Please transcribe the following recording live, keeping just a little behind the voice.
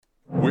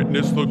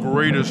witness the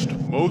greatest,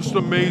 most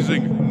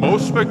amazing,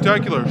 most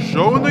spectacular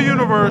show in the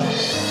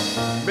universe,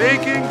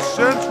 Making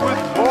Sense with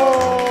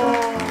More!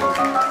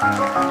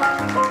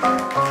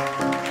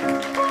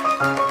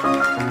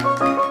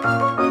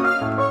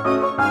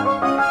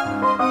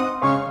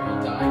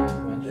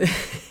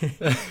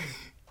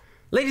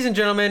 Ladies and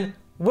gentlemen,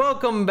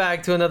 welcome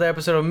back to another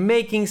episode of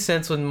Making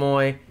Sense with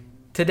Moy.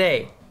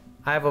 Today,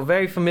 I have a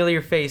very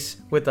familiar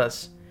face with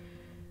us.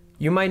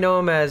 You might know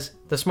him as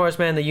the smartest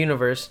man in the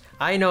universe.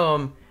 I know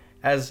him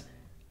as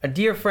a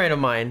dear friend of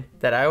mine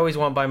that I always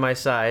want by my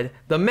side.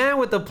 The man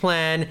with the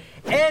plan,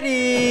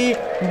 Eddie.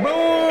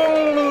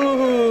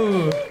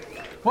 Boo!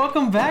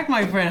 Welcome back,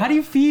 my friend. How do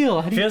you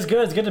feel? Feels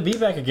good. It's good to be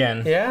back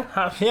again.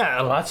 Yeah? Yeah,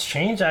 a lot's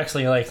changed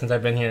actually, since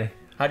I've been here.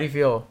 How do you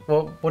feel?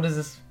 Well, what is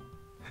this?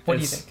 What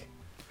do you think?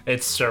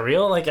 It's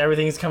surreal.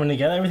 Everything's coming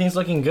together. Everything's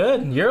looking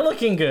good. You're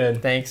looking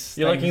good. Thanks.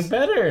 You're looking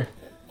better.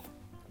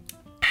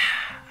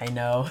 I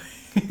know.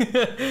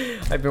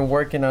 I've been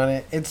working on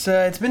it. It's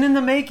been in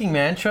the making,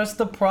 man. Trust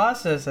the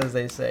process, as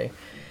they say.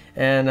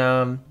 And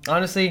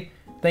honestly,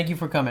 thank you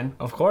for coming.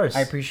 Of course.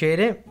 I appreciate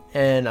it,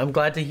 and I'm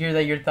glad to hear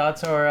that your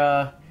thoughts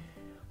are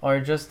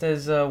just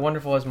as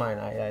wonderful as mine.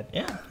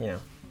 Yeah. You know.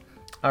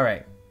 All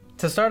right.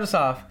 To start us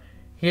off,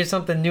 here's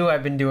something new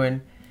I've been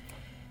doing.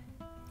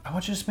 I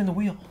want you to spin the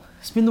wheel.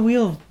 Spin the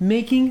wheel of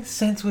Making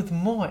Sense with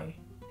Moy.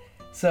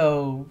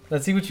 So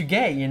let's see what you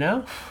get. You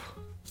know.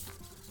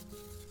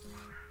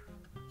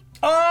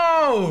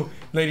 Oh!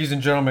 Ladies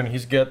and gentlemen,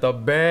 he's got the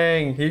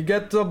bang. He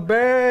gets the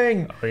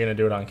bang. Are we gonna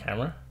do it on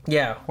camera?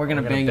 Yeah, we're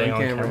gonna bang on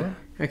camera.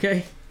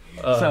 Okay?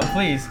 So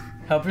please,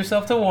 help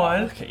yourself to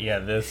one. Okay, yeah,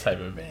 this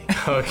type of bang.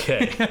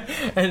 Okay.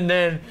 And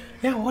then,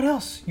 yeah, what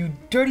else? You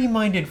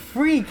dirty-minded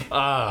freak.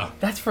 Ah.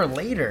 That's for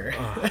later.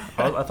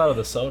 I thought of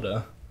the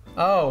soda.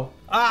 Oh.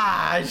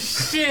 Ah,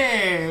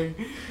 shit.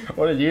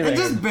 What did you think?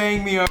 Just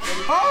bang me up.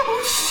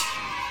 Oh,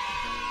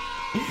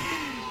 shit.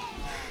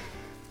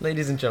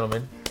 Ladies and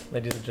gentlemen,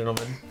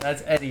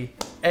 that's Eddie.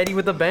 Eddie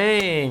with the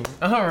bang.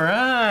 All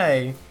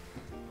right.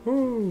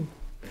 Woo.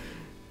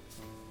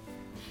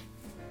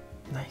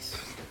 Nice.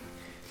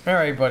 All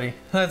right, buddy.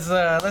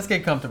 Let's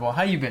get comfortable.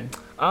 How you been?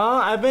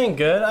 I've been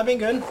good.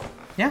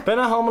 Yeah. Been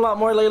at home a lot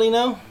more lately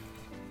now.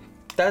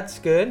 That's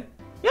good.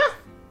 Yeah.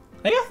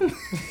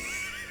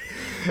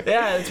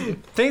 Yeah,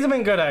 things have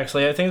been good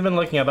actually. Things have been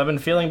looking up. I've been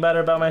feeling better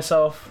about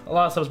myself. A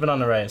lot of stuff's been on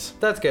the rise.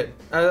 That's good.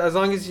 As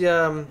long as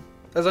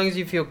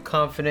you feel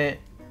confident.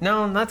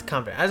 No, not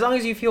confident. As long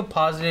as you feel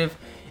positive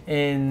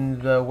in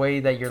the way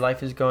that your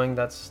life is going,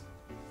 that's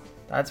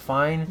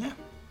fine. Yeah.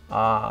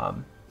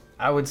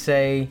 I would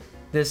say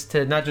this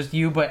to not just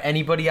you, but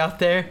anybody out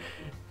there.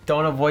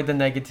 Don't avoid the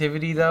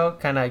negativity though.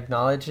 Kind of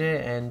acknowledge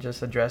it and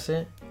just address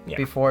it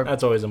before.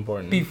 That's always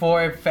important.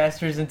 Before it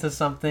festers into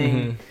something,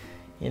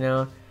 Mm-hmm. you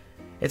know.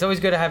 It's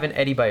always good to have an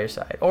Eddie by your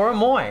side, or a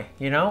Moy,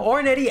 you know, or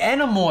an Eddie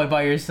and a Moy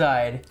by your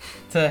side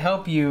to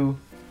help you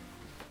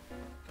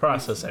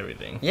process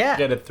everything. Yeah.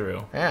 Get it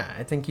through. Yeah,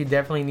 I think you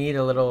definitely need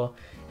a little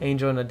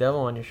angel and a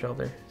devil on your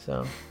shoulder.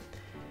 So,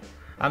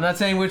 I'm not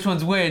saying which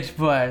one's which,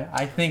 but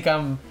I think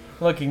I'm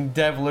looking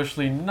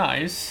devilishly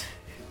nice.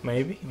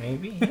 Maybe,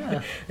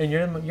 yeah. And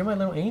you're my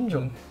little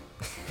angel.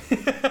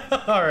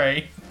 All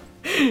right.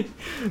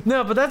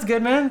 No, but that's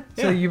good, man.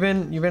 So Yeah. you've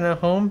been at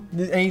home.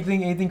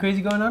 Anything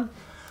crazy going on?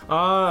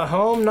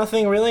 Home,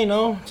 nothing really.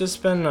 No,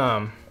 just been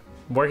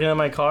working on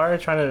my car,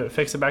 trying to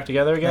fix it back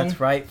together again. That's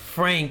right,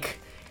 Frank.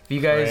 If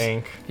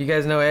you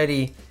guys know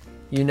Eddie,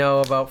 you know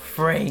about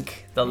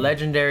Frank, the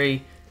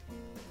legendary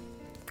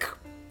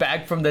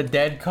back from the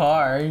dead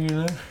car. You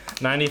know.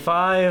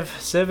 95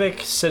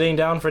 Civic, sitting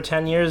down for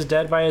 10 years,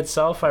 dead by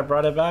itself. I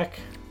brought it back.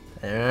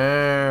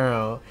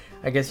 Oh,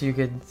 I guess you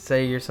could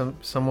say you're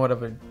somewhat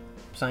of a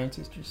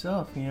scientist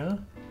yourself, you know?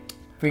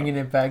 Bringing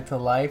it back to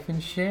life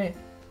and shit.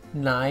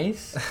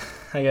 Nice.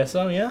 I guess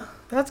so, yeah.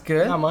 That's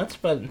good. Not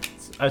much, but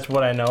that's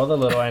what I know, the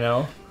little I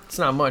know. It's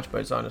not much, but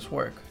it's honest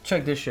work.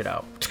 Check this shit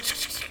out.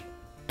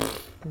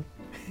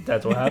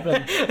 That's what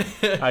happened.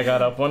 I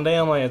got up one day,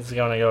 I'm like, it's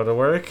gonna go to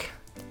work.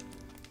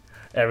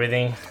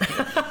 Everything.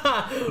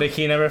 The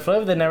key never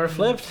flipped, it never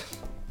flipped.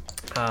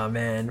 Oh,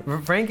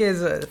 man. Frank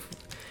is...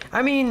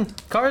 I mean,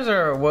 cars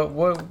are what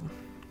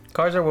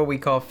we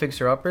call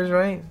fixer-uppers,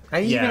 right?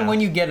 Even when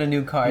you get a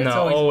new car, it's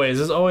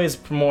There's always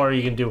more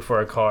you can do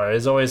for a car.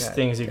 There's always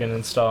things you can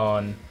install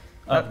and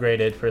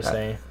upgrade it, per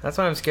se. That's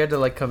why I'm scared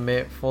to,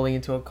 commit fully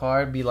into a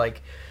car and be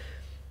like,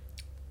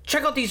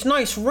 check out these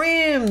nice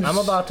rims! I'm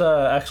about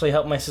to actually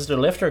help my sister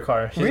lift her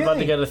car. She's about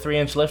to get a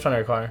 3-inch lift on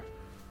her car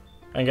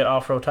and get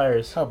off-road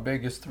tires. How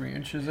big is 3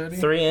 inches, Eddie?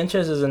 3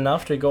 inches is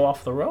enough to go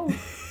off the road.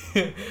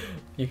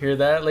 You hear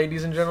that,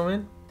 ladies and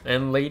gentlemen?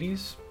 And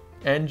ladies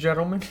and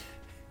gentlemen?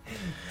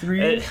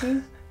 3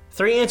 inches?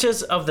 3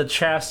 inches of the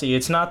chassis.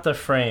 It's not the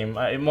frame.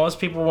 Most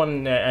people,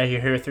 when I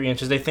hear 3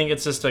 inches, they think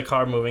it's just the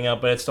car moving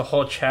up, but it's the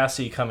whole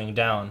chassis coming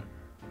down,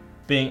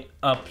 being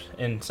up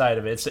inside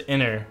of it. It's the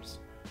inner.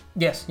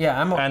 Yes, yeah.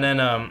 And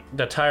then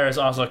the tires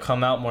also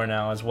come out more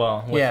now as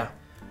well. Yeah.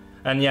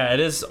 And yeah, it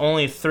is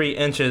only 3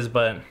 inches,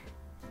 but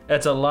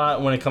It's a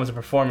lot when it comes to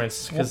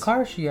performance. What 'Cause car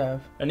does she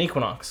have? an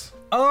Equinox.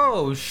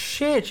 Oh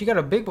shit! She got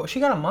a big boy. She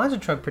got a monster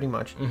truck, pretty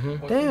much.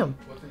 Mm-hmm. Damn.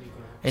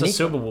 It's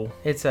a Subaru.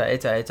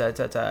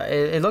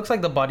 It looks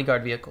like the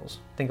bodyguard vehicles.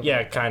 Think about Yeah,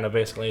 it. kind of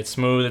basically. It's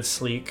smooth. It's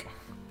sleek.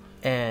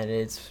 And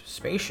it's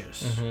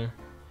spacious. Mm-hmm.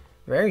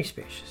 Very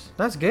spacious.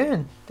 That's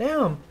good.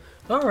 Damn.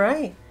 All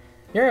right.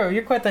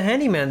 You're quite the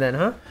handyman then,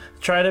 huh?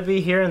 Try to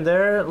be here and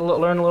there,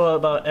 learn a little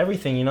about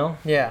everything. You know.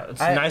 Yeah. It's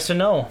nice to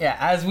know. Yeah,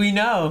 as we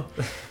know.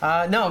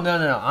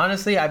 No.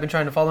 Honestly, I've been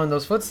trying to follow in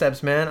those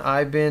footsteps, man.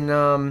 I've been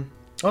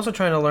also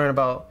trying to learn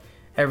about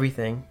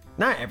everything.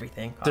 Not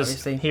everything, Just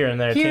obviously. here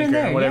and there, Here and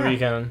tinker, there, whatever yeah. you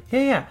can.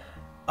 Yeah.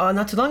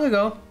 Not too long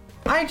ago,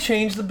 I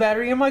changed the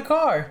battery in my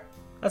car.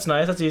 That's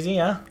nice. That's easy.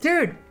 Yeah.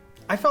 Dude,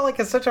 I felt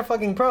like such a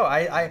fucking pro.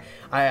 I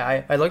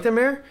looked in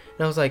the mirror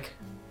and I was like,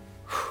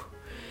 "Whew,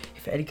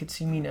 if Eddie could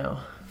see me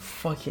now,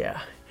 fuck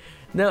yeah."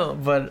 No,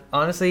 but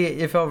honestly,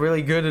 it felt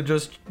really good to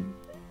just,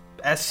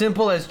 as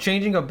simple as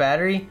changing a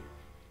battery.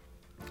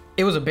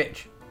 It was a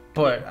bitch,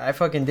 but I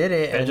fucking did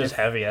it. It's just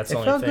heavy. That's the It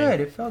only felt thing.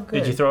 good. It felt good.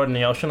 Did you throw it in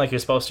the ocean like you're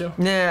supposed to?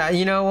 Nah,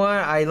 you know what?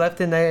 I left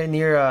it there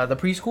near the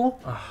preschool,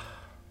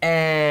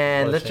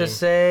 and What a let's just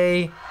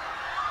shame. say,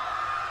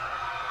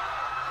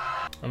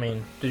 I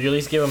mean, did you at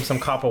least give him some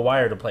copper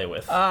wire to play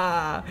with?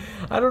 I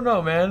don't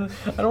know, man.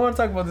 I don't want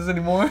to talk about this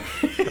anymore.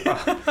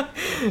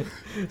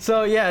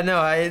 So yeah,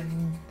 no,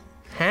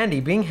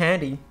 being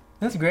handy.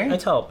 That's great.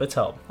 It's help. It's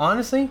help.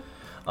 Honestly,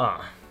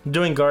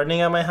 Doing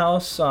gardening at my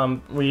house.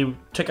 We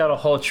took out a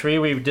whole tree.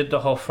 We did the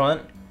whole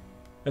front.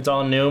 It's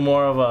all new,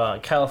 more of a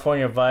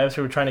California vibe.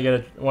 So we were trying to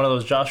get one of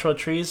those Joshua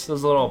trees,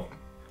 those little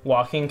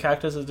walking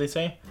cactus, as they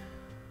say.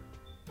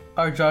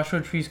 are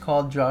Joshua trees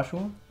called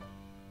Joshua?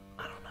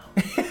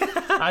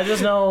 I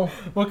just know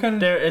What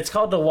kind of? it's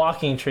called the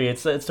walking tree.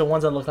 It's the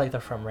ones that look like they're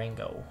from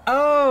Rango.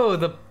 Oh,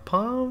 the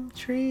palm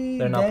tree.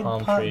 They're not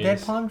palm trees.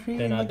 Dead palm tree.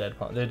 They're not dead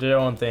palm. They're their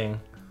own thing.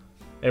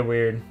 They're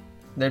weird.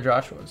 They're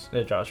Joshua's.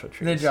 They're Joshua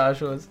trees. They're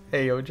Joshua's.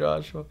 Hey yo,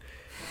 Joshua.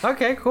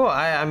 Okay, cool.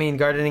 I mean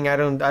gardening. I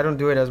don't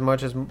do it as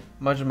much as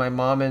my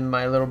mom and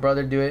my little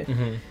brother do it.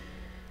 Mm-hmm.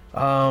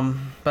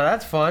 But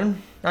that's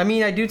fun. I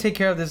mean, I do take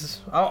care of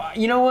this. Oh,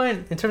 you know what?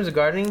 In terms of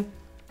gardening,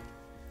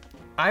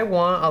 I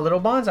want a little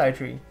bonsai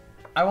tree.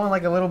 I want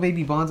like a little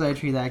baby bonsai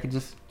tree that I could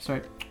just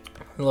start.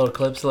 Little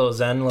clips, little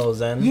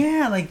zen.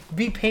 Yeah, like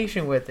be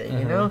patient with it.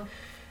 You know.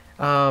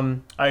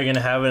 Are you gonna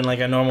have it in like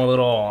a normal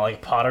little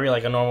like pottery,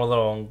 like a normal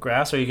little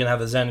grass, or are you gonna have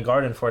the Zen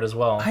garden for it as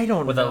well? I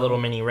don't with know. that little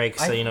mini rake,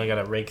 so you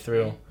gotta rake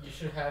through. You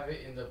should have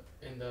it in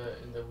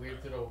the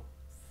weird little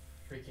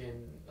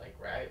freaking like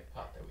rabbit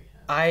pot that we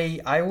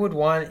have. I would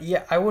want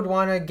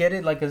to get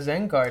it like a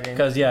Zen garden.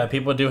 Because yeah,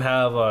 people do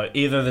have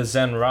either the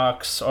Zen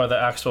rocks or the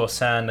actual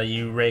sand that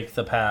you rake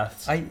the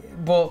paths.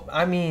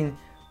 I mean,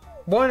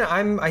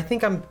 I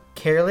think I'm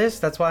careless.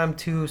 That's why I'm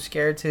too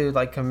scared to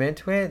like commit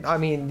to it. I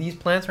mean, these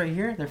plants right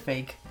here, they're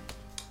fake.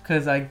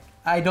 Cause I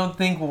don't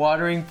think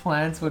watering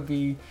plants would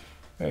be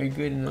very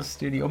good in the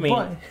studio. I mean,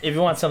 but if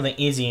you want something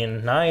easy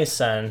and nice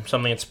and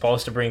something that's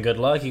supposed to bring good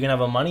luck, you can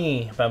have a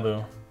money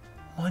bamboo.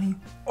 money.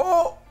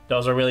 Oh,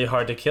 Those are really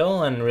hard to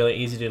kill and really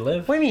easy to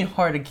live. what do you mean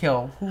hard to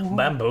kill?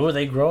 Bamboo,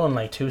 they grow in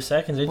like 2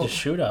 seconds. They just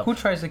shoot up. Who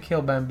tries to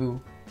kill bamboo?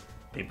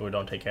 People who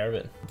don't take care of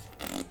it.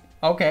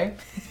 Okay,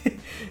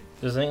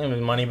 Just think, with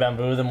money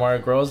bamboo, the more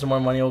it grows, the more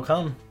money will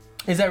come.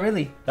 is that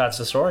really? That's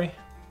the story.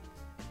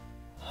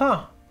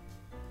 Huh?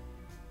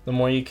 The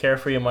more you care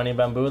for your money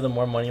bamboo, the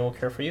more money will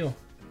care for you.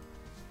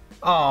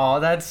 Oh,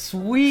 that's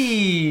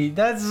sweet.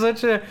 That's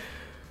such a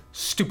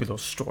stupid little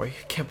story.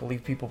 Can't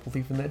believe people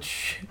believe in that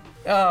shit.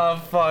 Oh,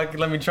 fuck.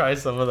 Let me try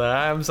some of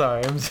that. I'm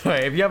sorry.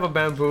 If you have a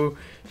bamboo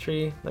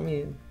tree, let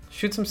me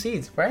shoot some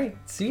seeds, right?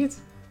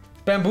 Seeds?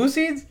 Bamboo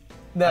seeds?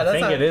 No, I that's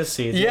think not... it is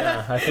seeds.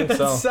 Yeah, I think so.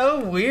 That's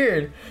so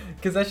weird.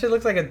 Because that shit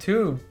looks like a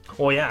tube.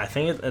 Well, yeah, I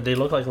think they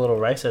look like little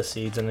rice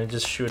seeds and they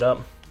just shoot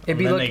up. It'd And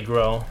be then look- they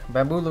grow.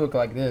 Bamboo look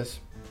like this.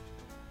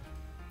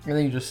 And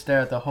then you just stare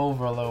at the hole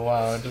for a little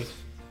while and just...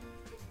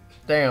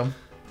 Damn.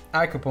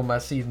 I could put my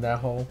seed in that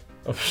hole.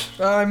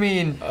 I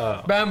mean,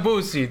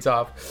 bamboo seeds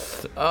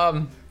off.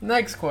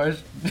 Next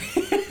question.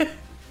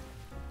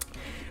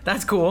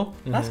 That's cool.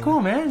 That's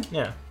cool, man.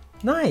 Yeah.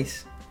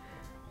 Nice.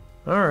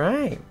 All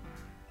right.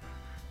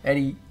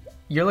 Eddie,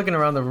 you're looking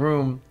around the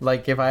room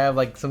like if I have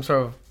like some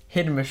sort of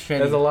hidden machete.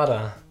 There's a lot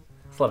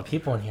of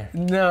people in here.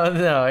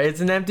 No,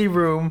 it's an empty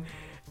room.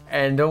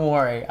 And don't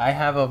worry, I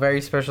have a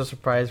very special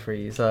surprise for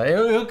you. So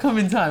it'll come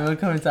in time.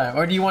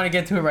 Or do you want to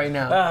get to it right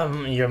now?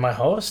 You're my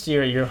host.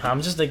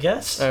 I'm just a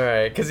guest. All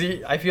right, because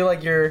I feel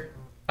like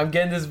I'm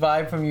getting this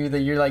vibe from you that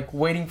you're like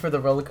waiting for the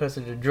roller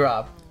coaster to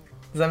drop.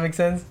 Does that make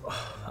sense?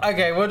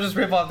 Okay, we'll just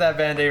rip off that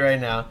band-aid right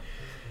now.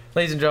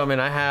 Ladies and gentlemen,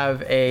 I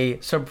have a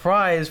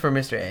surprise for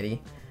Mr.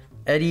 Eddie.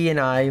 Eddie and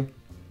I,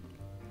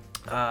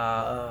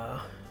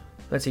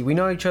 let's see, we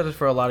know each other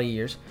for a lot of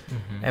years.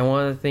 And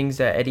one of the things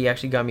that Eddie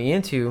actually got me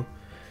into,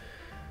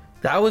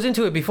 that I was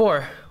into it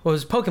before,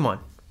 was Pokemon.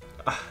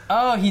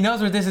 Oh, he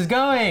knows where this is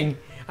going.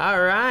 All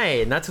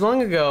right, not too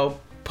long ago,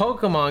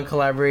 Pokemon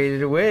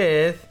collaborated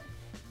with...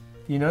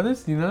 Do you know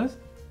this?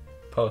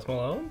 Post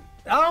Malone?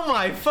 Oh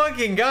my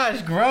fucking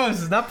gosh,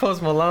 gross. It's not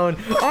Post Malone.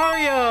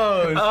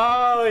 Oreos!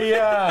 Oh,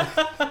 yeah.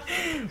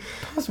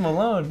 Post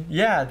Malone.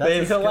 Yeah, that's They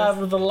disgusting. collab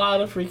with a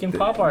lot of freaking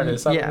pop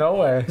artists out Yeah. of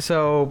nowhere.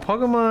 So,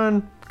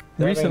 Pokemon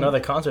They're having recently... another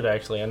concert,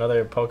 actually.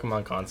 Another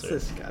Pokemon concert.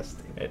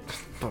 disgusting. It,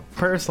 But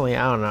personally,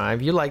 I don't know.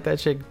 If you like that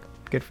shit,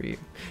 good for you.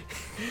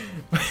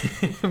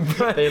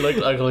 But, they look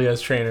ugly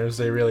as trainers.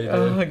 They really do.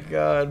 oh my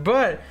god.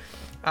 But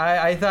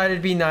I thought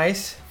it'd be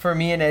nice for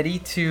me and Eddie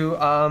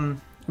to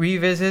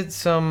revisit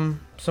some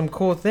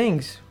cool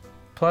things.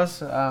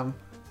 Plus,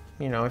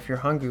 you know, if you're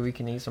hungry, we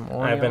can eat some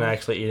Oreos. I've been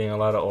actually eating a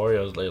lot of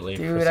Oreos lately.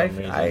 Dude, for some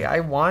reason. I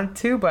want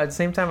to, but at the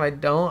same time, I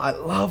don't. I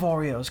love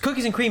Oreos.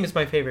 Cookies and cream is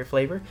my favorite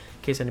flavor, in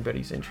case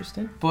anybody's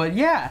interested. But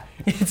yeah,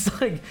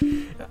 it's like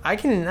I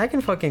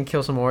can fucking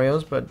kill some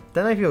Oreos, but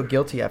then I feel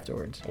guilty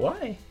afterwards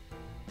Why?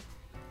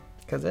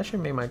 because that shit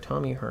made my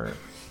tummy hurt.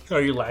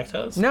 Are you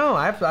lactose? No,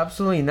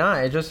 absolutely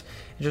not. It just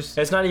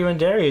It's not even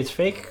dairy. It's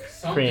fake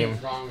cream.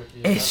 Something's wrong with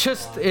you.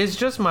 it's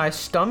just my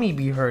stomach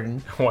be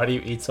hurting. Why do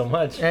you eat so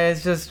much? And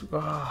it's just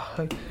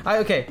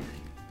okay.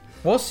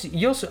 We'll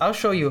see. I'll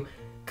show you,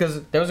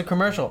 because there was a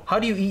commercial. How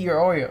do you eat your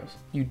Oreos?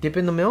 You dip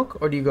in the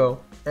milk or do you go?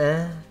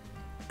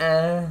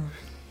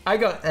 I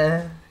go.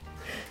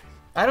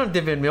 I don't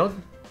dip in milk.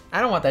 I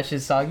don't want that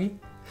shit soggy.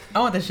 I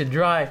want that shit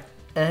dry.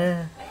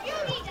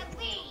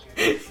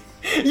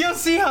 You'll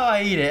see how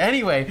I eat it.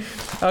 Anyway,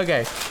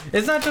 okay.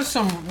 It's not just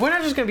we're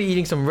not just gonna be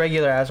eating some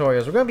regular ass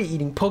Oreos. We're gonna be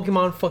eating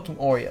Pokemon fucking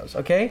Oreos,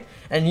 okay?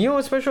 And you know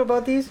what's special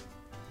about these?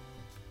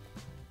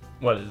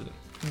 What is it?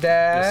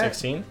 That. There's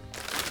 16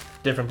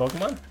 different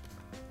Pokemon?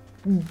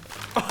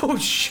 Oh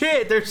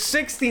shit! There's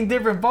 16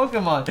 different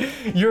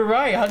Pokemon. You're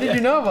right. How did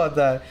you know about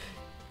that?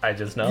 I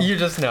just know. You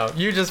just know.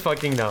 You just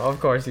fucking know. Of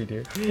course you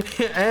do.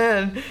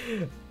 And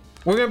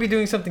we're gonna be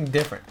doing something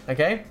different,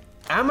 okay?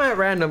 I'm at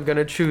random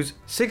gonna choose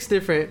 6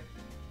 different.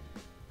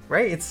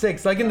 Right? It's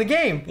 6, like in the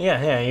game.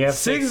 Yeah, you have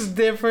 6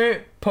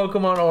 different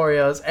Pokemon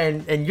Oreos,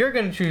 and you're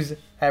gonna choose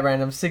at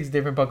random 6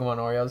 different Pokemon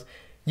Oreos.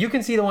 You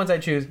can see the ones I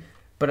choose,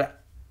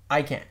 but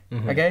I can't.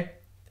 Okay?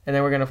 And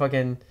then we're gonna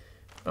fucking,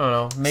 I don't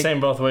know, make. Same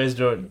both ways.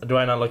 Do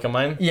I not look at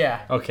mine?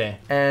 Yeah. Okay.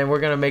 And we're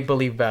gonna make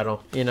believe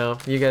battle. You know,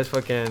 you guys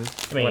fucking.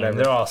 I mean, whatever.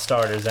 they're all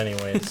starters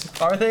anyways.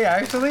 Are they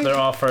actually? They're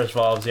all first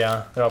volves,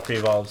 yeah. They're all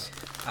pre-volves.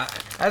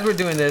 As we're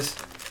doing this,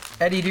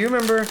 Eddie, do you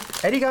remember?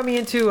 Eddie got me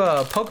into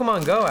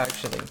Pokemon Go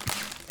actually.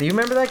 Do you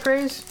remember that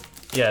craze?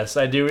 Yes,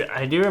 I do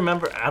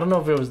remember. I don't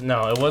know if it was,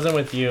 no, it wasn't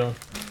with you.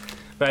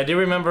 But I do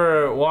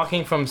remember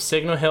walking from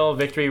Signal Hill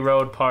Victory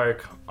Road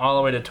Park all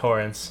the way to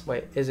Torrance.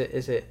 Wait, is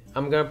it?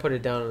 I'm gonna put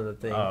it down on the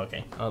thing. Oh,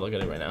 okay. I'll look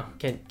at it right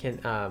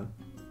now.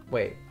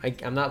 Wait,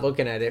 I'm not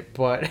looking at it,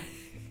 but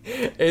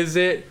is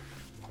it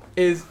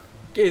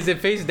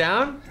face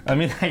down? I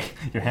mean, like,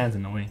 your hand's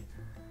in the way.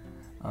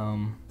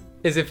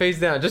 Is it face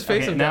down? Just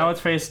face Okay, them now down.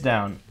 it's face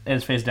down.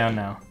 It's face down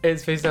now.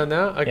 It's face down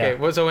now. Okay. Yeah.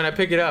 Well, so when I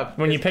pick it up,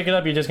 When you pick it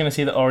up, you're just gonna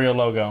see the Oreo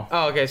logo.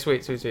 oh, okay,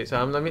 sweet. So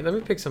let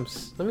me pick some.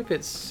 Let me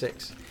pick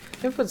 6.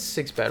 Let me put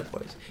 6 bad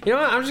boys. You know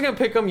what? I'm just gonna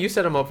pick them. You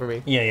set them up for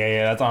me.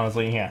 Yeah. That's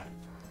honestly, yeah.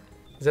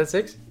 Is that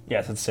 6?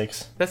 Yes, it's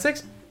 6. That's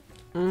 6?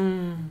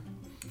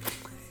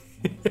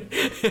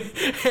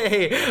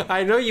 Hey,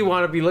 I know you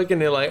want to be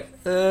looking at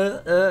like,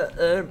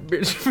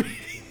 bitch.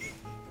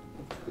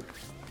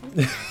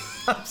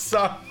 I'm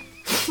sorry.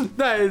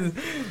 That is,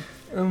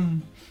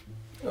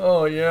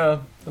 oh yeah.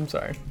 I'm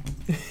sorry.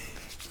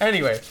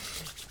 Anyway,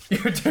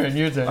 your turn. What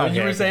you Okay, were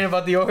okay. saying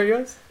about the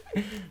Oreos?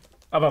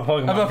 About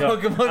Pokemon About Go.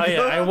 Pokemon Oh, yeah.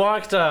 Go? I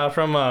walked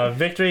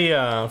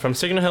from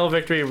Signal Hill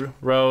Victory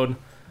Road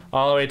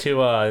all the way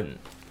to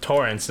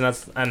Torrance,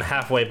 and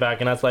halfway back,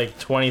 and that's like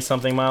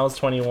 20-something miles,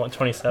 21,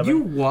 27. You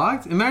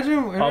walked?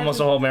 Imagine. Almost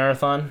a whole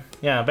marathon.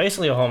 Yeah,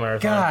 basically a whole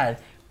marathon. God.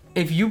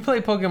 If you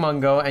play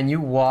Pokemon Go and you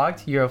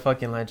walked, you're a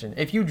fucking legend.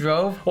 If you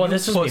drove, Well, you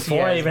this was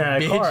before I pussy-ass even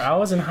had a bitch. car. I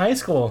was in high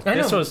school. I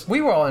know. This was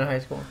We were all in high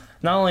school.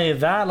 not only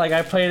that, like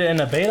I played it in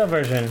a beta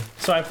version,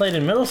 so I played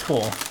in middle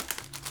school.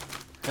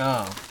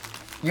 Oh,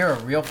 you're a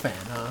real fan,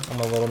 huh? I'm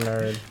a little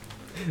nerd.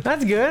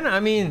 That's good. I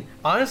mean,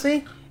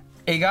 honestly,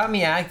 it got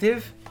me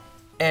active,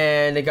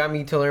 and it got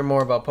me to learn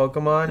more about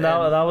Pokemon.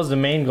 No, and- that was the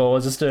main goal,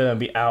 was just to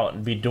be out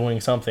and be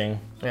doing something.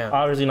 Yeah.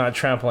 Obviously not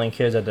trampling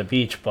kids at the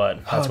beach,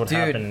 but that's what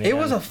happened. in the It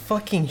was end. a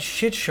fucking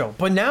shit show.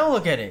 But now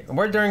look at it.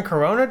 We're during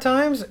Corona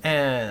times,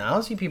 and I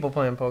don't see people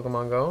playing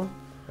Pokemon Go.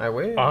 I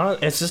wish.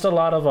 It's just a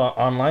lot of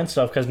online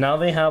stuff, because now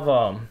they have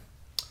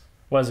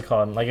what is it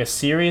called? Like a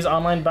series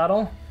online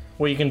battle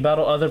where you can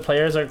battle other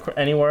players or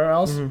anywhere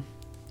else, Mm-hmm.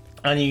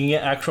 and you can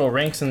get actual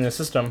ranks in the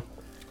system,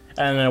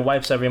 and it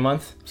wipes every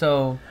month.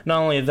 So,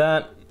 Not only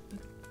that,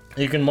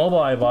 you can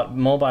mobile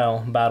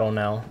battle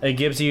now. It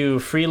gives you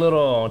free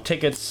little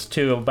tickets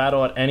to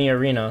battle at any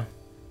arena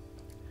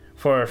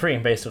for free,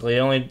 basically. It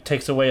only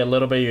takes away a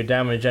little bit of your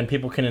damage, and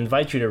people can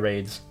invite you to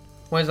raids.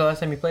 when's the last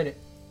time you played it?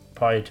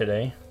 Probably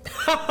today.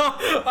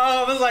 Oh,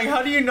 I was like,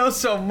 how do you know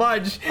so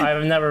much?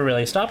 I've never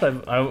really stopped.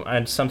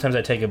 Sometimes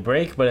I take a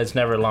break, but it's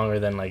never longer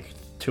than like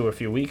 2 or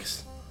few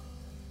weeks.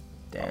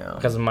 Damn.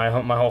 because my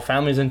whole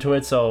family's into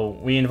it. So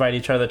we invite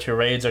each other to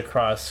raids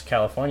across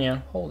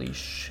California. Holy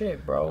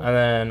shit, bro. And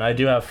then I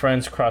do have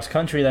friends cross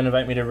country that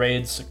invite me to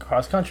raids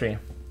cross country.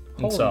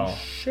 And Holy so,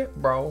 shit,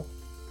 bro.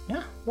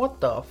 yeah. What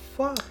the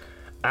fuck?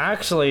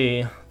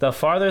 Actually, the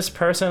farthest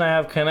person I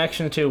have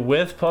connection to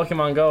with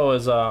Pokemon Go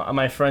is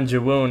my friend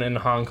Jawoon in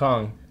Hong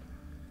Kong.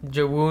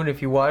 Jawoon,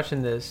 if you're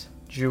watching this.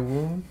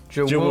 Jawoon?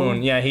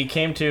 Jawoon, yeah, he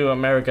came to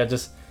America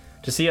just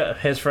to see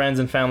his friends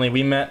and family.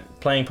 We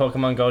met playing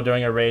Pokemon Go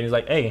during a raid. He's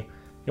like, hey,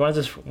 you want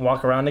to just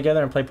walk around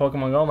together and play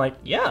Pokemon Go? I'm like,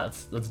 yeah,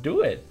 let's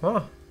do it.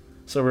 Huh.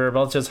 So we were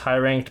both just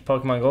high-ranked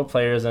Pokemon Go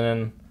players, and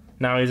then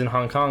now he's in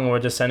Hong Kong, and we're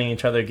just sending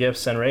each other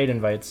gifts and raid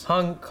invites.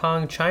 Hong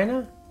Kong,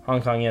 China?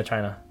 Hong Kong, yeah,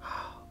 China.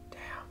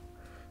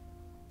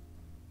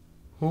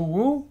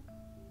 Who?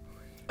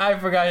 I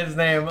forgot his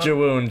name.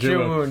 Jawoon.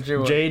 Jawoon.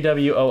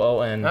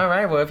 Jwoon. All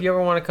right. Well, if you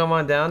ever want to come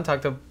on down,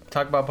 talk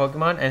about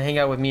Pokemon, and hang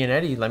out with me and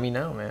Eddie, let me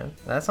know, man.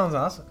 That sounds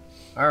awesome.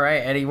 All right,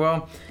 Eddie.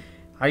 Well,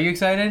 are you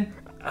excited?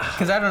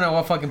 Because I don't know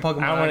what fucking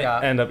Pokemon I I want got.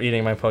 to end up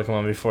eating my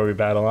Pokemon before we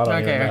battle. I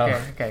don't even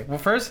know. Okay. Well,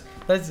 first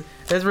let's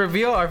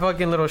reveal our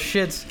fucking little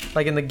shits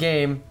like in the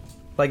game,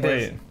 like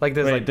this, Wait, like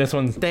this. Wait, like, this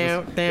one's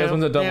this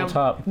one's a double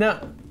top. No.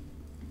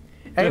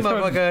 Hey, This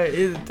one's-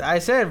 motherfucker! I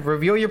said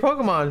reveal your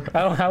Pokemon.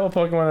 I don't have a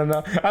Pokemon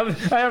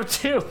enough. I have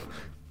 2.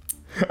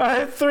 I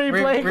have 3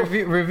 blank.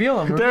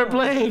 Reveal them. They're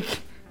blank.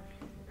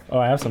 Oh,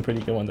 I have some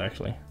pretty good ones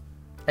actually.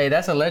 Hey,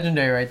 that's a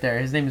legendary right there.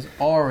 His name is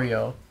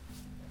Oreo.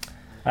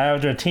 I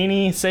have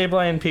Dratini,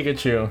 Sableye, and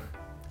Pikachu.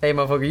 Hey,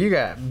 motherfucker, you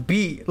got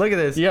beat. Look at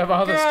this. You have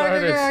all the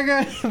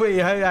starters. Wait,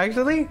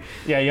 actually?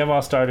 Yeah, you have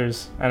all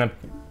starters and a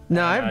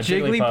No, I have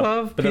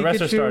Jigglypuff, but the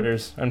rest are Pikachu,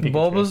 starters and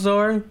Pikachu.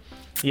 Bulbasaur,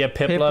 Yeah,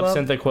 Piplup, Piplup.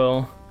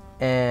 Cyndaquil,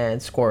 and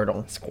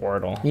Squirtle.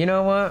 Squirtle. You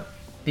know what?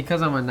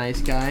 Because I'm a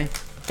nice guy,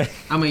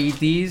 I'm gonna eat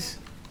these,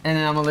 and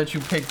then I'm gonna let you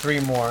pick 3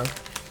 more.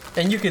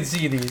 And you can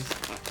see these.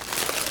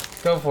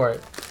 Go for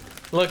it.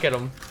 Look at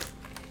them.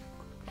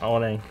 Oh,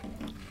 dang.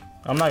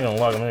 I'm not gonna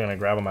look. I'm gonna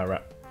grab on my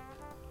wrap.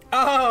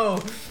 Oh!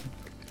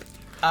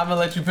 I'm gonna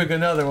let you pick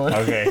another one.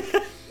 Okay.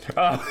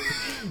 Oh,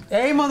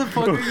 Hey,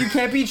 motherfucker, you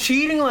can't be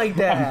cheating like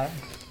that.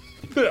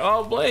 they're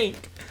all blank.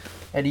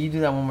 Eddie, you do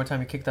that one more time,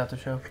 you kicked out the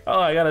show. Oh,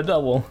 I got a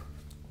double.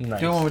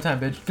 Nice. Do it one more time,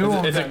 bitch. Do it one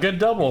more It's a time. good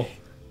double.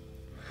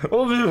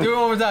 Oh, Do it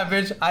one more time,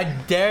 bitch. I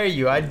dare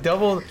you. I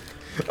doubled.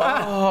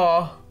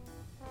 Oh.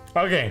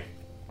 okay.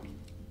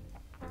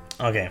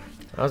 Okay.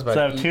 I was about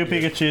So I to have 2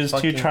 eat your Pikachus, 2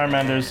 fucking-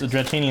 Charmanders, a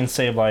Dratini, and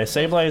Sableye.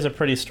 Sableye is a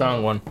pretty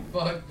strong one.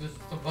 Fuck, there's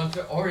a bunch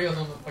of Oreos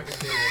on the fucking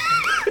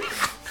table.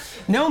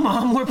 No,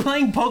 Mom, we're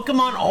playing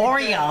Pokemon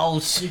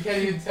Oreos. You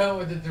can't even tell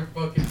whether they're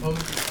fucking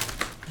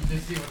Pokemon. You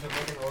just see what they're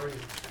fucking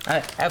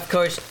Oreos. Of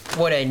course,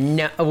 what a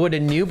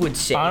noob would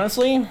say.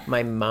 Honestly,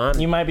 My mom.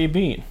 you might be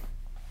beat.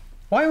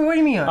 Why? What do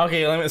you mean?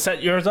 Okay, let me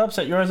set yours up.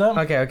 Set yours up.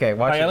 Okay.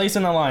 Watch Like, at this. least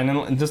in a line,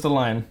 in just a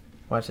line.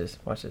 Watch this.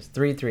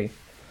 3-3.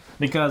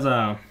 Because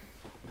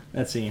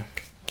let's see.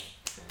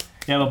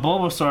 You have a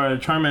Bulbasaur, a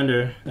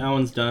Charmander. That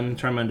one's done.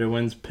 Charmander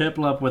wins.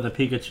 Piplup with a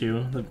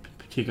Pikachu. The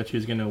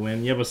Pikachu's gonna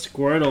win. You have a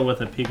Squirtle with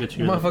a Pikachu.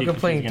 The Motherfucker Pikachu's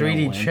playing gonna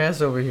 3D win. chess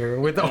over here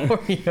with the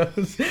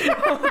Oreos.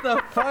 What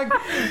the fuck?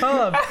 Hold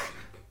up.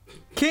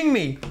 King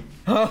me.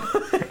 Oh,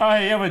 you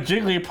have a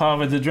Jigglypuff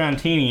with a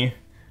Dratini.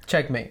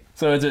 Checkmate.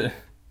 So that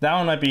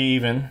one might be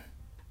even.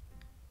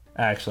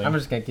 Actually. I'm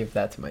just gonna give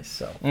that to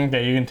myself.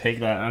 Okay, you can take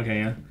that. Okay,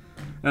 yeah.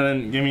 And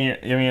then give me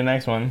your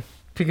next one.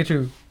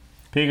 Pikachu.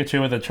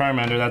 Pikachu with a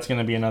Charmander. That's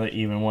gonna be another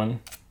even one.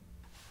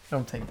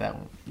 Don't take that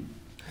one.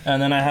 And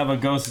then I have a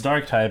Ghost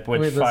Dark type, which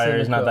With the fire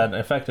is not Cyndaquil. that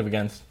effective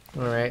against.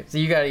 All right. So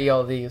you gotta eat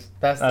all these.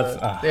 That's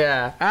That's-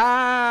 yeah.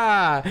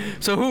 Ah.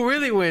 So who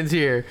really wins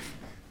here?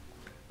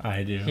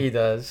 I do. He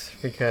does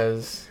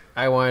because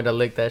I wanted to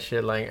lick that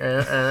shit like.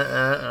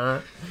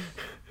 Well,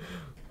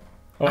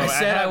 I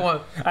said I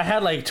want. I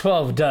had like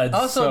 12 duds.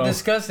 Also so.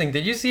 disgusting.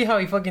 Did you see how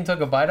he fucking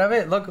took a bite of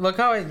it? Look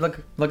how I look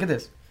at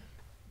this.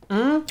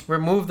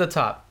 Remove the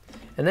top.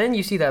 And then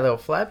you see that little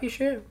flappy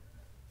shit?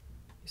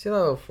 You see that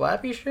little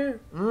flappy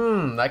shit?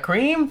 That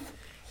cream?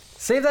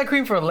 Save that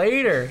cream for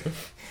later.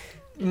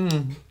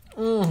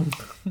 Ew.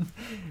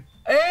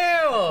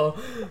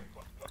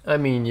 I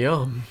mean,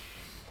 yum.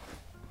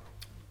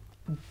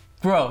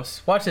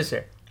 Gross. Watch this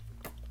here.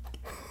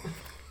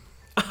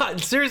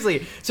 Seriously,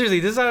 this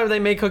is how they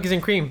make cookies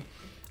and cream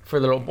for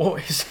little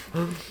boys.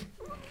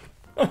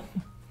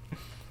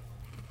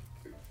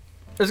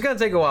 It's gonna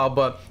take a while,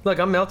 but look,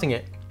 I'm melting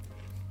it.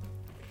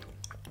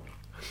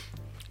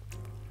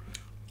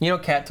 You know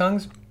cat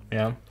tongues?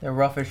 Yeah, They're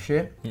rough as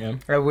shit. yeah.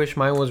 I wish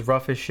mine was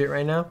rough as shit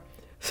right now.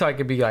 So I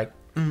could be like,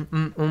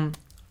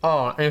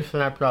 Oh, and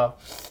snapped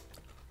off.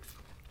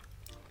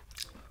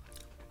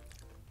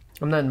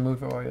 I'm not in the mood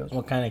for Oreos.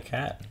 What kind of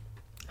cat?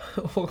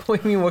 What do you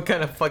mean, what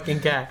kind of fucking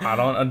cat? I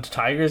don't.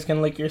 Tigers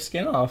can lick your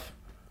skin off.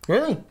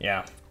 Really?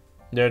 Yeah,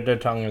 their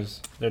tongue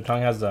has a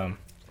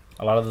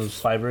lot of those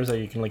fibers that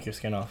you can lick your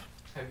skin off.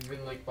 Have you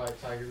been licked by a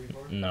tiger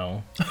before?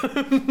 No,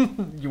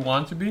 You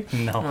want to be?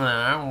 no.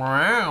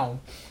 Wow.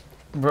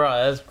 Bro,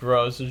 that's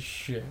gross as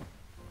shit.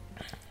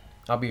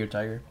 I'll be your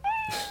tiger.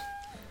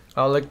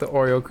 I'll lick the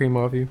Oreo cream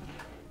off you.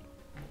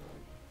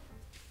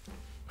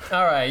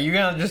 All right, you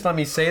gonna just let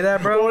me say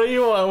that, bro? What do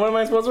you want? What am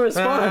I supposed to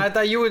respond? I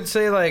thought you would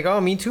say like, "Oh,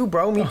 me too,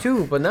 bro, me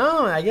too." But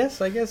no, I guess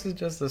it's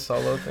just a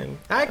solo thing.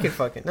 I could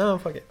fuck it. No,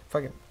 fuck it.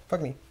 Fuck it.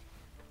 Fuck me.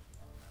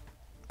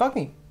 Fuck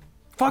me.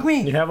 Fuck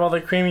me. You have all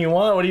the cream you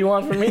want. What do you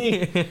want from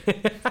me?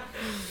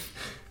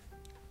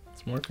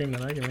 It's more cream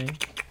than I can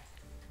make.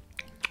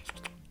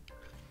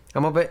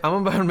 I'm about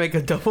to make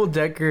a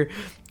double-decker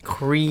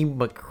cream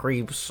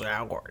McCream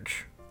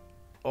sandwich.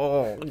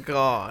 Oh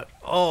god.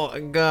 Oh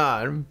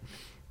god.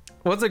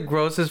 What's the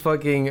grossest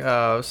fucking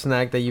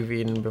snack that you've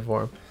eaten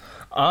before?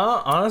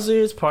 Honestly,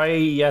 it's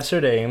probably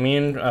yesterday. Me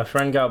and a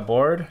friend got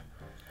bored,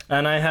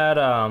 and I had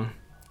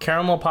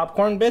caramel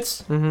popcorn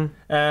bits. Mm-hmm.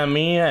 And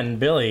me and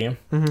Billy,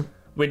 Mm-hmm.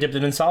 we dipped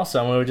it in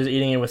salsa, and we were just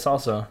eating it with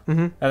salsa. Mm-hmm.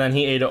 And then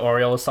he ate an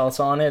Oreo with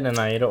salsa on it, and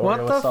I ate an Oreo What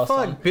with the salsa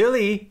on it. fuck,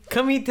 Billy?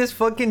 Come eat this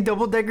fucking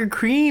double-decker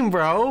cream,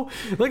 bro.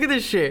 Look at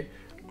this shit.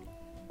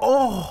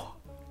 Oh,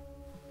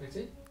 Let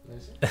me see.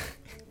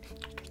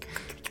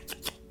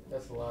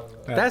 That's a lot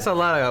of that's a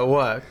lot of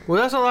what?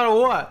 Well, that's a lot of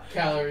what?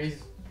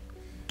 calories.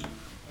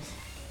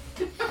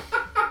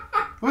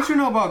 What you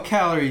know about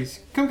calories?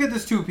 Come get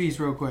this 2-piece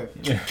real quick.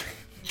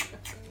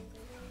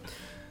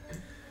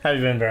 Have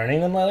you been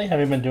burning them lately? Have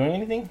you been doing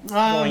anything?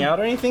 Going out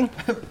or anything?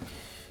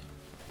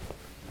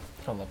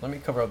 Hold up, let me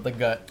cover up the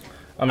gut.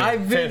 I mean,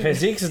 I've been-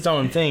 physique's its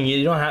own thing.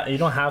 You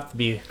don't have to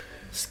be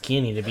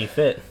skinny to be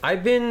fit.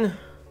 I've been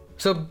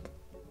so.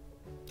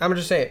 I'm gonna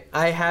just say it.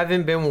 I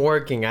haven't been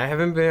working. I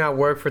haven't been at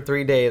work for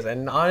 3 days,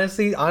 and honest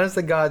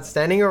to God,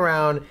 standing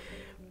around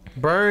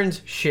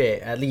burns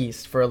shit at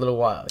least for a little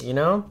while. You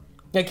know,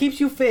 it keeps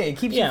you fit. It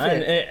keeps Yeah, you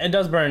and fit. it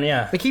does burn.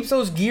 Yeah. It keeps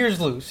those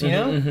gears loose. You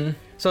know. Mm-hmm.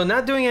 So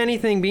not doing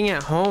anything, being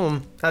at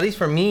home, at least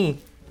for me,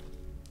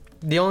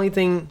 the only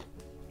thing.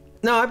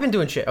 No, I've been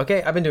doing shit.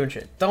 Okay, I've been doing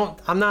shit.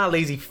 I'm not a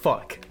lazy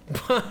fuck.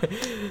 But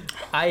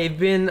I've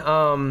been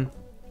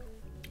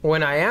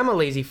when I am a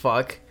lazy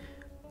fuck,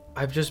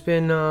 I've just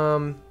been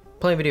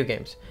playing video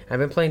games. I've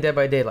been playing Dead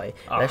by Daylight.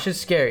 That shit's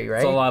scary, right?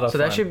 It's a lot of so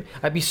that fun. should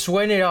I'd be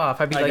sweating it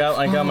off. I'd be I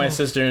like, got my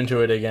sister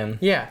into it again.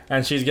 yeah,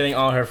 And she's getting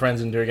all her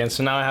friends into it again.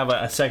 So now I have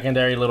a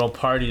secondary little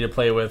party to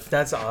play with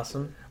that's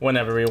awesome.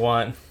 whenever we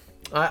want.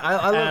 I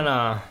love.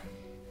 And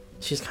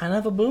she's kind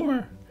of a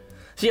boomer.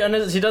 She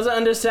doesn't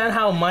understand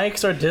how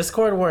mics or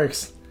Discord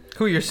works.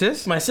 Who, your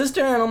sis? My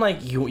sister, and I'm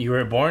like, you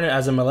were born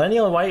as a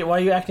millennial. Why are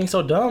you acting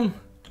so dumb?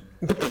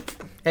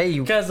 Hey,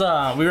 you. Because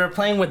we were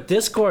playing with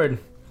Discord,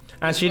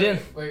 and she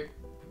didn't. Wait.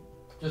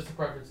 Just the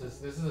preferences.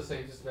 This is the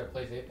same sister that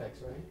plays Apex,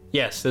 right?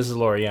 Yes, this is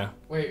Lori. Yeah.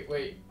 Wait.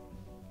 Wait,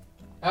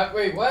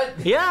 what?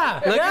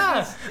 Yeah, Look at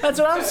yeah. That's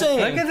what I'm saying.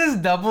 Look at this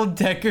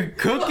double-decker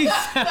cookie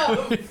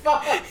sandwich.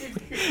 Fuck.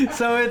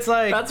 So it's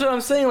like. That's what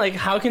I'm saying. Like,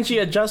 how can she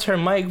adjust her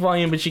mic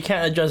volume, but she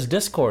can't adjust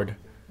Discord?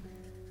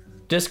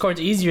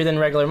 Discord's easier than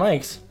regular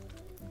mics.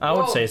 I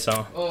would Whoa. say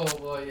so. Oh,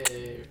 well, yeah.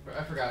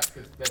 I forgot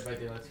because Dead by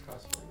Daylight's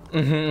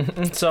crossplay.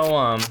 Mm-hmm.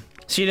 So,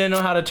 she didn't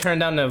know how to turn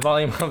down the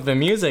volume of the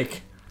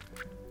music.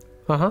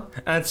 Uh-huh.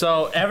 And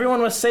so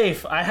everyone was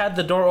safe. I had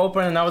the door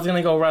open and I was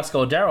gonna go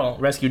rescue Daryl.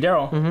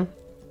 Mm-hmm.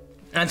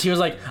 And she was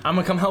like, I'm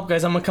gonna come help,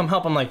 guys. I'm gonna come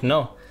help. I'm like,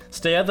 no.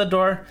 Stay at the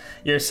door.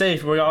 You're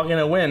safe. We're all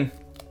gonna win.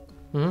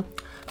 Mm-hmm.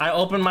 I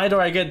open my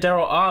door. I get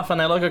Daryl off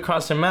and I look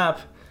across the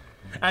map.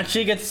 And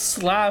she gets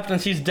slapped and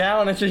she's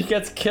down and she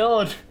gets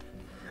killed.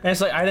 And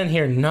it's like, I didn't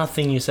hear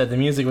nothing you said. The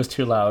music was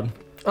too loud.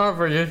 Oh,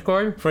 for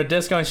Discord? For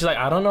disco, and she's like,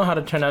 I don't know how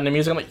to turn down the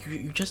music. I'm like,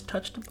 you just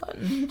touched the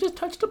button. You just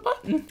touched the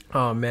button.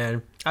 Oh,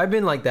 man. I've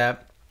been like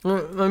that.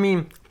 I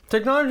mean,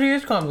 technology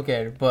is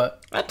complicated,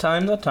 but At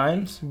times.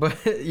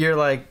 you're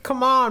like,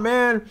 come on,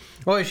 man.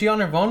 Oh, is she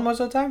on her phone most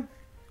of the time?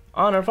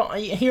 On her phone,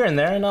 here and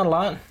there, not a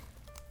lot.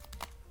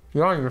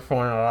 You're on your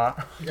phone a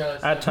lot. You gotta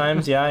At set-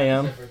 times, yeah, I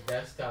am. set for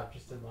desktop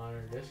just to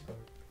monitor Discord.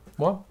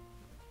 What?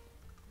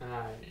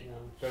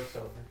 Joke's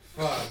over.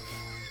 Fuck,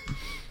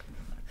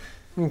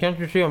 man. Can't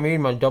you see I'm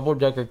eating my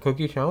double-decker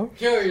cookie sandwich?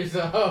 Kill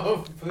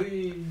yourself,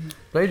 please.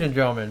 Ladies and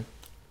gentlemen,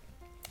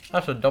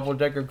 that's a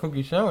double-decker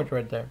cookie sandwich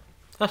right there.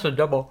 That's a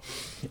double.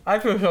 I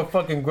feel so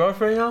fucking gross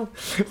right now.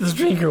 Just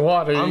drink your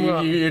water. I'm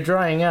gonna- You're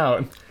drying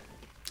out.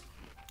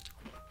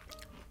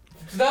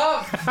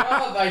 Stop!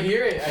 I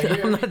hear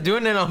it. I'm not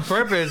doing it on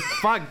purpose.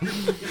 Fuck.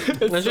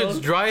 That shit's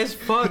dry as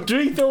fuck.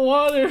 Drink the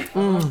water. I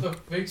want to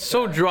fix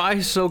So that. dry,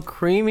 so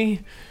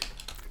creamy.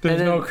 There's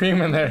And no then-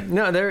 cream in there.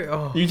 No, there.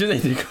 Oh, You just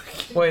ate the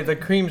cookie. wait, the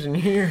cream's in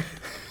here.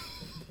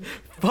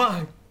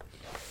 Fuck.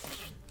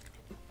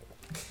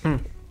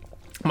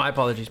 My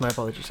apologies.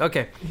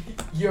 Okay.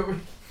 You're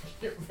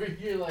over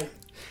here like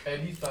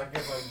Eddie's talking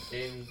about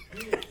gaming.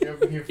 You're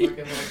over here fucking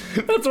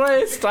like. That's why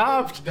I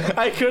stopped.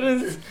 I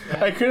couldn't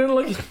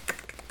look.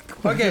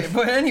 Okay,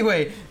 but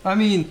anyway, I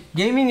mean,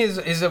 gaming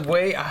is a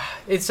way.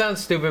 It sounds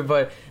stupid,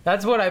 but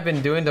that's what I've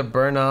been doing to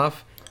burn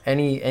off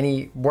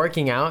any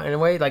working out in a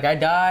way. Like I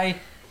die.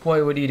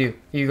 What do?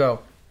 You go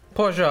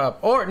push up,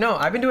 or no?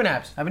 I've been doing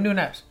abs.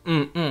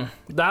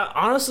 That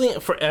honestly,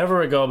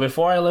 forever ago,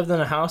 before I lived in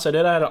a house, I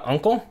had an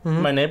uncle,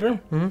 my neighbor.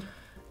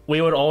 We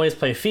would always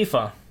play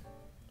FIFA.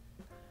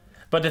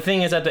 But the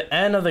thing is, at the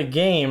end of the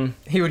game,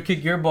 He would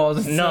kick your balls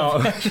instead No.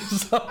 of actual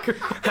soccer.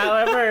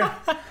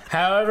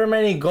 however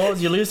many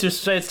goals you lose to,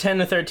 say it's 10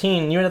 to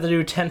 13, you would have to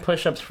do 10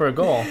 push-ups for a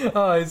goal.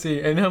 Oh, I see.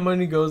 And how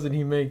many goals did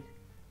he make?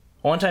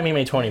 One time he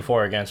made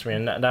 24 against me,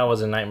 and that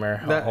was a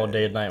nightmare, a whole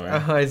day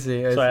nightmare. I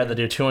see. So I had to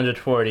do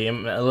 240.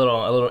 And a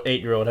little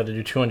 8-year-old had to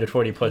do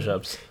 240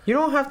 push-ups. You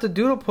don't have to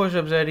do the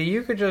push-ups, Eddie.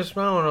 You could just,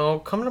 I don't know,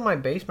 come to my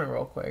basement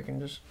real quick and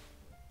just...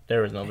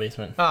 There was no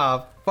basement.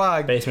 Ah,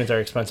 fuck. Basements are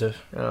expensive.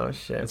 Oh,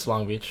 shit. It's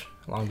Long Beach,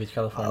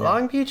 California.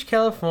 Long Beach,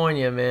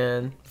 California,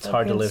 man. It's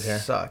hard to live here.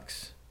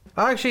 Sucks.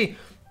 Actually,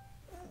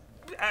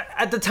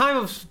 at the time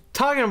of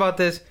talking about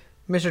this,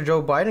 Mr.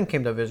 Joe Biden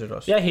came to visit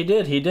us. Yeah, he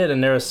did,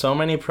 and there were so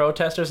many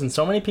protesters and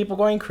so many people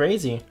going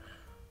crazy.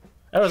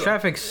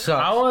 Traffic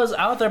sucks. I was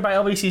out there by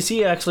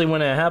LBCC actually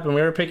when it happened.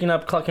 We were picking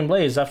up Cluck and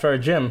Blaze after our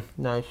gym.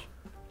 Nice.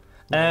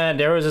 And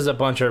there was just a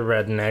bunch of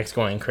rednecks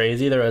going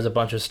crazy. There was a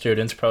bunch of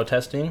students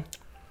protesting.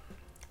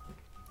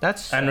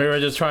 And we were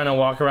just trying to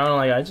walk around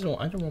like, I just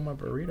want my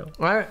burrito.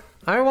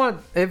 I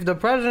want, if the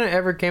president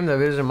ever came to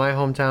visit my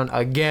hometown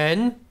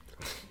again,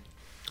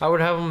 I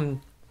would have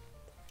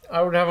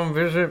him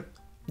visit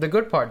the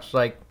good parts,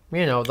 like,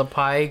 you know, the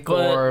Pike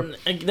or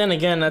then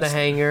again, the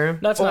Hangar.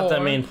 That's not the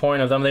main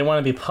point of them. They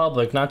want to be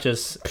public, not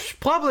just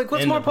public.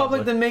 What's in more the public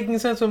public. than making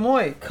sense with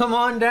Moy? Come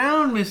on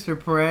down, Mr.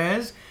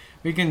 Perez.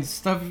 We can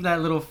stuff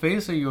that little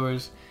face of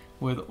yours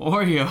with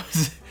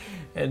Oreos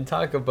and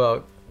talk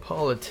about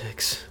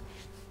politics.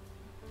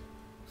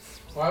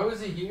 Why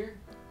was he here?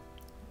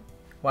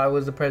 Why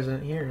was the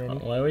president here, Eddie?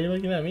 Why were you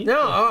looking at me?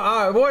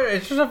 No, boy,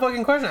 it's just a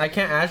fucking question. I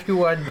can't ask you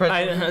why the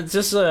president... It's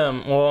just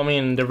well, I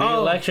mean, the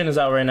re-election is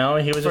out right now,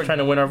 and he was just trying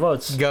to win our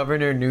votes.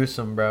 Governor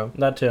Newsom, bro.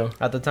 That too.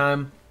 At the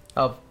time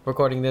of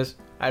recording this,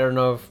 I don't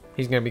know if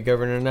he's gonna be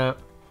governor or not.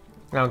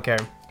 I don't care.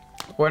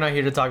 We're not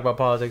here to talk about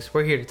politics.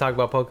 We're here to talk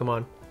about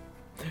Pokemon.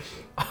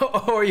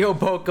 Oreo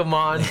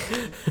Pokemon.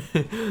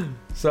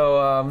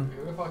 So,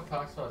 Who the fuck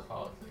talks about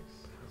politics?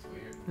 It's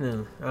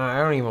weird. I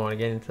don't even want to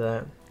get into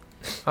that.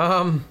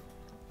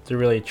 It's a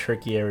really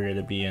tricky area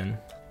to be in.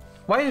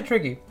 Why is it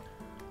tricky?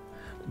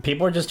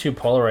 People are just too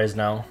polarized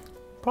now.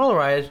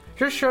 Polarized.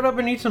 Just shut up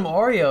and eat some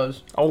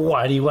Oreos. Oh,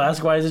 why do you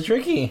ask? Why is it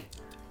tricky?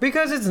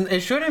 Because it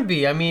shouldn't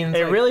be. I mean,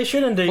 It really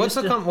shouldn't. What's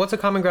a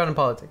common ground in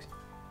politics?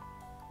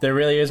 There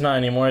really is not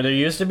anymore. There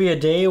used to be a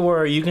day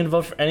where you can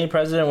vote for any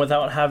president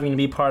without having to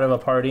be part of a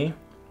party.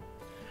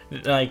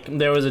 Like,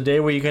 there was a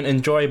day where you can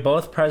enjoy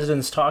both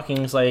presidents'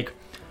 talkings. Like,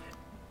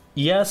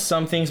 yes,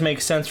 some things make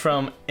sense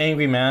from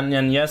Angry Man,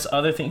 and yes,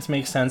 other things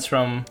make sense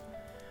from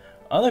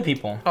other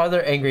people.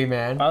 Other angry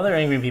man. Other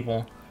angry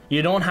people.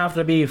 You don't have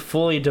to be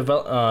fully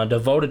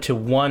devoted to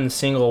one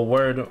single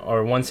word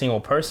or one single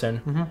person.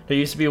 Mm-hmm. There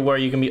used to be where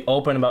you can be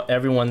open about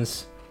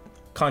everyone's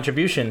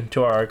contribution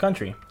to our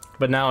country.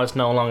 But now it's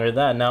no longer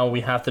that. Now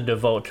we have to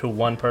devote to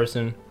one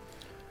person,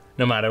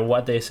 no matter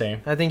what they say.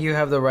 I think you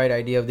have the right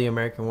idea of the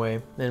American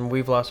way, and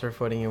we've lost our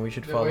footing, and we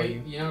should follow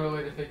you. You know the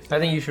way to fix I that?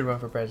 think you should run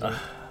for president.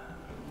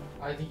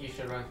 I think you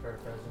should run for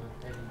president,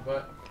 Eddie,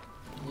 but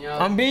you know.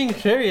 I'm being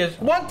serious.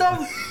 What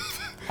the?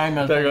 I'm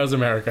not. There goes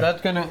America.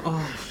 That's gonna.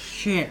 Oh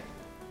shit.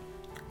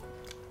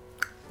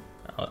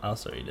 I'll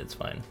show you. It's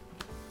fine.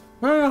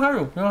 No, you don't have to.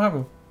 You don't have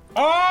to.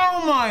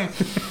 Oh my!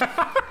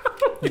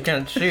 You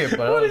can't see it,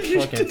 but I'm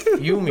fucking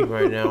fuming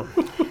right now.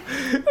 He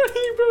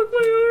broke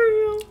my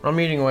Oreo. I'm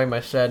eating away my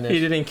sadness. He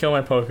didn't kill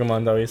my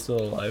Pokemon though. He's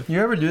still alive. You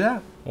ever do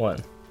that?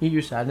 What? Eat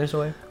your sadness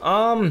away?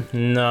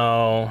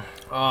 No.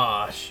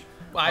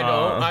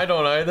 I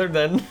don't either.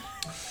 Then.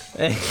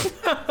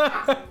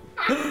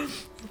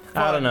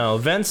 I don't know.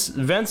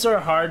 Vents are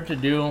hard to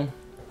do,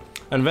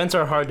 and vents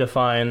are hard to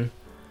find.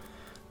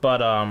 But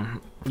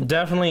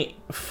definitely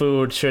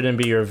food shouldn't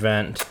be your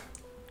vent.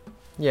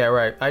 Yeah,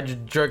 right. I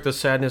just jerked the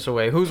sadness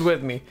away. Who's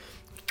with me?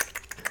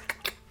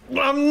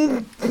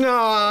 I'm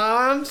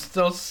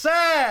still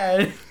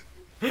sad.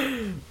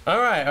 All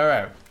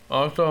right.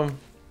 Also,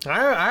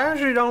 I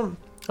actually don't.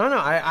 I don't know.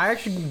 I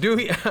actually do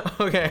eat.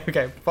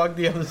 Okay. Fuck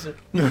the other shit.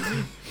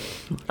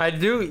 I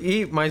do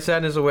eat my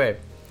sadness away,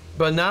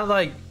 but not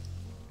like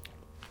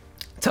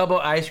tub of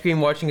ice cream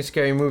watching a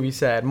scary movie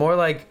sad. More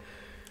like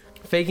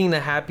faking the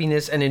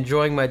happiness and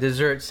enjoying my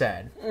dessert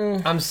sad.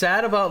 I'm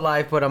sad about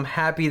life, but I'm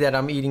happy that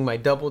I'm eating my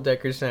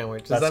double-decker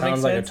sandwich. Does that make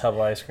sounds sense? like a tub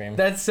of ice cream.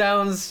 That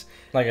sounds...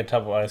 Like a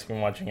tub of ice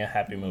cream watching a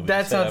happy movie.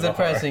 That instead sounds of a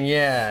horror. depressing,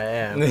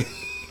 yeah.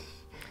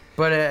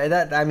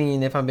 But I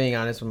mean, if I'm being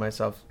honest with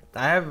myself,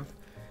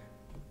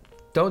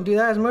 don't do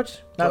that as much.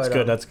 That's but,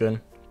 good. That's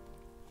good.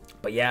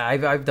 But yeah,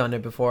 I've done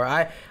it before.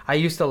 I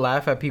used to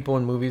laugh at people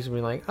in movies and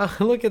be like, oh,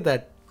 look at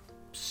that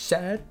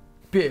sad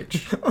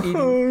bitch.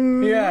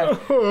 Yeah,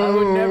 I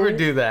would never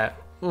do that.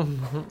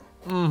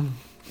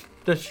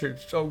 This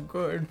shit's so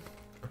good.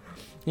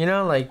 You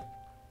know, like,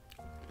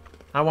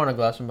 I want a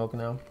glass of milk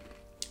now.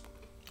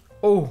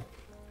 Oh.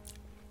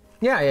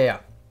 Yeah.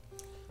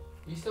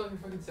 You still have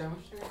your fucking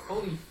sandwich there?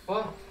 Holy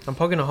fuck. I'm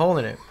poking a hole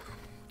in it.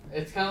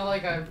 It's kind of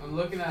like I'm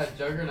looking at a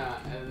Juggernaut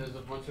and there's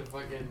a bunch of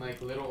fucking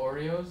like little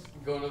Oreos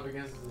going up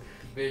against this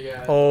big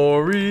ass.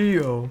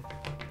 Oreo.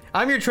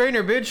 I'm your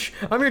trainer, bitch.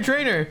 I'm your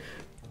trainer.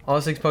 All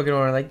 6 Pokemon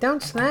are like,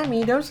 don't slap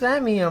me, don't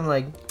slap me. I'm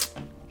like,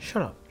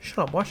 shut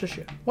up, watch this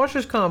shit. Watch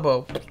this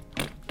combo.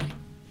 I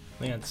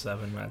think that's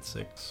 7, Matt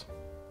 6.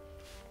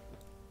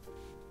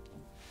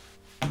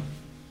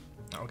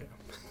 Okay.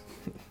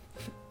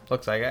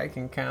 Looks like I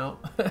can count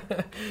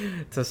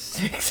to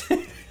 6.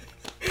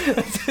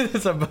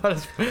 that's about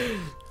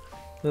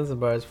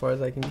as far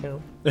as I can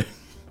count.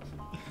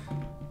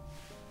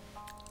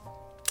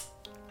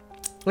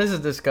 This is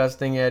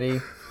disgusting,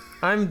 Eddie.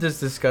 I'm just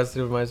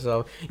disgusted with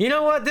myself. You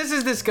know what? This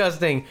is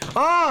disgusting.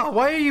 Why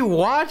are you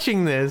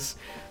watching this?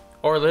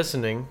 Or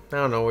listening. I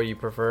don't know what you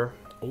prefer.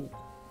 Oh.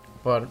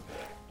 But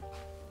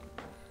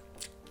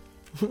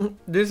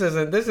this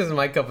isn't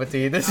my cup of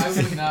tea. I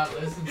would not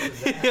listen to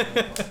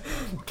that.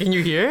 Can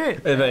you hear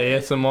it? The I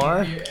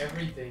ASMR? hear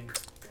everything.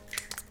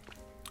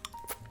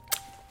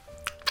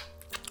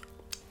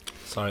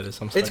 Sorry, there's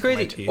some It's stuck in my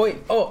crazy. teeth.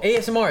 Wait,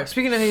 ASMR.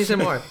 Speaking of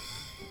ASMR.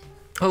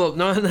 Hello,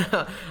 no,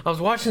 I was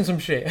watching some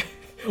shit.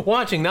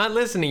 Watching, not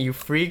listening, you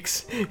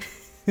freaks.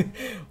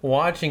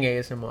 Watching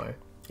ASMR.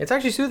 It's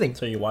actually soothing.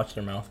 So you watched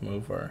their mouth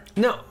move, or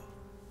No.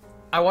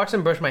 I watch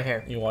them brush my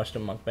hair. you watched a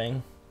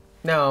mukbang?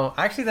 No,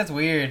 actually that's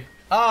weird.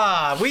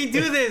 We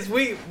do this.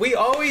 We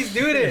always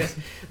do this.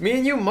 Me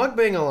and you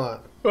mukbang a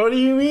lot. What do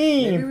you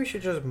Maybe mean? we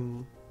should just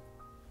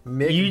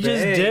mukbang. You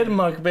just did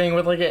mukbang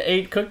with like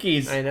 8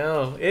 cookies. I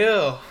know.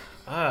 Ew.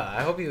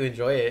 I hope you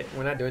enjoy it.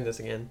 We're not doing this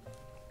again.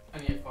 I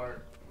need a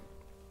fart.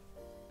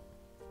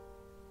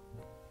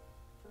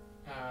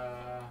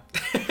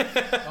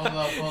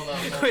 Hold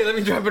up. Wait, let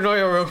me drop an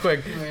Oreo real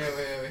quick.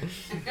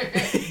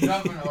 Wait.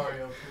 Drop an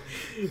Oreo,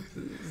 please.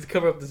 Just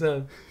cover up the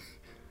sound.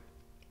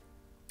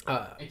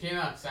 It came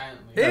out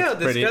silently. Yeah.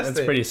 That's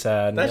disgusting. pretty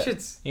sad. That Yeah.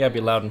 shit's. You gotta be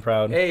loud and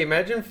proud. Hey,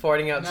 imagine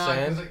farting out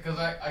sand. because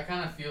I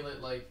kind of feel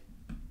it like.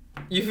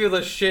 You feel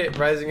the shit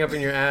rising up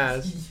in your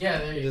ass. Yeah,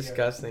 there you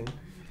Disgusting. go.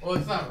 Well,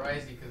 it's not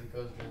rising because it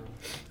goes down.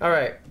 All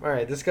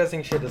right.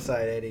 Disgusting shit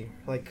aside, Eddie.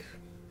 Like,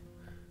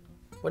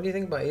 what do you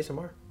think about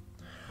ASMR?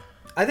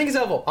 I think it's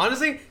helpful.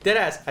 Honestly, dead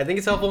ass. I think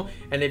it's helpful.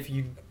 And if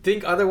you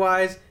think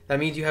otherwise, that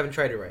means you haven't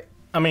tried it right.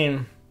 I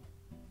mean,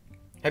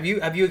 Have you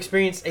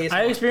experienced ASMR?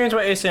 I experienced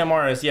what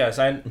ASMR is. Yes,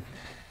 I.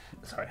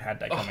 Sorry, I had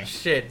that Oh coming.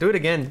 shit! Do it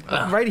again.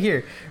 Right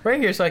here,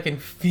 so I can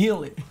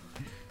feel it.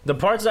 The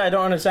parts that I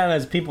don't understand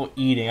is people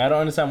eating. I don't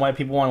understand why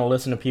people want to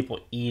listen to people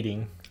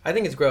eating. I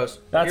think it's gross.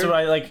 That's what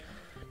I like.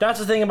 That's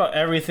the thing about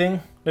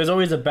everything. There's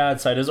always a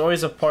bad side. There's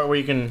always a part where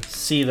you can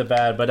see the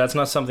bad, but that's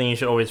not something you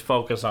should always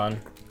focus on.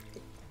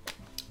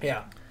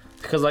 Yeah.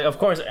 Because like, of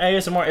course,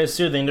 ASMR is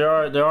soothing. There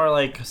are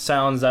like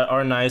sounds that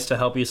are nice to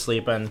help you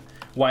sleep and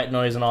white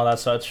noise and all that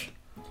such.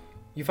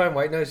 You find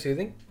white noise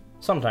soothing?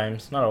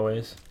 Sometimes, not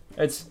always.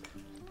 It's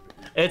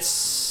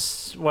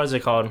what is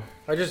it called?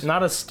 Or just It's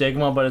not a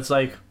stigma, but it's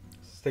like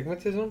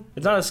stigmatism?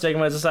 it's not a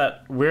stigma. It's just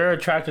that we're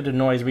attracted to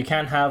noise. We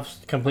can't have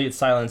complete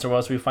silence, or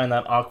else we find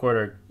that awkward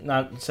or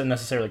not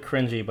necessarily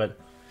cringy. But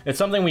it's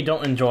something we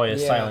don't enjoy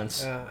is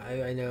silence.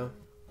 I know.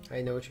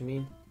 I know what you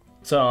mean.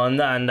 So and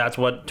that's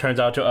what turns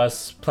out to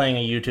us playing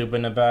a YouTube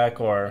in the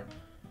back, or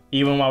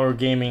even while we're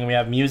gaming, we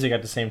have music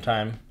at the same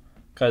time.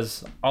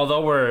 Because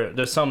although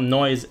there's some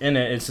noise in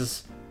it, it's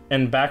just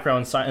in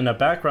the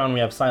background we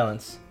have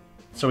silence.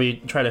 So we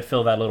try to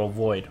fill that little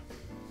void.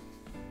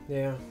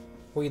 Yeah.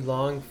 We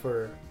long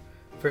for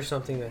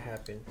something to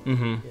happen.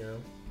 Mm-hmm. You know.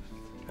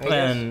 I guess-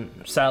 And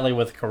sadly,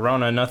 with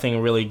Corona,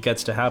 nothing really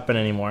gets to happen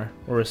anymore.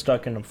 We're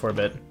stuck in it for a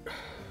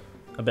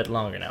bit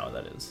longer now.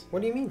 That is.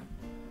 What do you mean?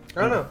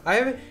 I don't know. I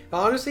haven't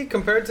honestly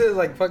compared to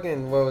like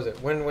fucking what was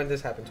it? When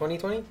this happened?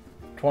 2020?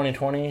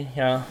 2020,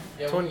 yeah.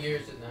 Yeah, 20 what year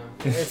is it now?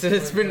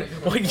 It's been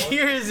what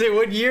year is it?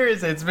 What year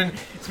is it?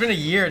 It's been a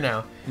year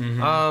now.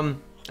 Mm-hmm.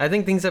 I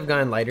think things have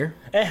gotten lighter.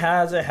 It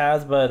has,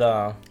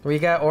 but We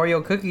got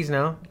Oreo cookies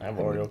now. I have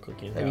Oreo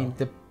cookies. I now. mean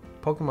the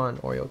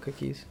Pokemon Oreo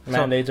cookies. So,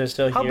 Mandates are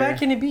still how here. bad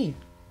can it be?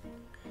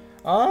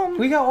 We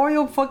We got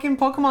Oreo fucking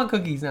Pokemon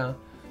cookies now.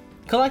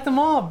 Collect them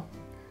all.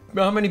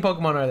 How many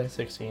Pokemon are there?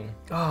 16.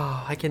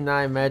 Oh, I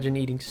cannot imagine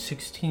eating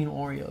 16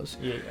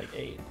 Oreos. You ate like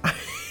 8.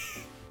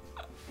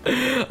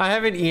 I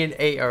haven't eaten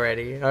 8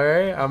 already. All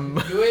right,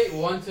 You ate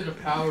 1 to the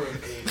power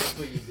of 8. That's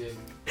what you did.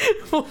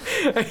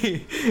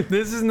 Hey,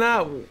 this is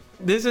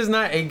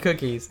not 8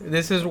 cookies.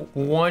 This is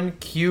 1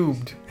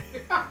 cubed.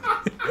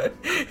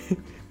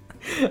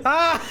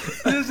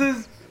 This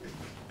is.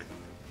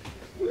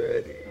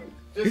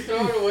 Just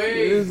throw it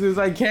away. This is.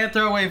 I can't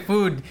throw away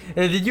food.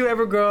 Did you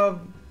ever grow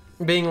up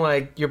being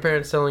like your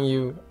parents telling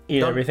you Eat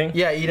don't- everything?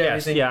 Yeah, eat Yes,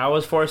 everything. yeah, I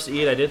was forced to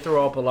eat. I did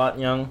throw up a lot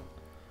young.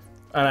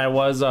 And I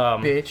was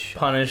Bitch.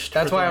 punished.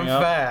 That's for why I'm throwing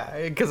up.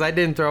 fat, because I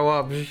didn't throw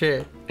up.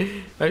 Shit,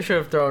 I should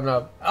have thrown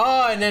up.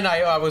 Oh, and then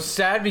I was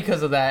sad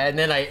because of that, and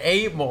then I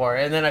ate more,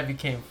 and then I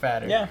became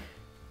fatter. Yeah.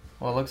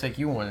 Well, it looks like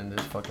you won in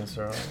this fucking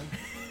story.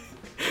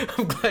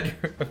 I'm glad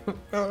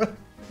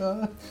you're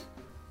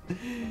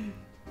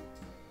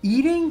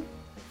eating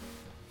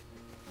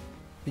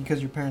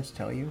because your parents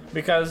tell you.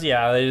 Because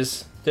yeah, they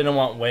just didn't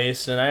want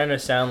waste, and I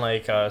understand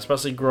like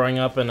especially growing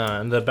up in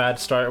the bad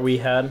start we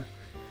had.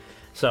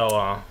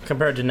 So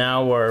compared to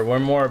now, we're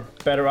more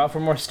better off.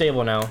 We're more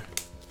stable now.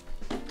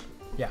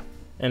 Yeah.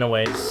 In a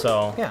way,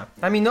 so. Yeah.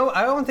 I mean, no,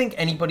 I don't think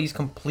anybody's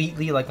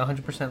completely like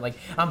 100% like,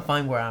 I'm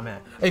fine where I'm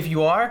at. If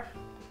you are,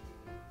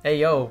 hey,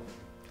 yo,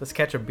 let's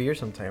catch a beer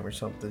sometime or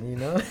something, you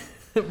know?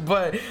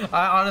 But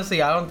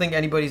honestly, I don't think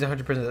anybody's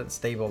 100%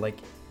 stable, like,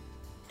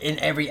 in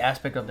every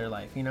aspect of their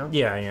life, you know?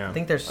 Yeah, yeah. I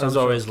think there's some There's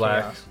sort always of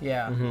lack. chaos.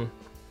 Yeah. Mm-hmm.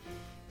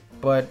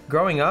 But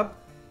growing up,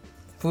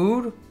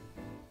 food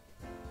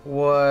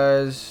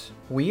was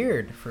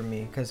weird for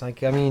me. Because,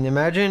 like, I mean,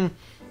 imagine,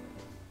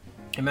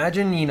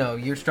 you know,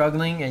 you're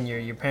struggling and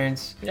your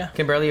parents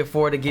can barely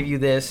afford to give you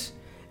this.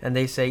 And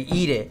they say,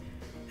 eat it.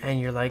 And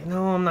you're like,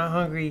 no, I'm not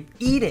hungry.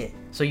 Eat it.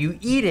 So you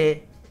eat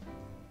it.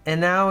 And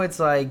now it's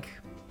like,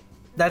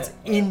 that's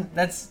yeah,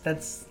 it's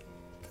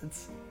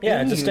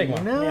it's a stigma.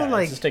 You know? Yeah,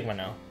 Like, it's a stigma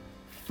now.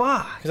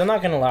 fuck. Because I'm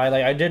not gonna lie,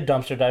 like I did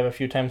dumpster dive a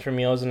few times for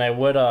meals, and I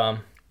would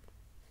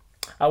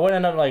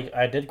end up like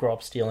I did grow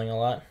up stealing a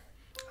lot.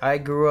 I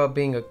grew up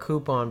being a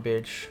coupon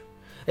bitch.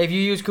 If you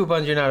use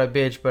coupons, you're not a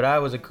bitch, but I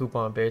was a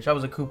coupon bitch. I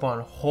was a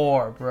coupon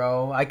whore,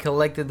 bro. I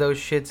collected those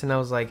shits, and I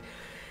was like,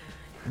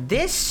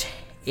 this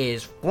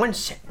is 1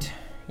 cent,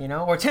 you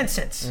know, or 10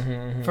 cents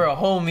for a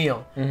whole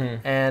meal.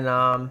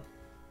 And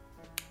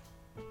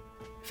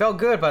felt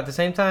good, but at the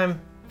same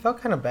time, felt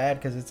kind of bad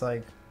because it's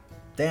like,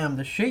 damn,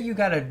 the shit you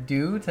gotta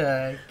do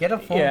to get a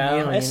full meal. Yeah,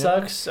 you know? it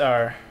sucks.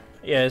 Or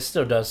yeah, it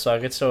still does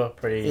suck. It's still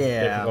pretty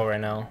difficult right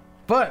now.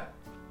 But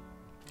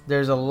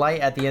there's a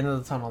light at the end of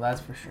the tunnel,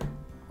 that's for sure.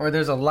 Or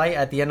there's a light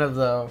at the end of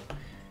the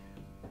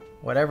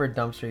whatever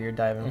dumpster you're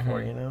diving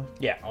for, you know?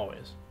 Yeah,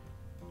 always.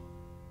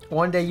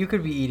 One day you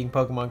could be eating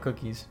Pokemon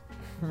cookies,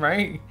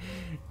 right?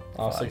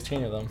 All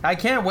 16 of them. I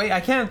can't wait. I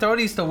can't throw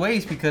these to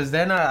waste because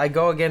then I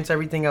go against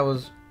everything I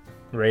was.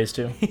 Raised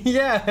to.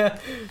 Yeah.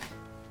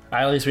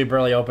 At least we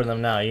barely opened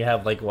them now. You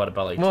have like what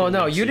about like? Well, 2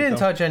 no, weeks you to didn't eat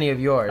them? touch any of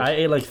yours. I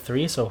ate like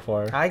 3 so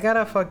far. I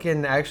gotta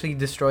fucking actually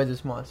destroy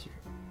this monster.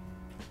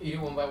 Eat it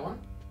one by one?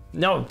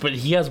 No, but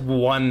he has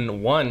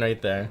one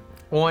right there.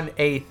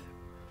 1/8.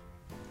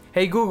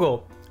 Hey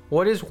Google,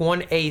 what is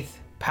 1/8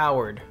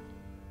 powered?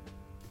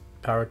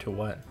 Power to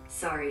what?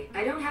 Sorry,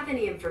 I don't have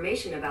any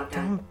information about that,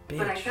 Dumb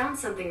but I bitch. found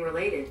something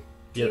related.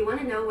 Do Yep. you want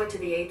to know what to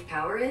the 8th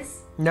power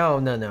is? No.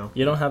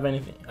 You don't have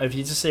anything. If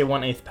you just say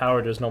 1/8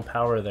 power, there's no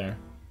power there.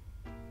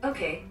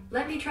 Okay,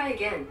 let me try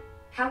again.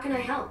 How can I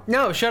help?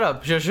 No, shut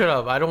up. Just shut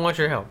up. I don't want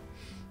your help.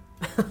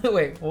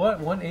 Wait, what?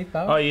 1/8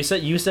 power? Oh, you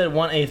said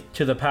 1/8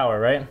 to the power,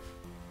 right?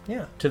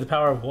 Yeah. To the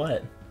power of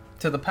what?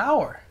 To the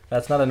power.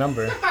 That's not a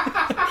number.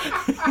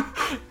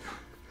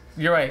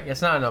 You're right.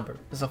 It's not a number.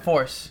 It's a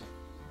force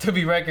to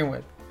be reckoned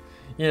with.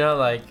 You know,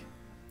 like,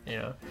 you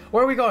know.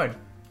 Where are we going?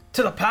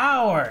 To the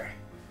power.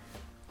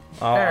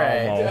 Oh, All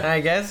right.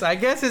 I guess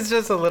it's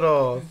just a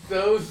little.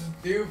 So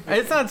stupid.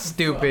 It's not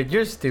stupid.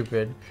 You're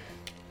stupid.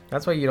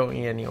 That's why you don't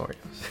eat any Oreos.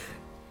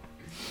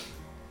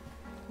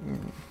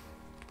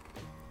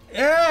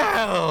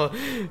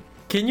 Ew!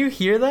 Can you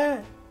hear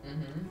that?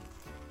 Mm-hmm.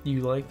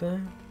 You like that?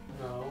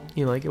 No.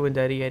 You like it when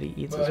Daddy Eddie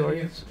eats But his I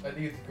think, Oreos? I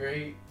think it's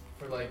great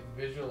for like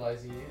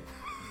visualizing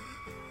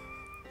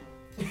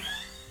it.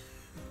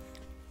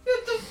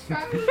 What the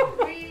fuck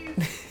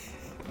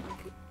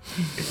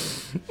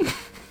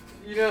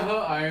You know how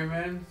Iron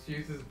Man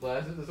shoots his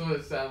blasters? That's what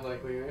it sounds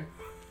like, Leroy.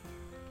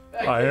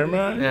 Iron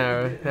Man?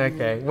 No.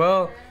 Okay.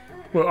 Well,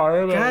 Well,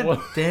 Iron Man. God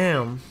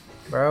damn,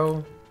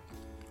 bro.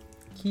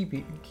 Keep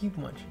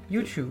munching.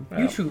 You chew.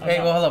 You chew. I'm Hey,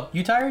 out. well, hold up.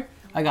 You tired?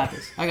 I got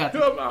this. I'm out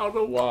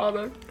of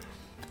water.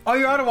 Oh,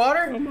 you're out of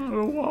water? I'm out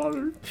of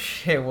water.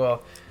 Shit,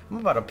 well, I'm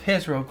about to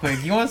piss real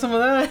quick. You want some of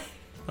that?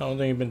 I don't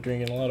think you've been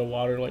drinking a lot of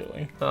water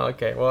lately. Oh,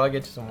 okay. Well, I'll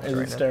get you some water Is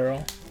right it now.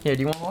 sterile? Here,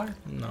 do you want water?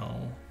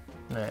 No.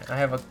 Alright, I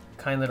have a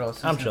kind little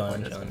assistant chilling, boy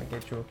I'm that's chilling. gonna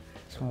get you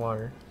some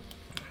water.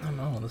 I don't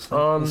know.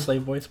 The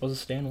slave boy's supposed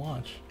to stay and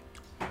watch.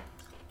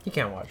 He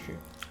can't watch you.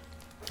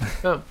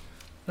 So,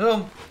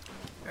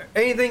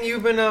 anything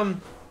you've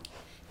been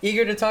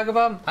eager to talk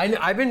about?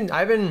 I've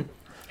been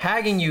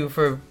hagging you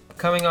for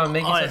coming on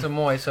Making Oh, yeah. Sense of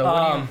Moy. So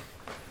what do you?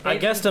 I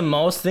guess the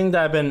most thing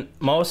that I've been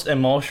most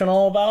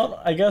emotional about,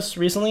 I guess,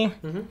 recently,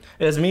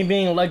 is me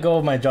being let go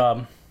of my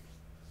job.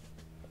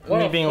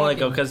 Me being let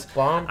go, because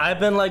bomb. I've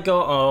been let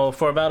go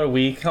for about a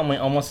week,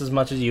 almost as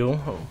much as you.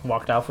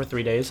 Walked out for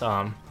 3 days.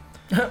 And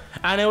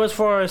it was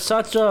for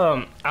such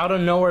a out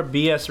of nowhere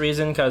BS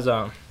reason, because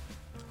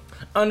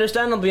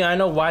understandably, I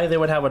know why they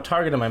would have a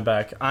target on my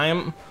back.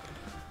 I'm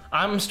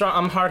strong.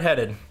 I'm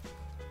hard-headed.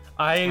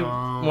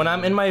 When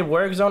I'm in my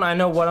work zone, I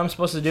know what I'm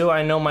supposed to do.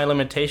 I know my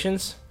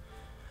limitations,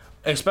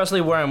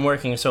 especially where I'm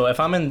working. So if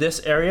I'm in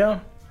this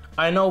area,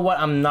 I know what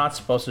I'm not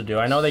supposed to do.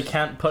 I know they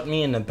can't put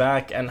me in the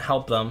back and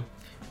help them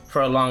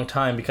for a long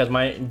time because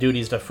my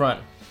duty's the front.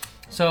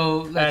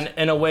 So And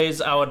in a ways,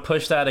 I would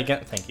push that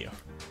again. Thank you.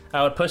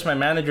 I would push my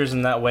managers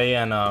in that way,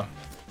 and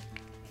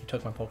you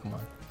took my Pokemon.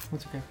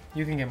 it's okay.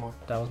 You can get more.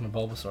 That was my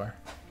Bulbasaur.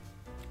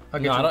 I'll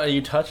get No, I you. don't,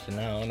 you touched it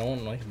now. No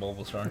one likes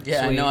Bulbasaur.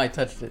 Yeah, Sweet. I know I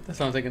touched it. That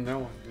sounds like another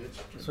one,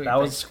 bitch. Sweet, That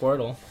was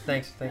Squirtle.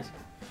 thanks.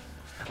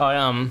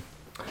 Oh,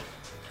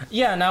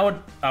 Yeah, and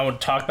I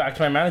would talk back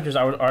to my managers.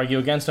 I would argue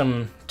against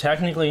them.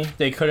 Technically,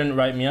 they couldn't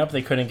write me up.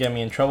 They couldn't get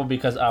me in trouble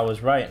because I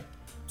was right.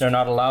 They're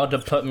not allowed to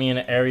put me in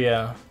an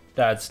area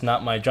that's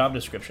not my job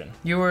description.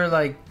 You were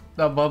like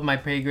above my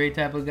pay grade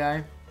type of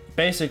guy.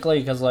 Basically,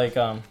 because like,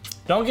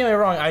 don't get me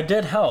wrong, I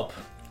did help.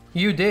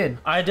 You did.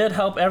 I did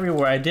help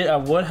everywhere. I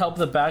would help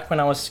the back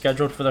when I was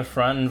scheduled for the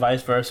front and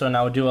vice versa, and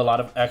I would do a lot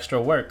of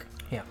extra work.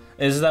 Yeah.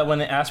 Is that when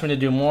they asked me to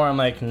do more, I'm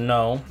like,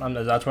 no,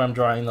 that's where I'm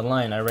drawing the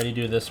line. I already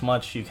do this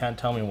much, you can't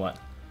tell me what.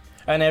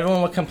 And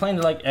everyone would complain,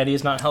 they're like,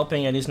 Eddie's not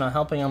helping.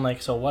 I'm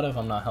like, so what if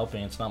I'm not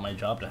helping? It's not my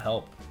job to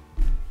help.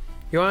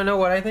 You want to know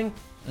what I think?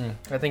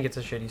 I think it's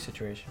a shitty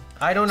situation.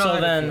 I don't know how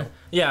to feel.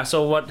 Yeah,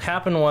 so what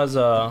happened was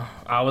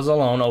I was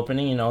alone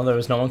opening, there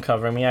was no one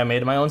covering me. I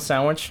made my own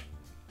sandwich.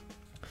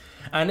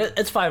 And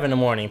it's 5 in the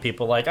morning,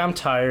 people. Like, I'm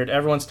tired.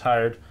 Everyone's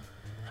tired.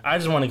 I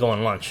just want to go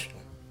on lunch.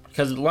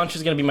 Because lunch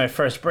is going to be my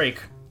first break.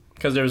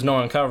 Because there's no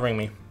one covering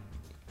me.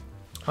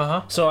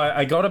 Uh-huh. So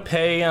I go to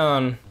pay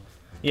on...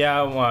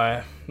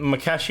 my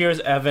cashier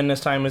is Evan this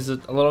time. Is a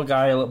little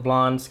guy,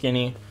 blonde,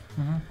 skinny.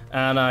 Mm-hmm.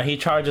 And he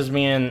charges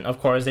me, and of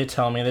course they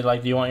tell me, they're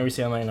like, do you want your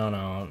receipt? I'm like, no,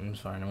 I'm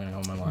fine. I'm going to go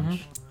on my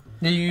lunch.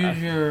 Mm-hmm. Do you use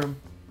your...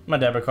 My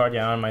debit card,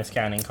 yeah. And my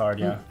scanning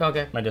card, yeah.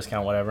 Okay. My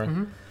discount, whatever.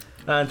 Mm-hmm.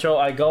 And so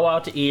I go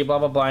out to eat, blah,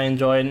 blah, blah,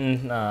 enjoy it,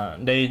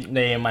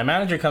 and my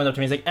manager comes up to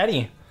me, he's like,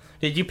 Eddie,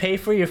 did you pay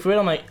for your food?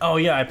 I'm like, oh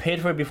yeah, I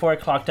paid for it before I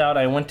clocked out.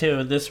 I went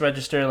to this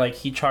register, like,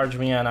 he charged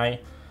me, and I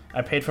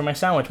paid for my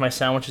sandwich. My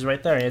sandwich is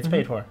right there, it's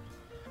paid for. And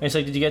he's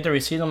like, did you get the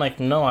receipt? I'm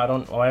like, no, I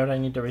don't, why would I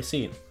need the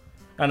receipt?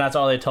 And that's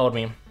all they told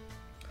me.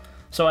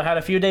 So I had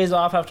a few days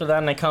off after that,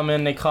 and I come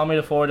in, they call me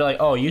to forward, they're like,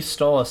 oh, you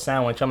stole a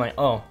sandwich. I'm like,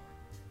 oh.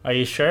 Are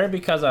you sure?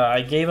 Because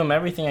I gave him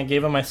everything. I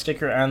gave him my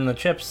sticker and the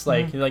chips.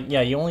 Like, like,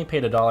 yeah, you only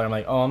paid $1. I'm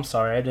like, oh, I'm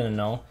sorry, I didn't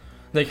know.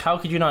 Like, how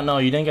could you not know?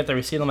 You didn't get the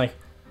receipt. I'm like,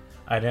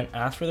 I didn't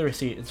ask for the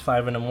receipt. It's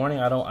 5 in the morning.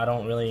 I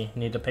don't really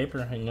need the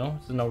paper.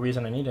 There's no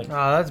reason I need it.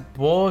 Oh, that's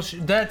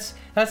bullshit. That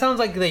sounds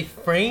like they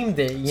framed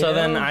it. So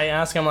then I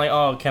ask him like,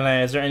 oh,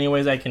 is there any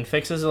ways I can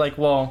fix this? They're like,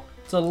 well,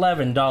 it's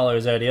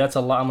 $11, Eddie. That's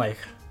a lot. I'm like,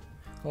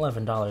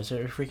 $11.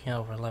 They're freaking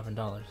out for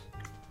 $11.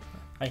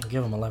 I can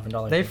give them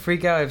 $11. They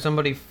freak out if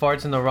somebody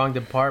farts in the wrong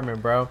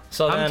department, bro.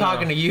 So I'm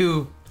talking to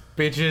you,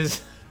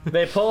 bitches.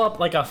 They pull up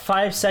like a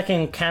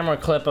 5-second camera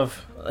clip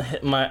of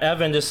my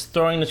Evan just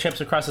throwing the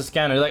chips across the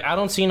scanner. Like, I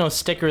don't see no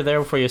sticker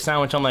there for your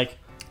sandwich. I'm like,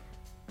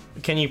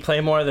 can you play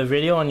more of the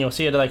video? And you'll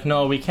see it. They're like,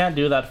 no, we can't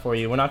do that for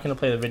you. We're not going to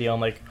play the video.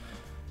 I'm like,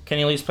 can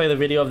you at least play the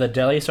video of the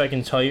deli so I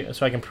can tell you,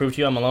 so I can prove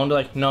to you I'm alone? They're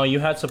like, no, you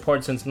had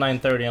support since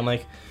 9:30. I'm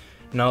like,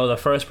 no, the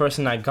first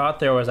person that got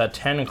there was at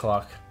 10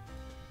 o'clock.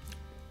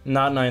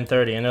 Not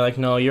 9:30. And they're like,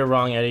 no, you're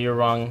wrong, Eddie, you're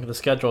wrong. The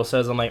schedule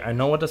says. I'm like, I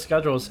know what the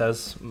schedule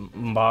says,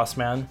 boss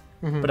man.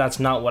 But that's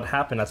not what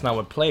happened. That's not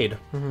what played.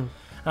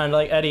 And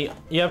like, Eddie,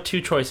 you have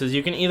 2 choices.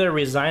 You can either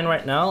resign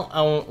right now,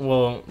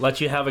 we'll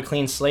let you have a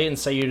clean slate and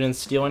say you didn't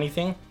steal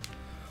anything.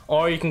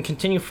 Or you can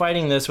continue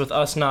fighting this with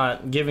us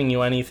not giving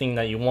you anything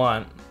that you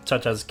want,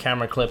 such as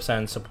camera clips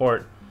and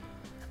support.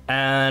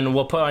 And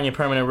we'll put on your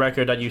permanent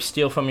record that you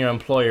steal from your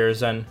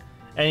employers, and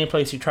any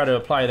place you try to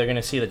apply, they're going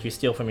to see that you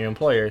steal from your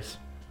employers.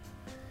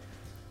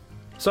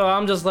 So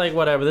I'm just like,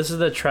 whatever, this is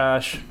the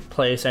trash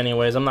place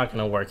anyways. I'm not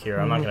going to work here.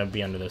 I'm not going to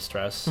be under this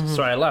stress.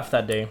 So I left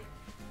that day.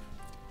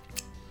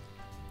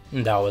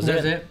 And that was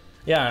it.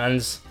 Yeah,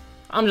 and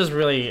I'm just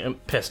really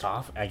pissed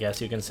off, I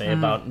guess you can say,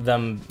 about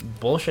them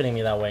bullshitting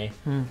me that way.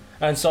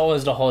 And so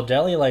was the whole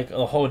deli. Like,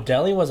 the whole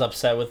deli was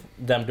upset with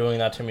them doing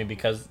that to me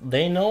because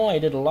they know I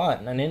did a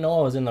lot and they know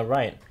I was in the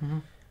right.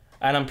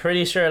 And I'm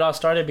pretty sure it all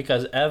started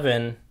because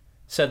Evan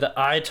said that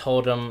I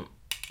told him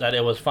that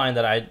it was fine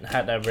that I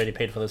had already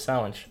paid for the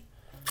sandwich.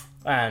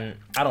 And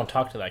I don't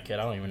talk to that kid.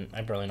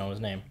 I barely know his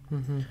name.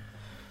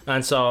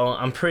 And so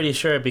I'm pretty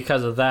sure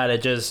because of that,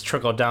 it just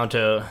trickled down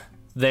to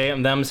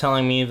them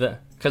telling me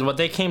that, because what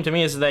they came to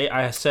me is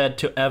I said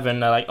to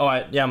Evan, like,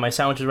 oh, yeah, my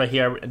sandwich is right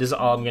here. This is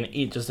all I'm going to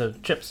eat, just the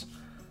chips.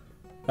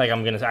 Like,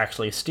 I'm going to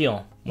actually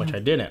steal, which I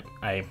didn't.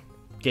 I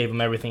gave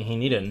him everything he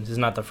needed. This is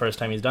not the first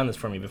time he's done this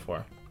for me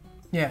before.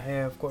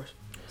 Yeah, of course.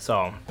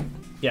 So,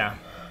 yeah.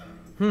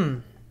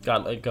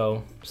 Got let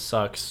go.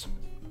 Sucks.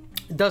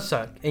 It does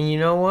suck, and you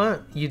know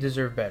what? You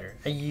deserve better.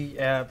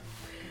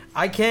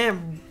 I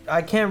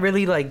can't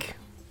really like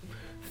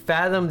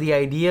fathom the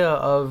idea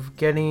of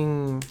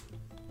getting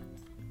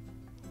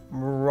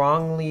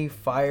wrongly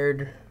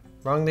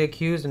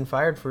accused and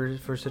fired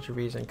for such a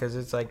reason. Because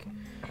it's like,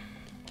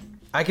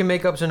 I can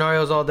make up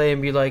scenarios all day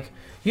and be like,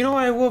 you know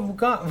what I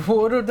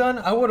would have done?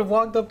 I would have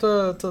walked up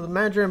to the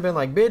manager and been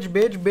like, bitch.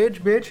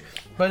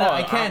 But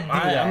I can't do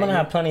that. I'm going to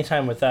have plenty of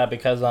time with that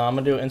because I'm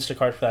going to do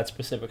Instacart for that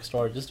specific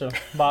store just to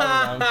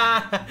bother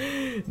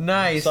them.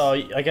 Nice. So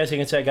I guess you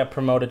can say I got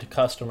promoted to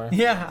customer.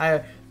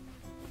 Yeah,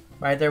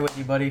 right there with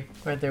you, buddy.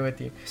 Right there with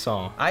you.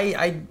 So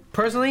I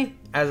personally,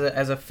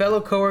 as a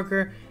fellow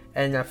coworker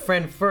and a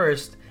friend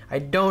first, I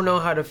don't know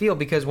how to feel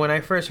because when I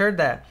first heard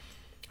that,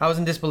 I was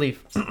in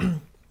disbelief.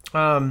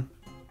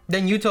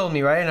 Then you told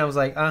me, right? And I was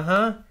like,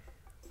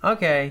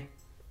 okay.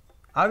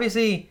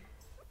 Obviously,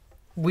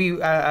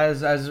 we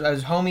as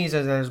homies,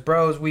 as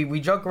bros, we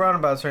joke around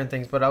about certain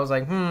things, but I was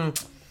like,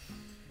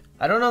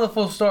 I don't know the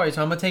full story,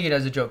 so I'm gonna take it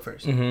as a joke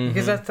 1st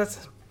because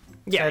that's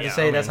sad to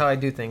say. That's how I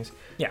do things.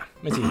 Yeah,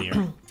 it's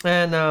easier.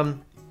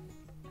 And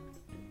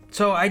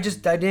so I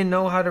didn't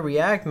know how to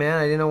react, man.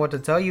 I didn't know what to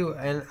tell you,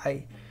 and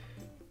I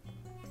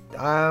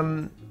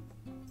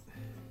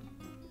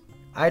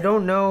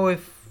don't know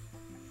if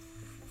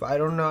I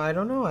don't know. I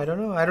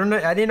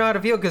didn't know how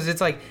to feel because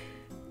it's like,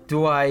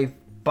 do I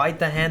bite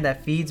the hand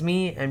that feeds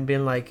me and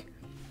been like,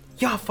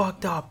 y'all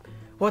fucked up?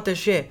 What the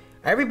shit?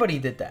 Everybody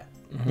did that,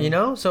 you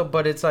know? So,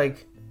 but it's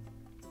like,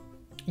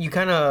 you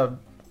kind of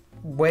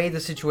weigh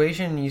the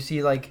situation and you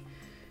see like,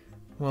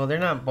 well, they're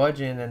not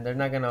budging and they're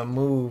not gonna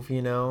move,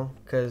 you know?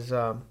 Because,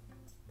 I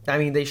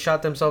mean, they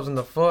shot themselves in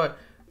the foot,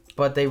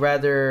 but they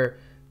rather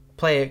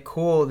play it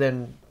cool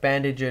than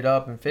bandage it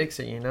up and fix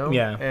it, you know?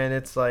 Yeah. And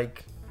it's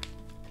like,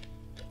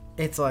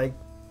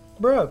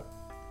 bro,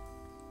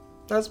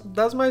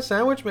 that's my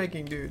sandwich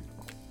making, dude.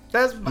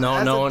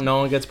 No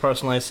one gets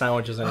personalized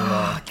sandwiches anymore.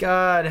 Oh,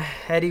 God,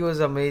 Eddie was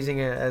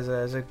amazing as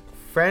a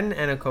friend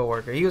and a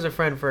coworker. He was a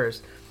friend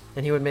first,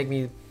 and he would make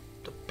me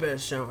the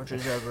best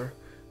sandwiches ever.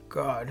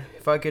 God,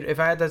 if I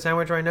had that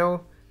sandwich right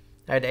now,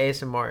 I'd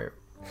ASMR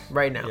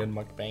right now. You'd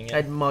mukbang it.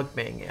 I'd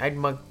mukbang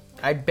it.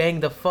 I'd bang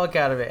the fuck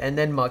out of it and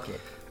then muck it.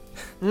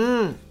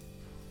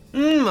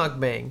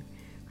 Mukbang.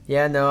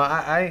 Yeah,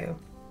 no,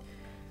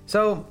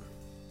 So,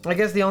 I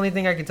guess the only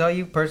thing I can tell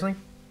you personally,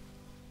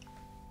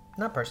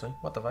 not personally,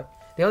 what the fuck?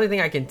 The only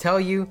thing I can tell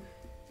you,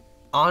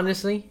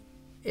 honestly,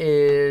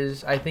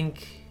 is I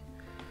think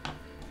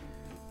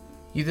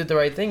you did the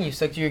right thing. You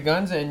stuck to your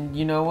guns, and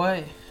you know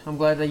what? I'm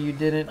glad that you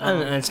didn't.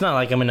 And it's not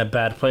like I'm in a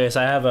bad place.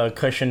 I have a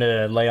cushion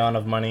to lay on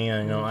of money,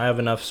 and you know I have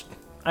enough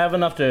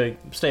to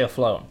stay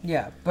afloat.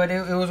 Yeah, but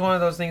it was one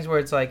of those things where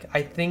it's like,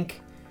 I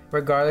think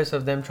regardless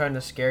of them trying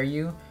to scare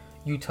you,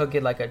 you took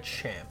it like a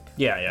champ.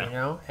 Yeah. You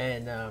know,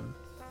 and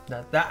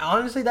that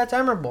honestly, that's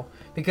admirable,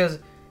 because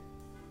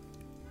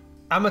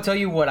I'm gonna tell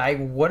you what I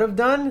would have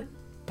done,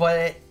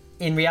 but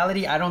in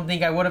reality, I don't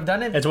think I would have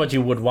done it. It's what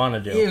you would want to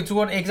do. It's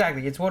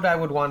what I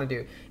would want to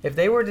do. If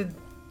they were the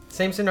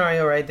same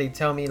scenario, right? They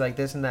tell me like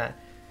this and that,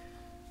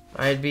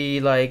 I'd be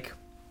like,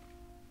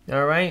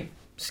 all right,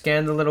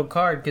 scan the little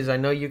card because I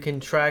know you can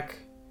track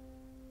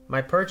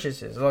my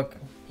purchases. Look,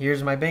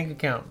 here's my bank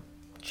account.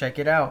 Check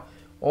it out.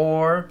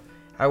 Or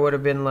I would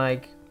have been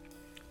like,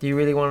 do you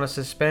really want to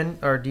suspend,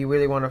 or do you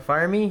really want to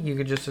fire me? You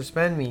could just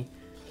suspend me.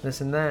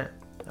 This and that.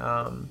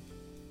 Do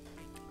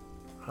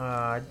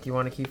you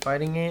want to keep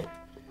fighting it?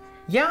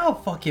 Yeah, I'll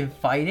fucking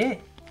fight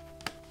it.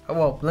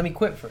 Well, let me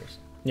quit first.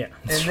 Yeah.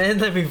 And then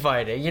let me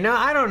fight it. You know,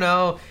 I don't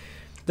know.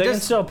 They can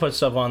still put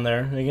stuff on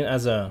there. They can,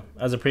 as a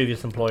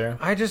previous employer.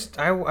 I'm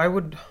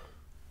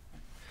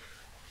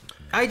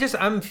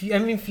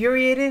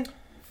infuriated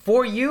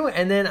for you,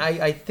 and then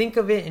I think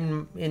of it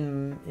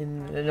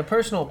in a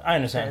personal I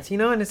understand. sense, you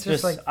know, and it's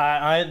just like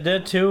I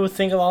did too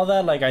think of all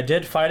that. Like I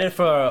did fight it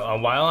for a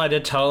while. I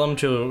did tell them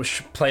to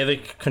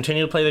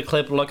continue to play the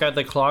clip, look at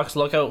the clocks,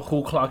 look at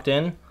who clocked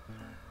in,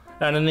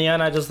 and in the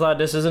end, I just thought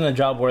this isn't a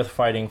job worth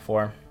fighting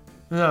for.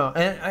 no,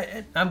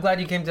 and I'm glad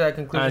you came to that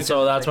conclusion. And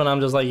so that's when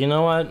I'm just like, you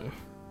know what?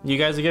 You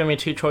guys are giving me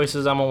two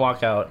choices. I'm gonna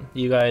walk out.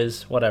 You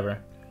guys, whatever.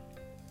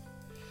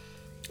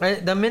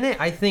 The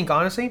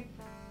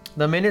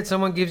minute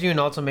someone gives you an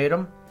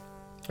ultimatum,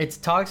 it's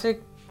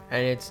toxic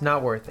and it's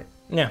not worth it.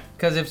 Yeah.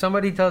 Because if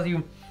somebody tells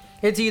you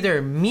it's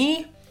either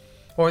me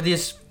or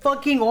this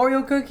fucking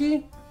Oreo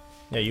cookie,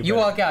 Yeah, you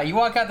walk out. You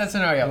walk out that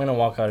scenario. I'm gonna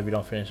walk out if you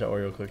don't finish that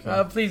Oreo cookie.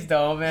 Please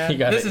don't, man. You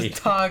gotta This is eat.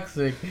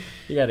 toxic.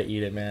 You gotta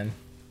eat it, man.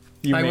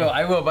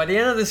 I will. By the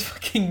end of this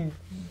fucking,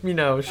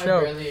 I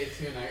show, barely ate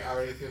two and I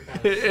already feel kind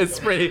of It's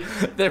sick. pretty.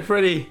 They're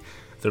pretty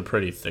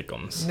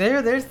thickums.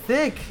 they're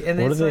thick, and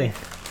What it's are they? like,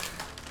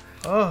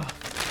 oh,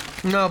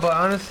 no. But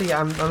honestly,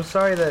 I'm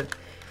sorry that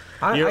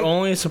You're I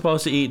only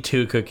supposed to eat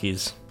 2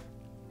 cookies.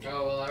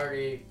 Oh well, I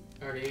already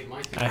ate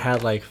mine. I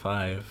had like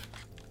 5.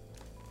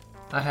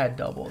 had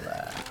double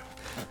that.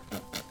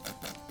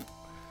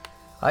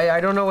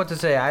 I don't know what to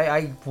say.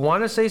 I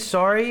want to say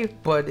sorry,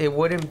 but it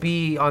wouldn't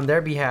be on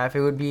their behalf.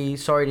 It would be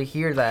sorry to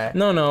hear that.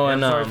 No, And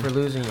and I'm sorry for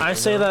losing you. I you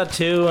say know? that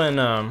too,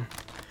 and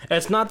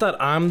it's not that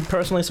I'm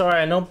personally sorry.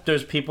 I know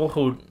there's people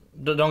who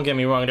don't get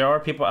me wrong. There are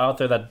people out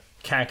there that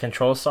can't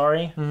control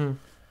sorry. Mm-hmm.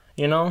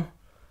 You know,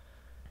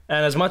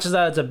 and as much as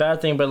that it's a bad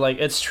thing, but like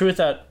it's truth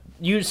that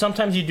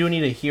sometimes you do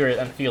need to hear it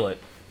and feel it.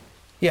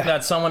 Yeah.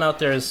 That someone out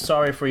there is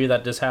sorry for you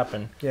that this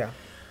happened. Yeah.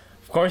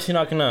 Of course, you're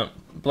not gonna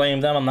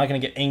blame them. I'm not gonna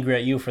get angry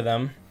at you for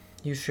them.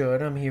 You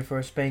should. I'm here for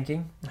a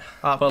spanking.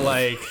 But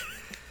like,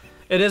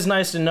 it is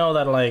nice to know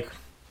that like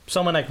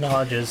someone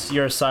acknowledges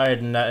your side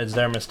and that it's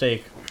their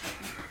mistake.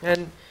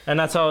 And And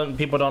that's how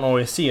people don't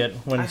always see it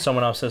when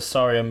someone else says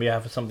sorry on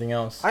behalf of something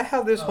else. I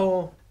have this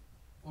whole.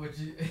 Would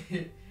you?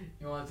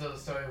 You want to tell the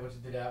story of what you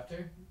did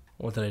after?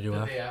 What did I do The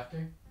after? day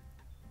after?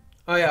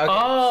 Oh yeah. Okay.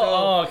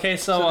 Oh, okay.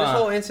 So So, this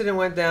whole incident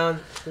went down.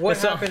 What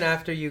so- happened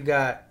after you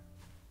got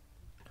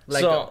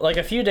Like so like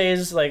a few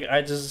days, like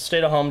I just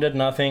stayed at home, did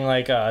nothing,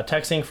 like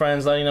texting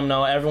friends, letting them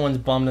know everyone's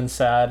bummed and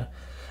sad.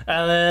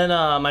 And then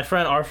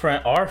our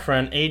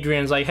friend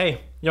Adrian's like,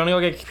 hey, you want to go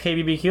get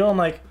KBBQ? I'm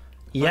like,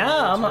 yeah,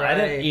 that's I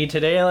didn't right. eat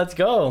today. Let's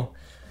go.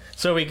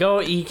 So we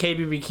go eat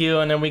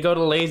KBBQ, and then we go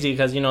to Lazy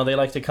because they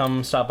like to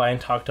come stop by and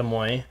talk to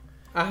Moy.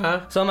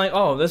 So I'm like,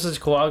 oh, this is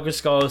cool. I'll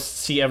just go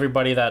see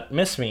everybody that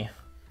missed me.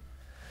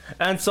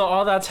 And so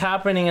all that's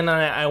happening, and then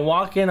I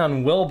walk in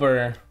on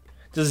Wilbur,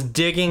 just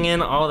digging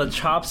in all the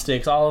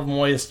chopsticks, all of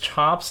Moy's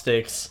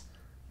chopsticks.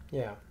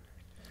 Yeah.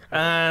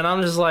 And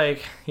I'm just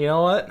like, you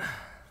know what?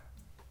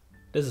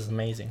 This is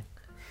amazing.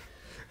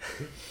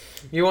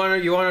 You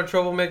want a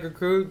troublemaker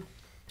crew?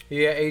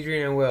 You got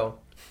Adrian and Will.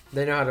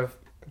 They know how to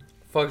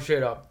fuck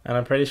shit up. And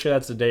I'm pretty sure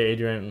that's the day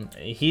Adrian,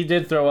 he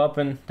did throw up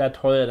in that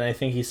toilet, and I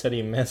think he said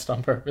he missed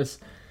on purpose.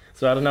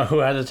 So I don't know who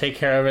had to take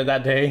care of it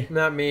that day.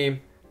 Not me.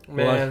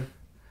 Man,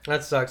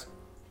 that sucks.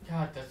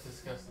 God, that's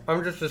disgusting.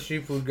 I'm just a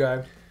seafood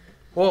guy.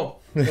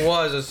 Well,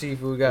 was a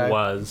seafood guy.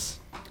 Was.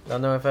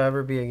 Don't know if I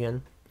ever be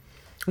again.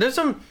 There's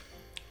some...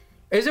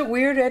 Is it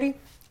weird, Eddie?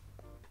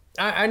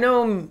 I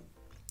know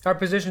our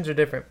positions are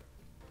different.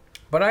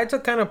 But I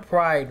took kind of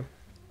pride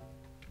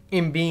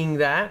in being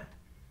that.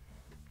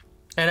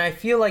 And I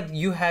feel like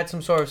you had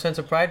some sort of sense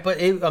of pride, but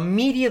it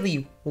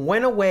immediately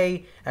went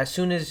away as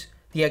soon as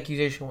the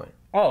accusation went.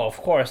 Oh, of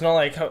course. No,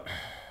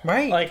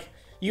 Right? like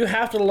you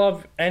have to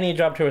love any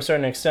job to a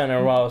certain extent,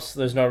 or else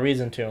there's no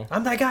reason to.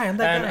 I'm that guy. And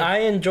guy. I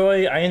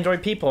enjoy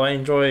people. I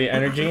enjoy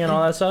energy and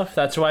all that stuff.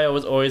 That's why I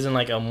was always in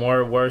like a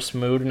more worse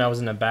mood when I was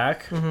in the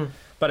back. Mm-hmm.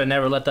 But I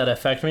never let that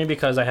affect me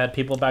because I had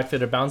people back there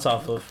to bounce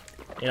off of.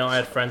 I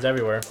had friends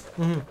everywhere.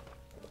 Mm-hmm.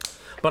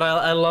 But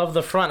I love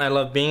the front. I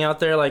love being out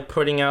there, like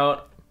putting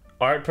out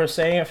art per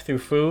se through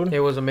food. It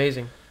was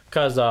amazing.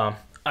 Because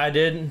I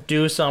did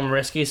do some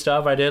risky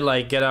stuff. I did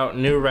like get out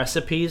new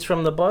recipes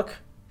from the book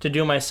to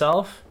do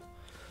myself.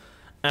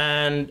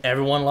 And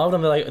everyone loved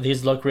them. They're like,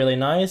 these look really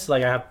nice.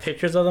 Like I have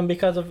pictures of them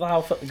because of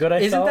how good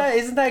I felt.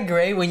 Isn't that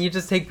great when you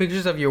just take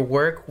pictures of your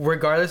work,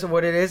 regardless of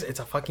what it is? It's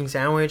a fucking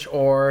sandwich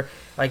or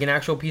like an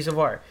actual piece of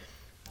art.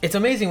 It's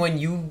amazing when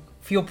you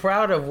feel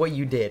proud of what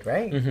you did,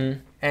 right? Mm-hmm.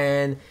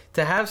 And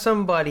to have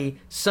some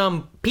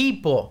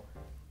people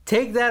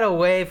take that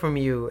away from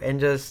you and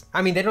just,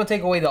 I mean, they don't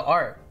take away the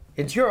art.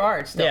 It's your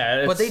art still.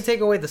 Yeah, but they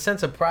take away the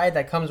sense of pride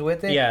that comes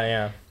with it.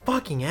 Yeah.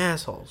 Fucking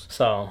assholes.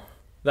 So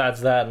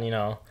that's that.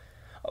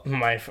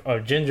 My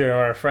Ginger,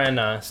 our friend,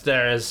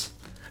 there is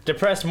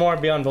depressed more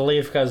beyond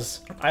belief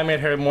because I made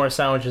her more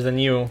sandwiches than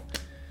you,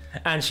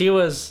 and she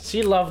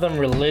loved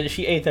them.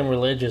 She ate them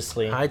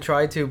religiously. I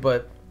tried to,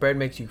 but bread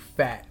makes you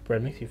fat.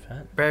 Bread makes you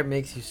fat. Bread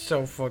makes you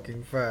so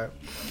fucking fat,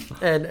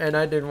 and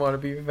I didn't want to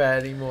be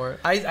fat anymore.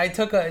 I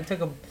took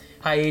a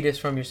hiatus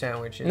from your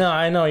sandwiches. No,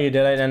 I know you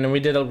did, and we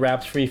did a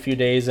wraps for a few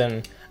days,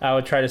 and I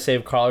would try to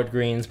save collard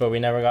greens, but we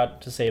never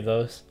got to save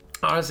those.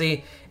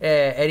 Honestly,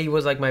 Eddie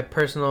was like my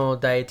personal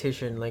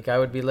dietitian. Like I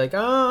would be like,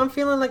 oh, I'm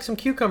feeling like some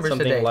cucumbers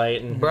Something today.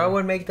 light. Mm-hmm. Bro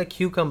would make the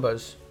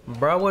cucumbers.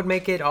 Bro would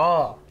make it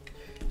all.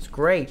 It's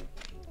great.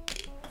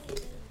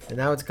 And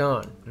now it's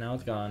gone. Now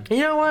it's gone. And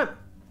you know what?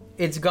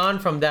 It's gone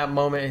from that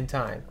moment in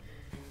time.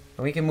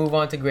 And we can move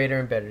on to greater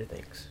and better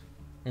things.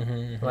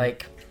 Mm-hmm.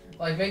 Like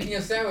making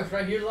a sandwich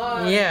right here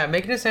live. yeah,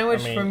 making a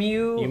sandwich from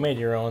you. You made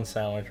your own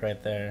sandwich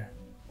right there.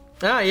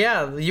 Ah,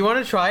 yeah. You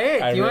want to try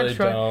it? I you want really to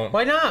try? don't.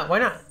 Why not? Why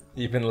not?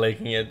 You've been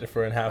licking it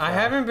for a half hour. I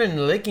haven't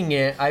been licking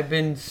it. I've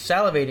been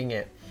salivating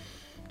it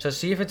to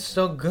see if it's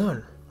still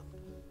good.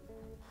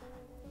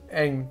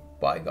 And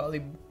by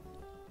golly,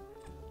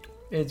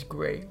 it's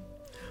great.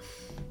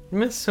 I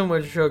miss so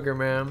much sugar,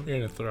 man. You're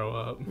gonna throw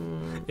up.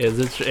 It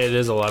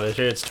is a lot of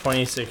sugar. It's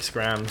 26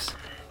 grams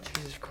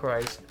Jesus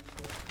Christ.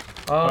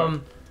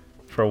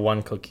 for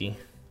one cookie.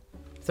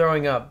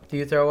 Throwing up. Do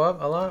you throw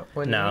up a lot?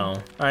 When you No,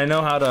 I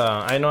know how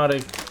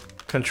to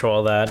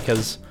control that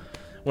because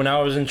when I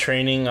was in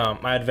training,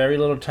 I had very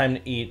little time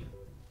to eat.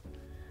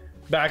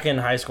 Back in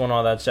high school and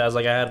all that jazz,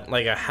 like I had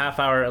like a half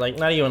hour, like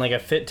not even like a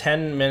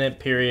 10-minute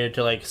period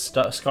to like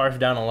scarf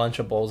down a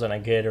Lunchables and a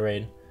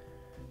Gatorade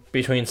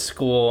between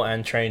school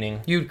and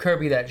training. You'd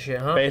Kirby that shit,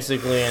 huh?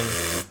 Basically, and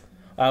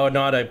I would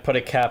know how to put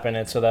a cap in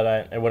it so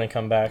that it wouldn't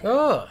come back.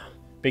 Ugh.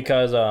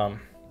 Because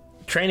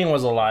training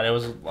was a lot. It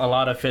was a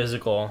lot of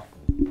physical.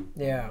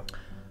 Yeah.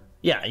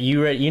 Yeah,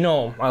 you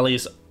know at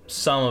least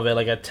some of it,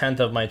 like a tenth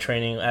of my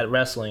training at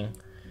wrestling.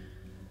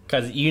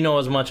 Because you know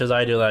as much as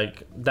I do,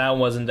 like, that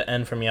wasn't the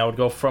end for me. I would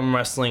go from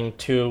wrestling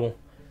to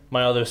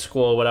my other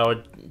school, but I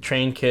would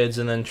train kids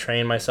and then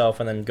train myself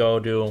and then go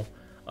do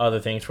other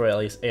things for at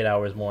least 8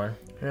 hours more.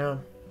 Yeah.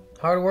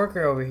 Hard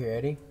worker over here,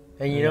 Eddie.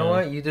 And you know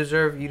what? You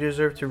deserve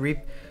to reap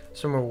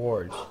some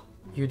rewards.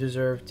 You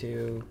deserve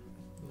to...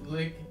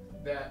 Lick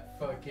that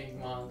fucking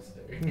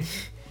monster.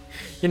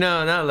 You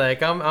know, not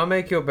like I'll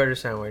make you a better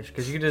sandwich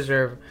because you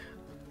deserve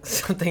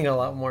something a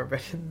lot more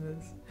better than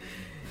this.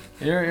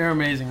 You're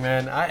amazing,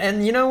 man.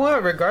 And you know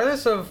what?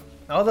 Regardless of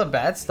all the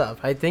bad stuff,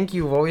 I think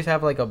you always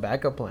have like a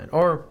backup plan,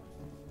 or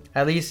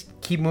at least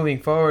keep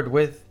moving forward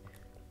with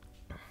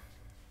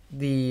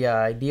the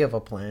idea of a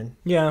plan.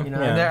 Yeah, You know,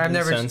 yeah, I've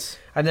makes never, sense.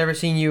 I've never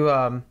seen you.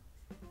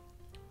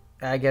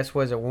 I guess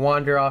was it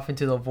wander off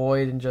into the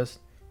void and just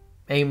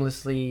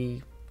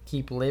aimlessly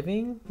keep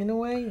living in a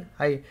way.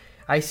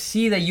 I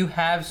see that you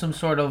have some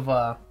sort of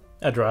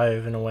A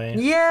drive in a way.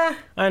 yeah,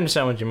 I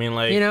understand what you mean.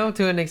 Like, you know,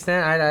 to an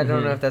extent. I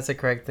don't know Mhm. if that's the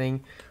correct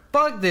thing.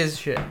 Fuck this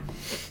shit.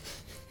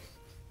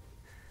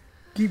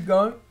 Keep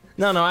going.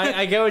 no,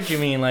 I get what you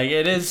mean. Like,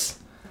 it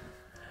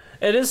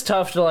is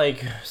tough to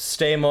like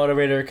stay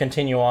motivated or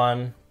continue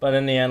on, but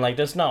in the end, like,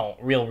 there's no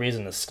real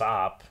reason to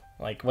stop.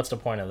 Like, what's the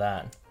point of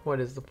that? What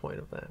is the point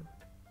of that?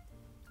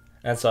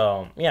 And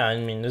so, yeah, I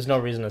mean, there's no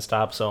reason to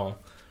stop. So,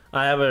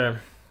 I have a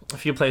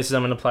few places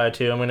I'm gonna apply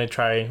to. I'm gonna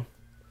try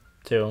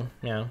to,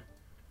 yeah.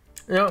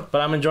 Yeah.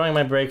 But I'm enjoying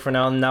my break for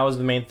now, and that was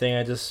the main thing.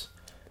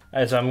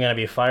 As I'm gonna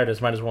be fired, I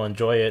just might as well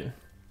enjoy it.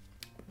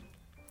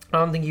 I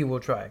don't think you will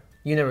try.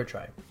 You never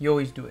try. You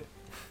always do it.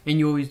 And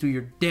you always do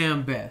your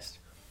damn best.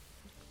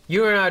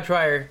 You are not a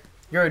trier.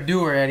 You're a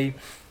doer, Eddie.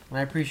 And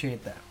I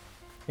appreciate that.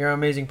 You're an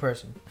amazing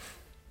person.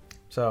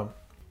 So,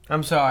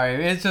 I'm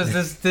sorry. It's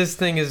just this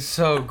thing is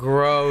so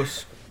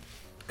gross.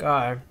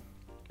 God.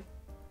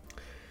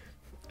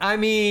 I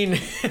mean,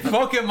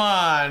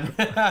 Pokemon.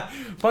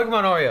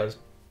 Pokemon Oreos.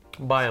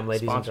 Buy them,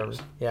 ladies and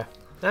Sponsors.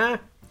 gentlemen.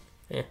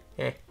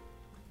 Yeah.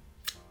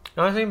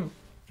 Honestly,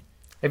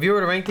 if you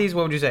were to rank these,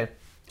 what would you say?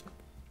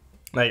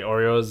 Like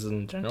Oreos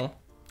in general.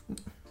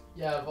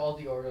 Yeah, of all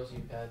the Oreos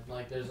you've had,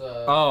 like there's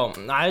a. Oh,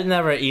 I've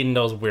never eaten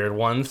those weird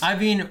ones.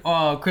 I've eaten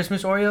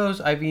Christmas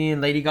Oreos. I've eaten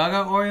Lady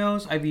Gaga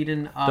Oreos. I've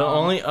eaten. The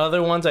only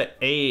other ones I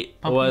ate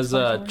Pumpkin was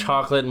spice Oreos?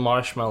 chocolate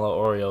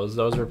marshmallow Oreos.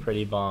 Those were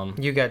pretty bomb.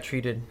 You got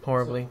treated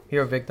horribly.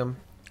 You're a victim.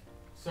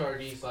 So are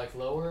these like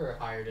lower or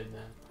higher than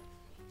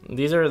that?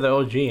 These are the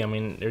OG. I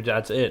mean,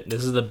 that's it.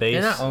 This is the base.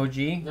 They're not OG.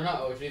 They're not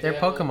OG. They're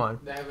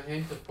Pokemon. They have a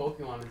hint of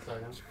Pokemon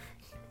inside them.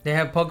 They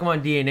have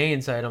Pokemon DNA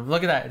inside them.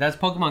 Look at that. That's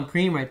Pokemon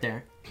cream right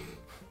there.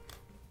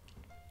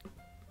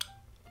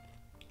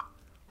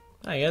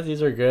 I guess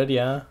these are good.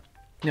 Yeah,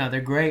 No,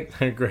 they're great.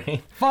 they're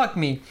great. Fuck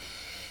me.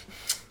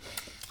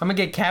 I'm gonna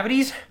get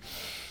cavities.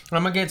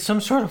 I'm gonna get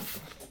some sort of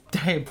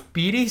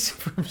diabetes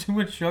from too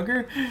much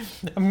sugar.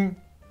 I'm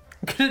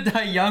gonna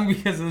die young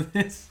because of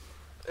this.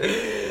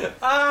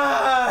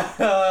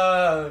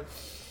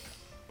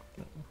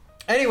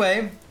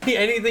 Anyway,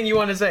 anything you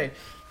want to say?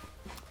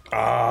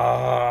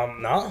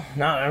 No,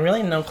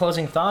 really no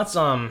closing thoughts.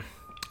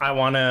 I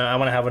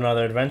wanna have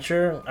another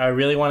adventure. I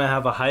really wanna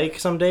have a hike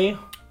someday.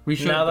 We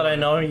should. Now that I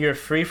know you're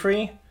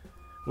free,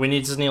 we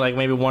just need like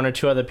maybe one or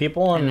two other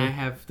people, And I and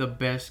have the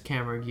best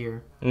camera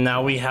gear.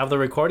 now we have the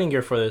recording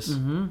gear for this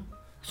Mm-hmm.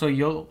 So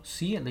you'll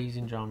see it, ladies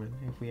and gentlemen,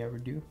 if we ever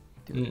do.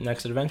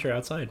 next adventure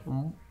outside.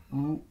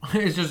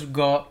 It's just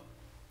go.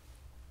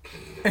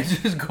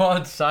 It's just go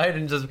outside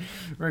and just.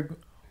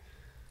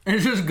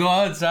 It's just go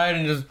outside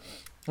and just.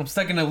 I'm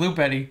stuck in a loop,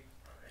 Eddie.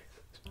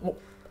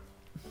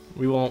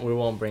 We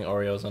won't bring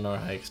Oreos on our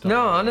hikes. don't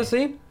No, worry.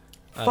 honestly,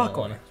 I fuck don't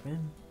wanna. Oreos,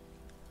 man.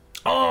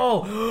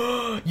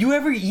 Oh, you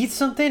ever eat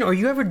something or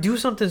you ever do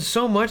something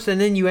so much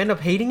and then you end up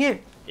hating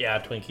it? Yeah,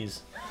 Twinkies.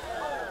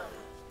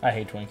 I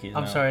hate Twinkies.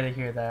 I'm now. sorry to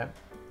hear that.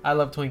 I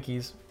love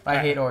Twinkies. I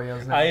hate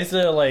Oreos now. I used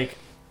to like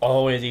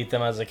always eat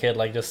them as a kid,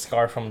 like just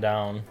scarf them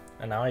down,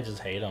 and now I just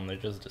hate them. They're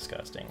just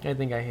disgusting. I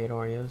think I hate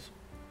Oreos.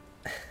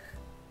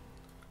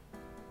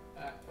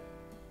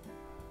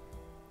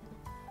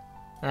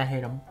 I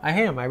hate them. I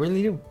hate them. I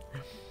really do.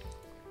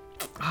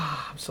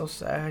 Ah, I'm so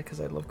sad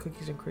because I love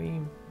cookies and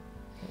cream.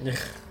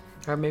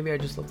 Or maybe I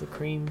just love the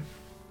cream.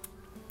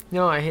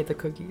 No, I hate the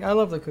cookie. I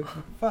love the cookie.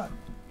 Fuck.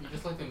 You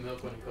just like the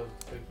milk when it goes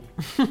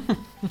to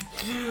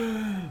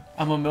cookie.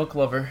 I'm a milk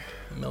lover.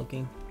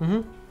 Milking.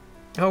 Mm-hmm.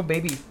 Oh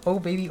baby. Oh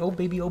baby. Oh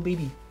baby. Oh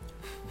baby.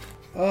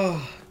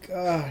 Oh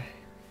god.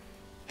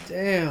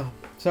 Damn.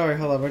 Sorry,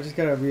 hold up. I just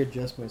gotta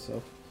readjust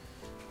myself.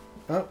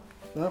 Up.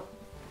 Up.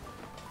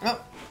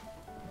 Up.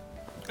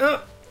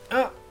 Up.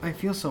 Up. I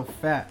feel so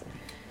fat.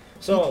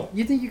 So,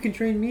 You think you can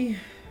train me?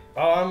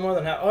 oh, I'm more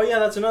than happy. Oh yeah,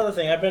 that's another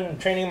thing. I've been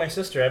training my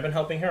sister. I've been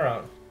helping her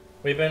out.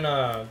 We've been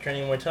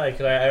training Muay Thai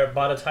because I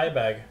bought a Thai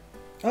bag.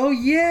 Oh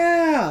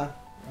yeah.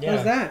 Yeah.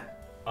 How's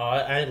that? Oh,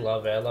 I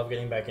love it. I love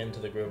getting back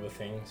into the groove of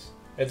things.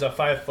 It's a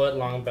 5-foot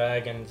long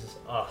bag, and just,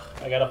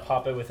 I gotta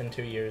pop it within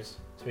 2 years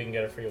so we can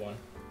get a free one.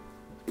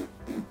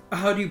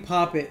 How do you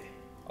pop it?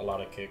 A lot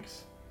of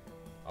kicks.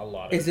 A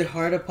lot of Is it kicks.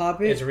 hard to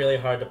pop it? It's really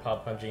hard to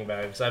pop punching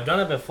bags. I've done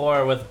it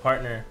before with a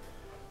partner,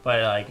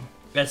 but like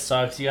it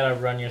sucks. You gotta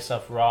run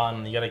yourself raw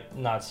and you gotta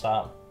not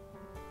stop.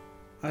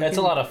 It's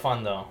a lot of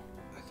fun though.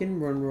 I can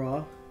run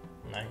raw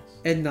Nice.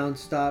 and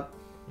non-stop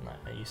Nah,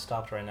 you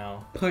stopped right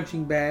now.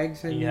 punching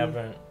bags. You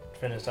haven't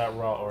finished that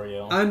raw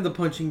Oreo. I'm the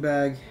punching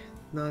bag,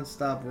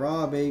 non-stop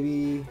raw,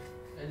 baby.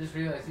 I just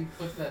realized you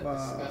put that Fuck.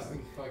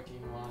 disgusting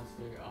fucking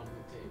monster on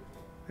the table.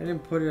 I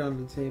didn't put it on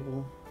the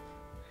table.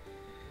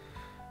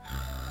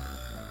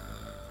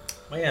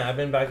 But yeah, I've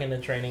been back into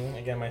training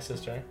again. My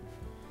sister,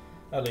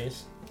 at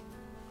least,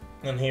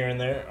 and here and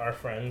there, our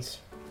friends.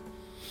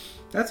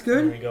 That's When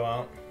good. we go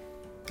out.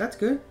 That's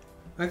good.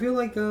 I feel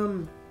like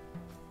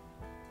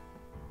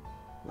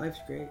Life's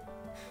great.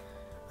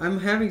 I'm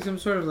having some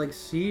sort of like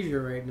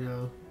seizure right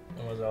now.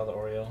 And was it all the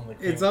Oreo?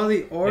 It's all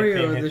the cream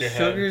Oreo. hit The your head.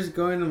 sugar's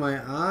going to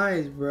my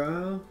eyes,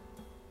 bro.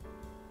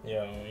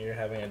 Yo, you're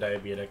having a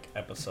diabetic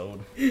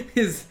episode.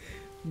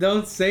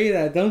 Don't say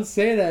that. Don't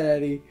say that,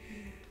 Eddie.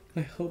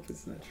 I hope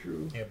it's not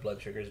true. Your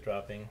blood sugar's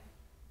dropping.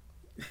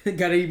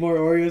 Gotta eat more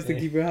Oreos to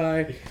keep it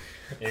high.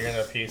 You're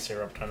gonna pee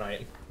syrup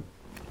tonight.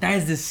 That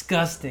is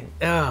disgusting.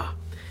 Ugh.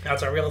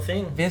 That's a real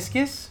thing.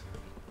 Viscous?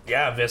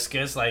 Yeah,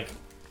 viscous, like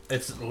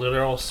it's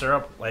literal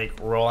syrup, like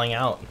rolling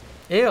out.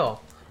 Ew.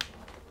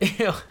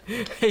 Ew.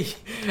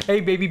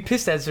 Hey, baby,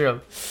 piss that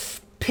syrup.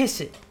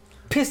 Piss it.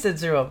 Piss that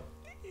syrup.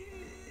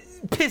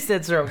 Piss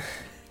that syrup.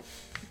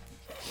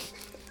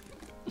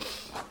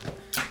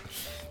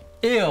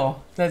 Ew.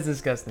 That's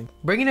disgusting.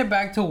 Bringing it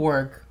back to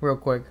work real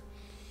quick.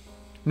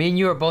 Me and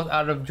you are both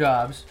out of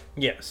jobs.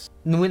 Yes.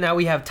 Now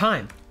we have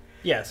time.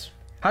 Yes.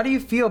 How do you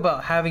feel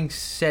about having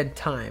said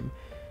time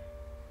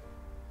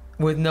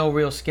with no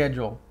real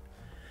schedule?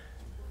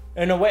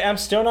 In a way, I'm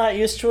still not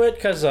used to it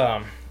because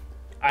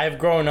I've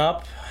grown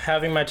up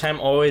having my time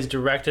always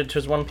directed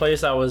towards one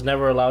place. I was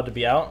never allowed to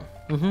be out.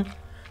 Mm-hmm.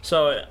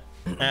 So,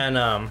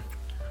 and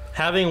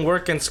having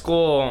work and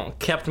school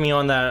kept me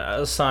on that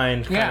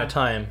assigned kind Yeah. of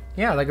time,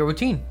 Yeah, like a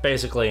routine.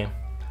 basically.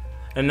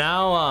 And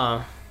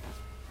now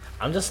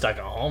I'm just stuck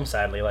at home,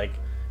 sadly. Like,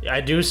 I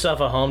do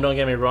stuff at home, don't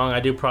get me wrong. I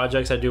do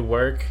projects, I do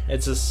work.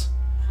 It's just,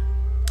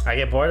 I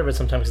get bored of it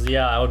sometimes because,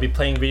 yeah, I would be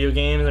playing video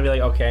games and I'd be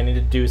like, okay, I need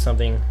to do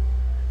something.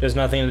 There's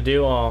nothing to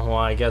do. Oh, well,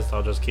 I guess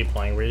I'll just keep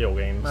playing video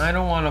games. I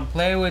don't want to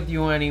play with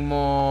you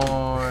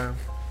anymore.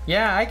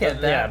 Yeah, I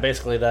get that. Yeah,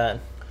 basically that.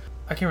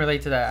 I can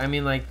relate to that. I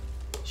mean, like,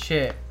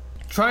 shit.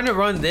 Trying to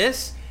run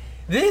this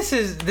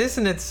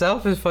in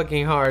itself is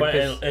fucking hard. But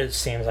 'cause- it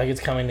seems like it's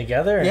coming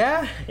together.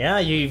 yeah. Yeah,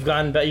 you've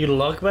gotten better. You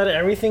look better.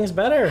 Everything's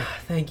better.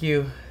 Thank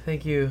you.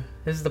 Thank you.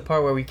 This is the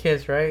part where we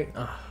kiss, right?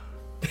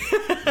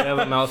 You have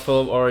a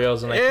mouthful of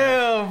Oreos and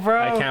Ew,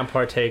 bro. I can't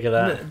partake of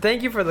that.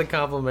 Thank you for the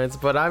compliments,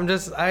 but I'm at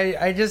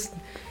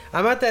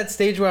that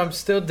stage where I'm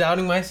still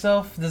doubting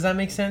myself. Does that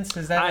make sense?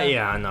 Is that?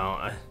 Yeah, I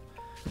know.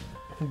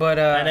 But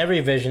And every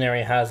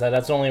visionary has that.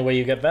 That's the only way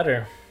you get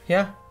better.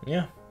 yeah.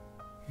 Yeah.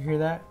 You hear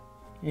that?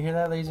 You hear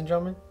that, ladies and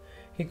gentlemen?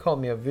 He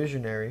called me a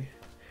visionary.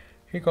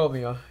 He called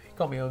me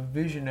a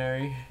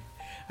visionary.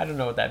 I don't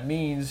know what that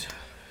means.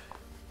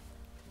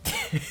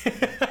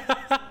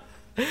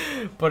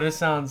 But it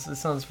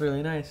sounds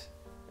really nice.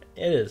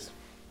 It is.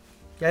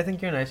 Yeah, I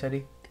think you're nice,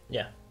 Eddie.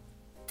 Yeah.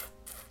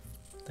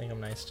 I think I'm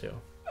nice too.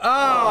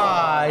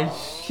 Ah,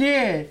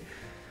 shit.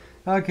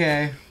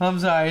 Okay, I'm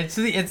sorry. It's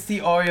the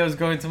Oreos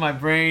going to my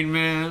brain,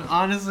 man.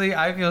 Honestly,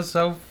 I feel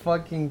so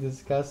fucking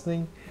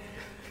disgusting.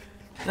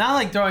 Not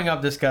like throwing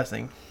up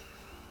disgusting.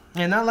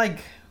 And not like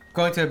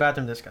going to the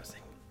bathroom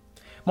disgusting.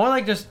 More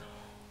like just...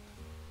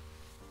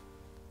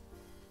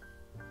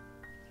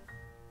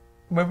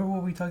 Remember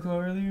what we talked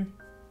about earlier?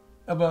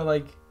 About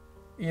like,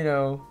 you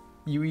know,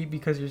 you eat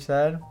because you're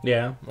sad?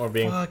 Yeah, or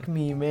being. Fuck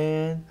me,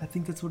 man. I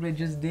think that's what I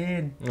just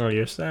did. Oh,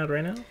 you're sad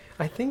right now?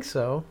 I think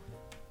so.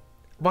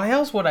 Why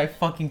else would I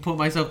fucking put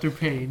myself through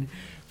pain?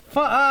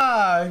 Fuck!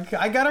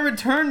 I gotta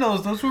return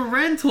those. Those were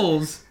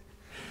rentals.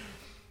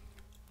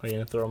 Are you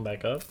gonna throw them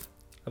back up?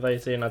 I thought you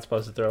said you're not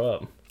supposed to throw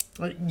up.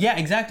 Yeah,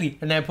 exactly.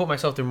 And then I put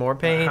myself through more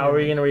pain. How are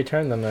you gonna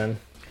return them then?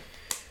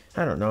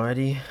 I don't know,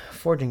 Eddie.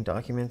 Forging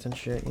documents and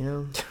shit, you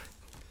know?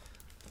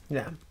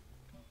 Yeah.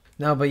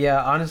 No, but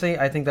yeah, honestly,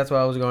 I think that's what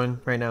I was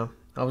going right now.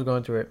 I was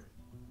going through it.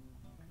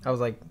 I was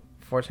like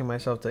forcing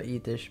myself to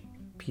eat this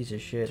piece of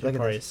shit. You should Look at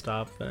probably this.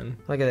 stop then.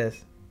 Look at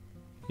this.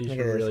 You Look should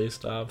at this. really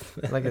stop.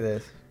 Look at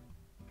this.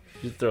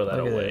 You should throw that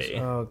Look at away. this.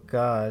 Oh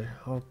god.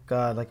 Oh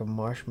god, like a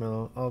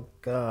marshmallow. Oh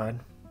god.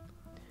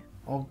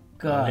 Oh I think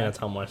god. that's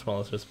how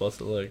marshmallows are supposed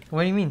to look.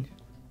 What do you mean?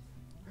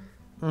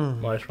 Mm.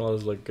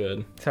 Marshmallows look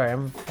good. Sorry,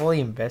 I'm fully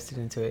invested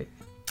into it.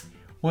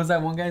 What does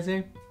that one guy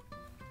say?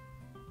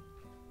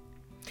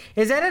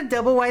 Is that a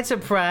double white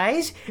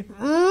surprise?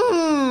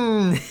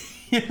 Mmm.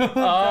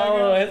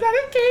 Oh, is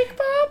that a cake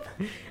pop?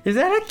 Is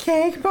that a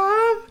cake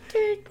bomb?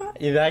 Cake pop.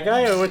 You that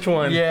guy or which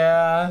one?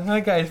 Yeah,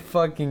 that guy's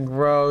fucking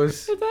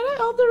gross. Is that an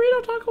El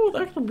Dorito taco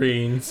with extra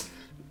beans?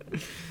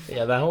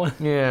 Yeah, that one.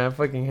 Yeah, I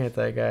fucking hate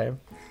that guy.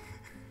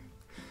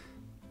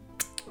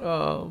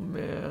 Oh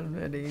man,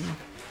 Eddie.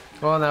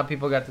 Well, now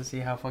people got to see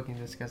how fucking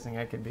disgusting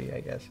I could be, I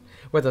guess.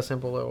 With a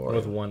simple little Oreo.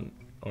 With one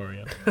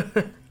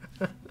Oreo.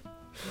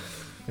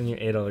 And you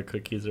ate all the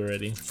cookies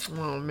already.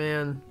 Oh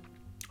man.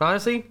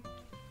 Honestly,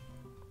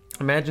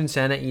 imagine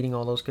Santa eating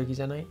all those cookies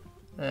at night.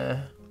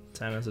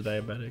 Santa's a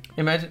diabetic.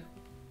 Imagine.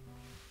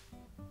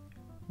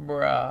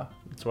 Bruh.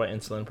 That's why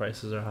insulin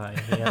prices are high.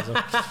 He has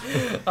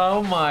them.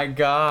 Oh my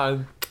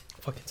god.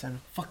 Fucking Santa.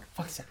 Fuck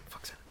Santa.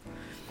 Fuck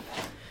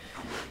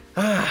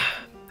Santa.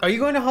 Are you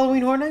going to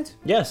Halloween Horror Nights?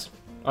 Yes.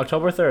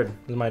 October 3rd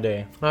is my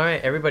day.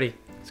 Alright, everybody.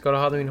 Let's go to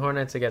Halloween Horror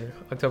Nights again.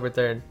 October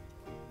 3rd.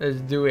 Let's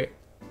do it.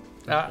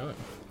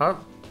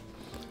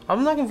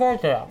 I'm looking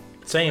forward to that.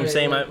 Same.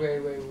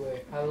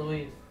 Wait.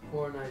 Halloween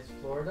Horror Nights,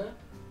 Florida?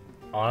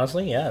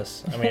 Honestly,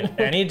 yes. I mean,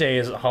 any day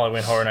is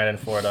Halloween Horror Night in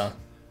Florida.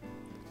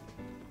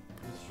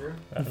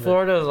 True.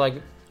 Florida is like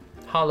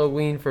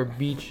Halloween for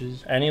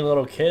beaches. Any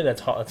little kid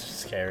that's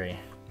scary.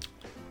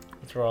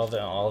 That's where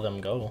all of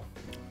them go.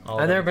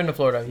 I've never been to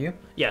Florida. Have you?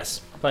 Yes,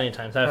 plenty of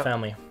times. I have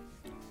family.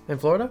 In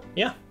Florida?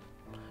 Yeah.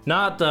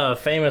 Not the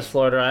famous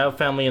Florida. I have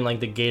family in like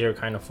the Gator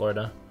kind of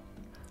Florida.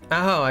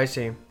 Oh, I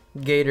see.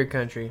 Gator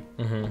country.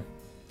 Mm-hmm.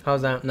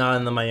 How's that? Not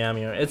in the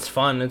Miami. It's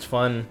fun. It's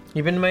fun.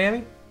 You been to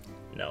Miami?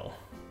 No.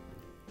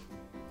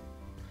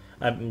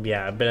 I've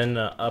been in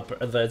the upper.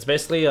 It's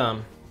basically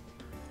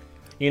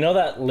you know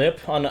that lip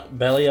on the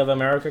belly of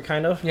America,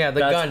 kind of. Yeah, the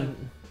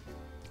gun.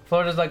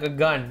 Florida's like a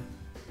gun.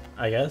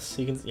 I guess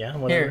you can. Yeah,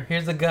 whatever.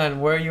 Here's the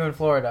gun. Where are you in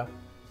Florida?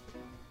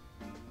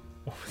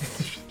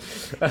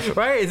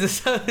 Right?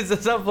 Is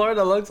this how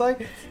Florida looks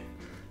like?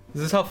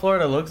 Is this how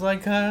Florida looks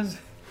like, cuz?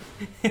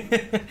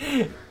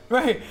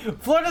 Right.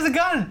 Florida's a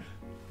gun.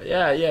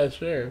 Yeah,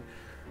 sure.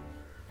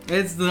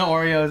 It's the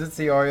Oreos. It's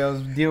the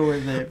Oreos. Deal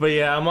with it. But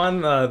yeah, I'm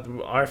on.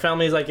 Our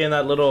family's like in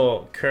that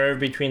little curve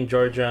between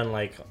Georgia and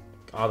like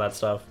all that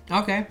stuff.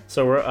 Okay.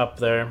 So we're up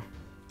there,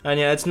 and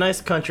yeah, it's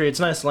nice country. It's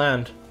nice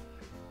land.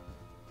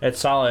 It's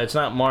solid. It's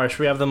not marsh.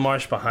 We have the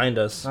marsh behind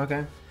us,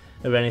 Okay.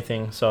 if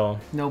anything. So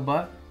No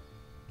butt?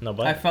 no I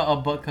butt. felt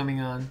a butt coming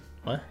on.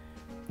 What?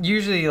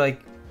 Usually,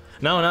 like,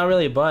 No, not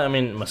really. But I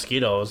mean,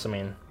 mosquitoes. I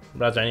mean,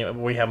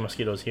 we have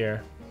mosquitoes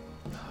here.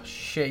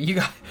 shit,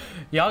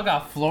 y'all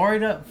got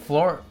Floridian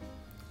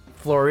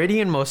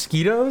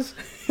mosquitoes?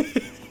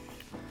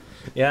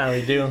 Yeah,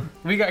 we do.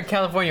 We got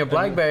California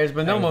black bears,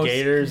 but no And mosquitoes.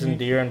 gators and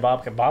deer and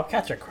bobcats.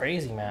 Bobcats are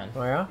crazy, man.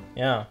 Oh, yeah?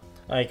 Yeah,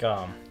 like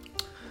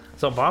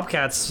so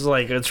bobcats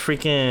like it's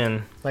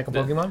freaking. Like a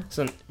Pokemon?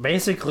 So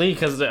basically,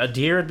 because a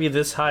deer would be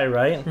this high,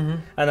 right? Mm-hmm.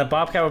 And a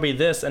bobcat would be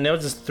this, and they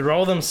would just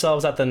throw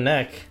themselves at the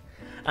neck.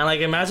 And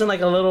like imagine like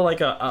a little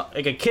like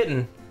a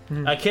kitten,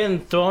 Mm-hmm. a kitten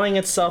throwing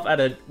itself at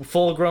a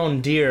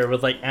full-grown deer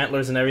with like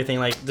antlers and everything,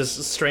 like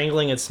just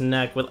strangling its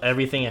neck with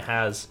everything it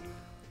has.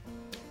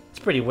 It's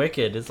pretty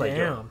wicked. It's like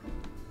Damn.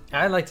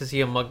 I'd like to see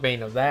a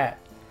mukbang of that.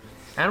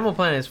 Animal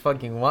Planet is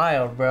fucking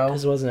wild, bro.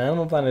 this wasn't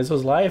Animal Planet. This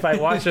was life. I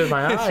watched it with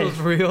my This eyes. was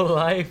real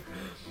life.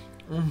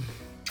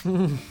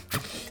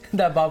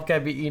 That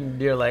bobcat be eating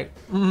deer like.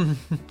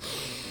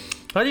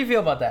 How do you feel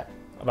about that?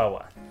 About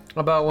what?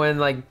 About when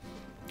like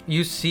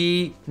you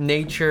see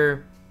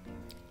nature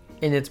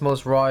in its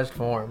most rawest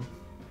form,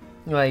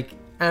 like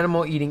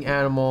animal eating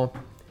animal,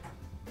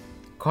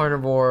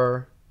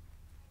 carnivore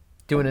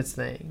doing its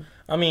thing.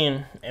 I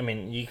mean,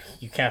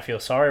 you can't feel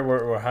sorry.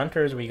 We're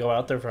hunters. We go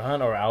out there for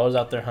hunt, or I was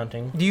out there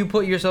hunting. Do you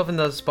put yourself in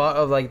the spot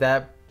of like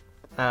that,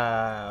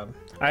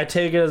 I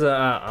take it as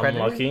I'm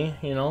Predator? lucky,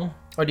 you know.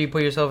 or do you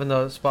put yourself in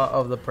the spot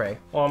of the prey,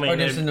 Well, I mean, or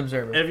just an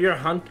observer? if you're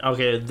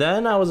okay,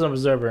 then I was an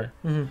observer.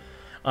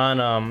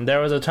 And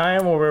there was a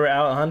time where we were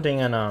out hunting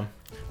and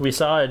we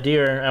saw a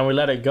deer and we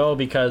let it go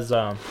because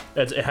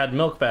it had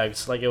milk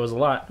bags. Like it was a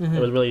lot. It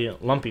was really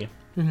lumpy.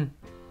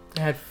 It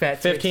had fat.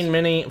 15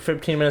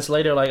 minutes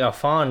later, like a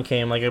fawn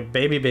came, like a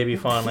baby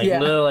fawn, like Yeah.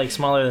 little, like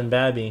smaller than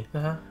Babby,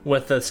 Uh-huh.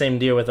 with the same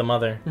deer with the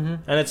mother.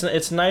 And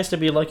it's nice to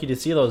be lucky to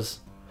see those.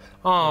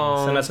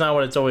 Oh. And that's not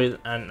what it's always.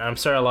 And I'm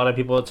sure a lot of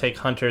people take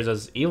hunters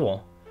as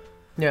evil.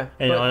 Yeah.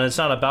 And, you know, and it's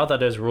not about that.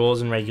 There's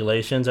rules and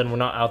regulations, and we're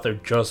not out there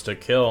just to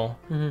kill.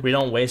 We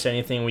don't waste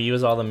anything. We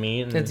use all the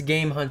meat and It's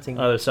game hunting.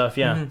 other stuff.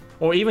 Yeah,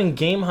 or even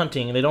game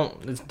hunting. They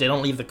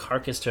don't leave the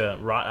carcass to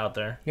rot out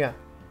there. Yeah.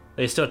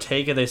 They still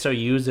take it. They still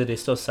use it. They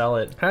still sell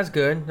it. That's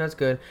good. That's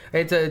good.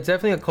 It's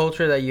definitely a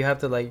culture that you have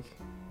to like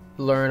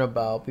learn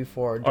about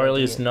before, Or at judging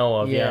least it. know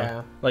of. Yeah.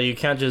 Yeah. Like you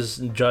can't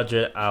just judge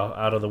it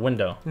out of the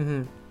window.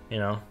 You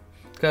know.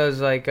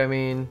 Because like I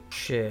mean,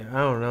 shit, I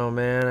don't know,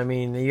 man. I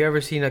mean, you ever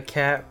seen a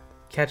cat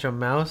catch a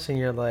mouse and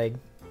you're like,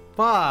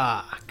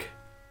 fuck.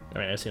 I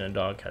mean, I've seen a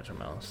dog catch a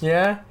mouse.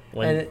 Yeah.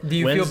 When- And do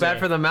you feel bad Wednesday.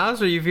 for the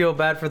mouse or you feel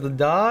bad for the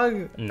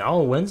dog? No,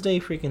 Wednesday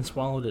freaking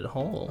swallowed it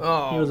whole.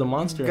 Oh, he was a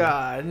monster.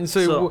 God. And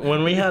So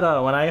when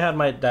I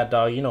had that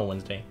dog, you know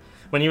Wednesday,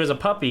 when he was a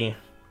puppy,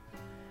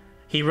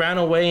 he ran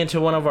away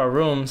into one of our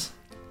rooms,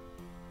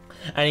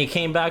 and he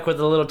came back with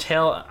a little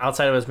tail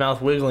outside of his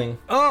mouth wiggling.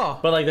 oh,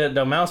 But like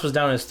the mouse was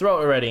down his throat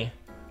already.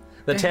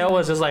 The tail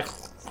was just like,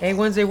 hey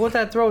Wednesday, what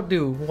that throat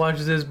do? Watch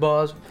this,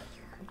 boss.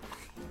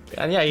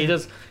 and yeah,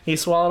 he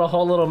swallowed a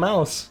whole little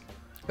mouse.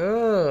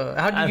 Ugh.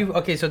 How did you?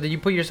 Okay, so did you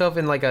put yourself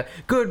in like a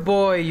good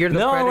boy? You're the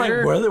No, I'm like,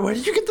 predator. where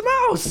did you get the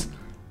mouse?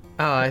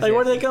 Oh, I see. Like,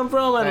 where did they come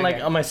from? And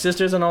Okay. like, my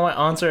sisters and all my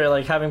aunts are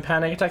like having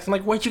panic attacks. I'm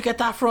like, where'd you get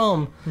that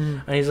from?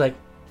 And he's like,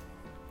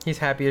 He's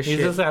happy as he's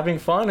shit. just having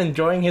fun,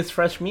 enjoying his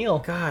fresh meal.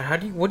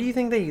 God, what do you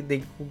think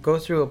they go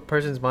through a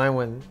person's mind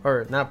when,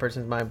 or not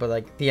person's mind, but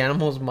like the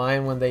animal's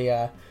mind when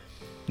they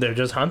They're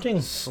just hunting.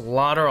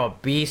 slaughter a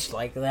beast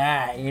like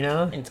that, you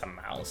know? It's a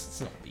mouse. It's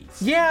not a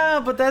beast.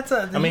 Yeah, but that's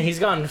a. I mean, he's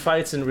gotten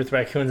fights with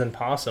raccoons and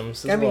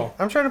possums as I mean, well.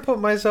 I'm trying to put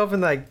myself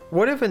in like,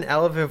 what if an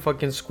elephant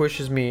fucking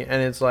squishes me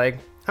and it's like,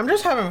 I'm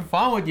just having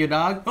fun with you,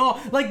 dog. Oh,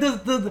 like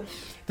the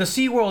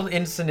SeaWorld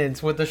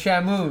incidents with the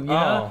Shamu, you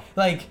know? Oh.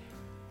 Like,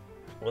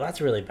 Well,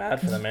 that's really bad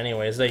for them,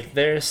 anyways. Like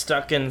they're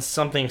stuck in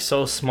something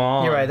so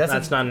small. You're right.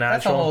 That's not natural.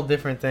 That's a whole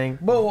different thing.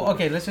 Well,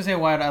 okay, let's just say a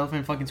wild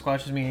elephant fucking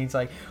squashes me and he's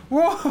like,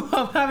 "Whoa,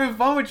 I'm having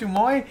fun with you,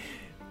 Moy."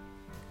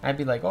 I'd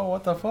be like, "Oh,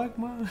 what the fuck,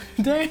 man?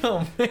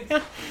 Damn." I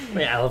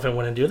mean, elephant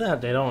wouldn't do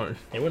that. They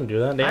wouldn't do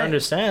that. They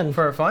understand.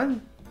 For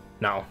fun?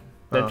 No,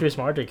 they're Oh. too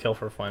smart to kill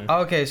for fun.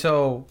 Okay,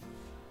 so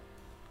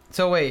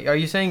wait, are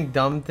you saying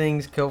dumb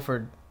things kill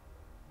for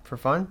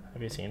fun?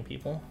 Have you seen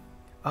people?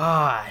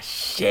 Ah,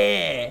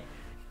 shit.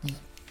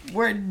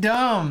 We're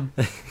dumb.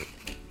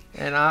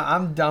 And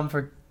I'm dumb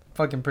for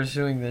fucking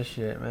pursuing this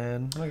shit,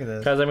 man. Look at this.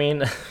 Because I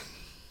mean,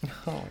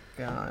 Oh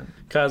god.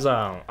 because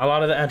a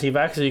lot of the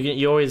anti-vaxxers,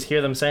 you always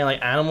hear them saying like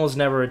animals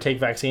never take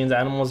vaccines,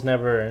 animals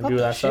never do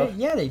that Shit, stuff.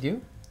 yeah, they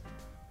do.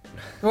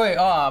 Wait,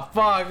 oh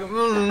fuck.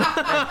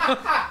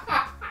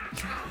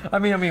 I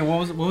mean,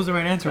 what was the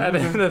right answer? And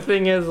then the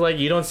thing is, like,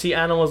 you don't see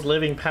animals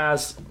living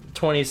past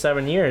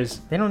 27 years.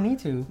 They don't need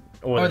to.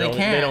 Or Or they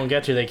can't. They don't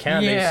get to. They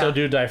can. They Yeah. still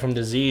do die from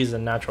disease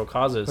and natural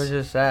causes. Which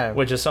is sad.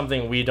 Which is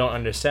something we don't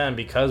understand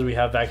because we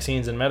have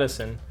vaccines and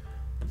medicine.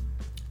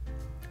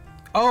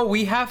 Oh,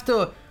 we have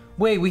to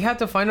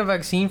find a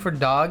vaccine for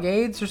dog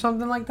AIDS or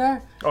something like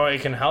that? Or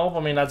it can help. I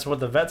mean, that's what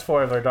the vet's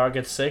for. If their dog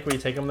gets sick, we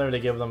take them there to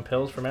give them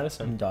pills for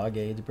medicine. Dog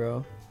AIDS,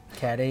 bro.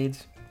 Cat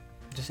AIDS.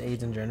 Just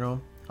AIDS in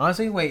general.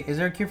 Honestly, wait, is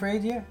there a cure for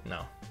AIDS yet? No.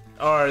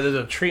 Or there's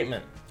a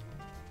treatment,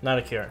 not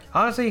a cure.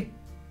 Honestly,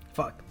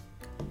 fuck.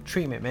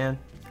 Treatment, man.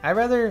 I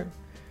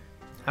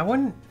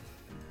wouldn't.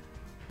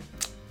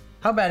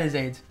 How bad is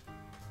AIDS?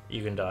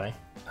 You can die.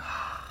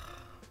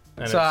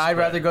 And So it I'd spread-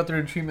 rather go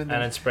through the treatment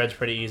And than. it spreads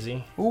pretty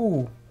easy.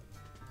 Ooh.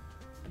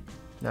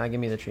 Nah, give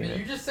me the Did treatment.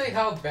 you just say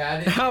how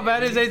bad it is? How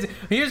bad is AIDS?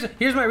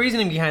 Here's my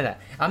reasoning behind that.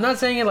 I'm not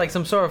saying it like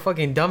some sort of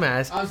fucking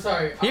dumbass. I'm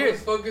sorry. I Here-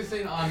 was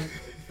focusing on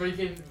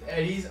freaking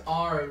Eddie's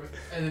arm,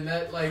 and then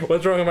that like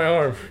What's wrong with my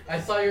arm? I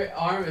saw your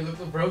arm. It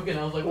looked broken.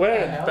 I was like, what the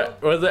Where? hell?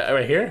 Was it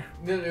right here?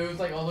 No, it was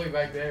like all the way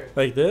back there.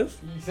 Like this?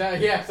 You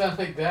sound, yeah, it sounded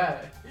like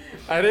that.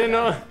 I didn't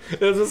know.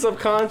 It was a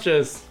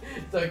subconscious.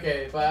 It's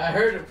okay, but I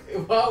heard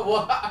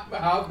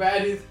how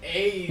bad is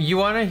AIDS? You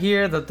want to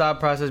hear the thought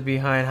process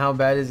behind how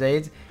bad is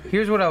AIDS?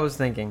 Here's what I was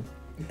thinking.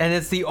 And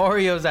it's the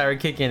Oreos that are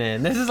kicking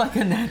in. This is like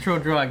a natural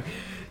drug.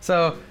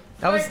 So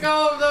Let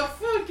go of the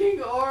fucking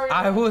Oreo.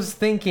 I was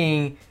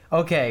thinking,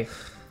 okay,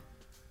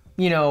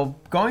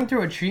 going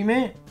through a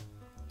treatment,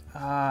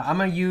 I'm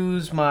going to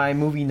use my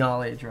movie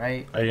knowledge,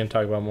 right? Are you gonna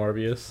talk about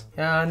Morbius?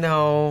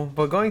 No,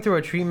 but going through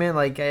a treatment,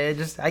 like,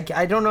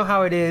 I don't know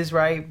how it is,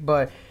 right?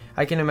 But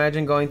I can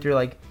imagine going through,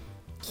 like,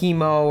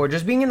 chemo or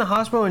just being in the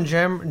hospital in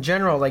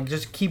general, like,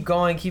 just keep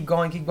going.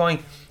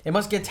 It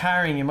must get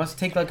tiring. It must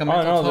take, like, a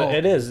mental Oh no, toll.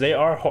 it is. They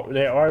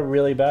are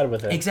really bad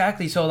with it.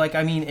 Exactly. So, like,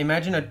 I mean,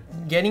 imagine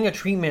getting a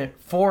treatment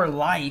for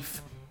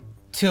life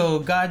till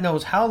God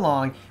knows how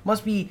long. It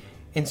must be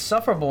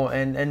insufferable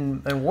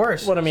and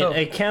worse. What I mean, So-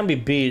 it can be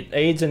beat.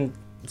 AIDS and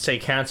say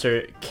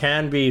cancer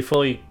can be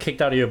fully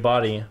kicked out of your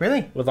body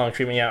Really? with long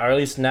treatment. Yeah, or at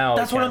least now.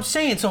 That's it what can. I'm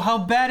saying. So how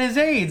bad is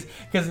AIDS?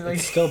 Because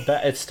It's still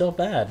bad. It's still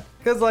bad.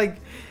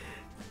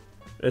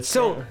 It's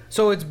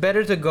So it's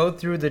better to go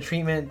through the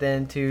treatment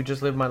than to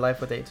just live my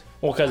life with AIDS.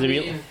 well, because I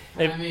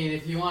if mean,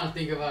 if you want to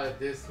think about it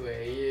this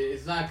way,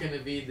 it's not gonna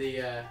be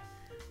the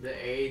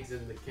AIDS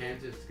and the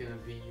cancer. It's gonna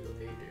be you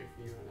later.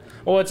 If you know what I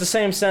mean. well, it's the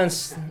same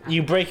sense.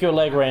 You break your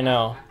leg right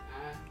now.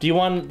 Do you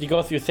want to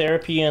go through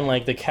therapy and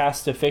like the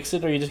cast to fix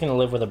it, or are you just gonna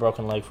live with a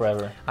broken leg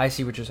forever? I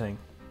see what you're saying.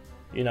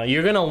 You know,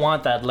 you're gonna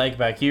want that leg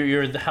back.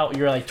 You're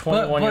like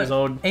 21 years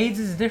old. AIDS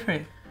is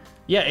different.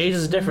 Yeah, age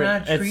is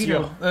different. Not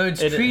treatable.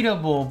 It's it-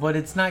 treatable, but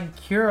it's not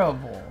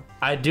curable.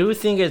 I do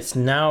think it's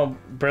now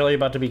barely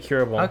about to be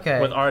curable. Okay.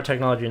 With our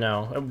technology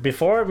now.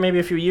 Before, maybe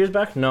a few years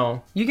back,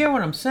 no. You get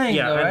what I'm saying,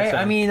 Yeah, though, I right?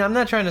 understand. I mean, I'm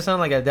not trying to sound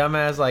like a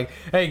dumbass. Like,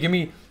 hey, give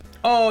me.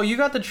 Oh, you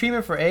got the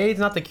treatment for AIDS,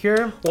 not the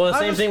cure. Well, the I'll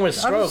same just- thing with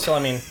I'll stroke. just- I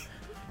mean,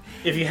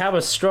 if you have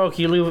a stroke,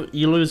 you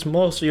lose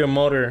most of your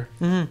motor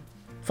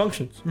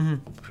functions,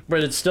 but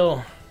it's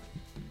still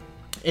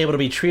able to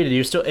be treated.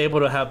 You're still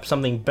able to have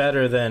something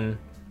better than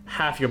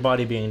half your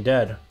body being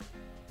dead.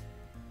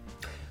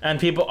 And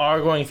people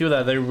are going through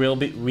that. They're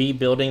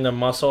rebuilding the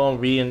muscle,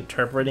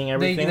 reinterpreting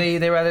everything.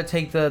 They rather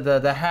take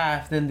the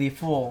half than the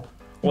full.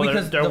 well,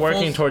 Because they're the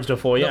working full's- towards the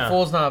full. The Yeah,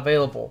 full's not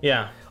available.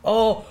 yeah.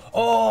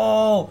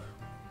 Oh.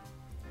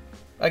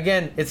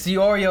 Again, it's the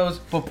Oreos,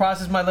 but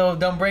process my little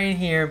dumb brain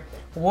here.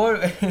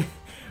 What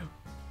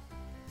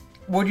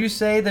would you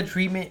say the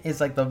treatment is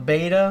like the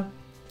beta,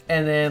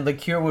 and then the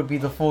cure would be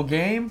the full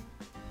game?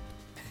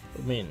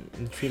 I mean,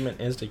 the treatment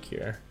is the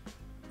cure.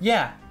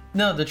 Yeah.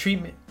 No, the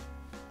treatment.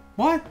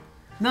 What?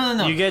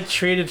 No. You get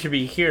treated to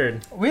be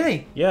cured.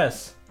 Really?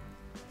 Yes.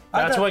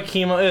 I That's thought- what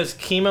chemo is.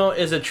 Chemo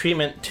is a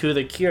treatment to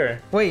the cure.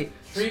 Wait.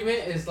 Treatment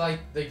is like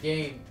the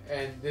game,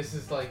 and this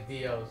is like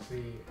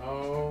DLC.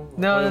 Oh.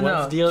 No.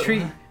 what's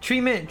the-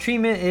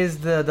 Treatment is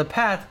the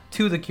path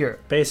to the cure.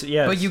 Basic,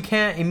 yes. But you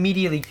can't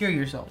immediately cure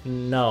yourself.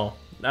 No.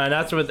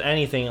 That's with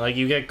anything. Like,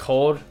 you get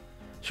cold.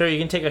 Sure, you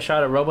can take a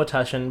shot of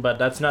Robitussin, but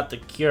that's not the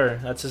cure.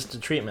 That's just the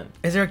treatment.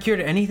 Is there a cure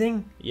to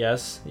anything?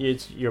 Yes.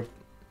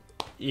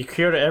 you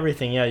cure to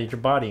everything. Yeah, your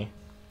body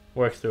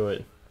works through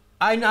it.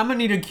 I'm gonna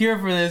need a cure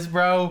for this,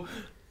 bro.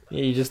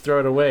 Yeah, you just throw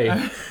it away.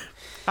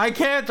 I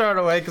can't throw it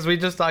away because we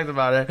just talked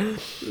about it.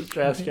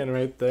 Trash can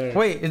right there.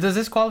 Wait, does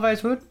this qualify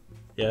as food?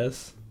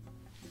 Yes.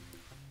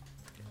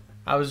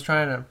 I was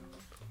trying to.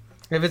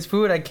 If it's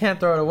food, I can't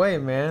throw it away,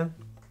 man.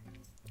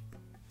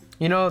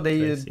 You know they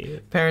use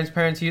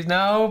parents use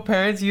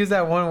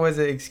that one was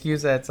an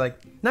excuse that's like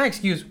not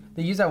excuse.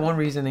 They use that one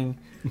reasoning.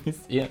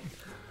 Yeah.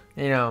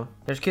 You know,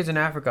 there's kids in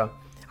Africa.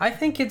 I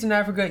think kids in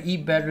Africa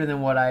eat better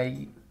than what I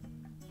eat.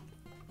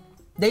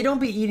 They don't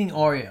be eating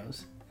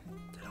Oreos.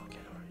 They don't get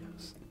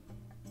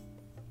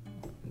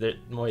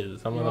Oreos.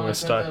 Some of You them wanna are cut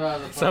stuck. that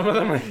out of the Some of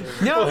them are.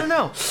 podcast?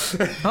 No.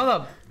 Hold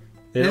up.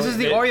 They This don't- is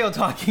the they- Oreo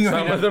talking right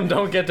Some now. of them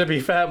don't get to be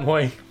fat,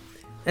 boy.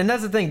 And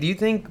that's the thing. Do you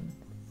think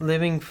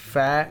living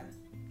fat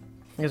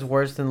is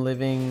worse than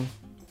living?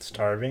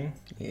 Starving?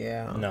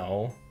 Yeah.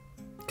 No.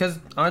 Because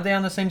aren't they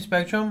on the same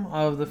spectrum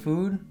of the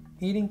food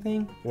eating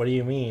thing? What do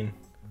you mean?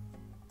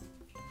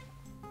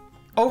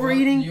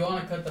 Overeating? You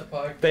want to cut the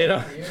podcast? They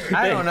don't- here?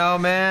 I don't know,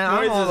 man.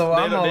 I'm all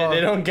the they, don't,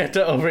 they don't get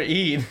to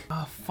overeat.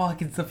 Oh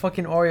fuck! It's the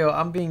fucking Oreo.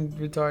 I'm being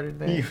retarded,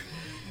 man.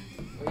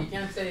 Well, you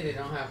can't say they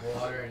don't have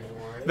water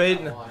anymore. They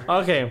got water.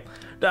 okay.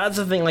 That's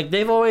the thing. Like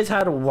they've always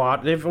had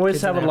water. They've always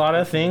Kids had a in lot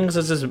of Africa. things.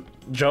 It's just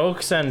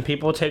jokes and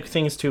people take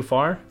things too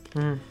far.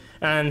 Mhm.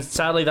 And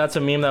sadly, that's a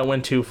meme that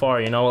went too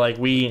far. You know, like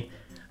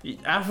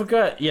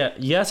Africa. Yeah,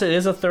 yes, it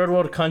is a third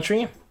world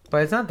country,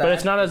 But it's not that. but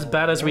it's not as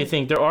bad as we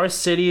think. There are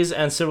cities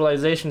and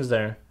civilizations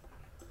there.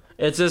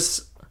 It's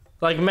just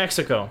like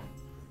Mexico.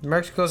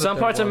 Mexico's. Some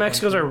parts of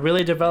Mexico are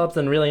really developed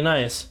and really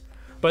nice.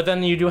 But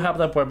then you do have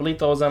the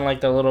pueblitos and like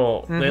the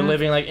little they're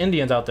living like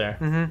Indians out there.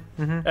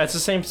 It's the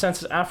same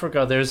sense as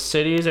Africa. There's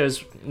cities, there's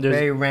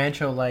very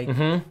rancho like.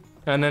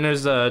 and then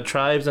there's the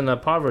tribes and the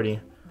poverty.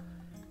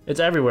 It's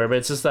everywhere, but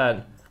it's just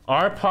that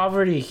our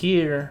poverty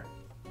here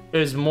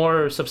is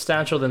more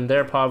substantial than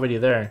their poverty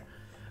there.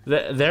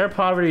 Their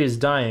poverty is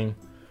dying,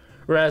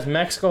 whereas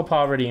Mexico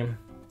poverty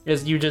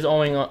is you just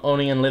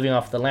owning and living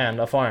off the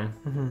land, a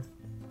farm.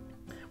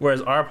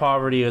 Whereas our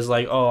poverty is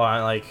like, oh,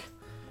 I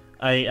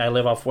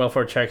live off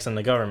welfare checks and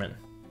the government.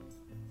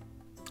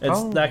 It's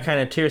Oh. that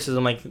kind of tier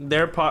system. Like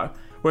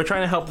we're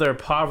trying to help their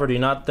poverty,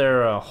 not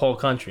their whole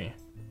country.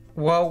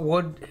 What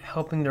would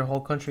helping their whole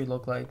country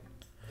look like?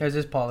 Is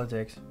this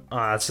politics?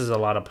 That's just a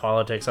lot of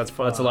politics. That's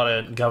a lot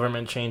of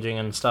government changing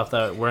and stuff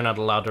that we're not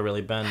allowed to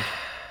really bend.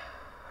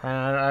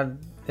 And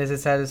is it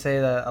sad to say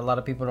that a lot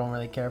of people don't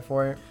really care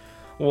for it?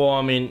 Well,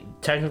 I mean,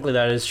 technically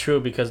that is true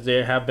because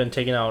they have been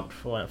taking out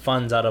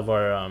funds out of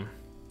our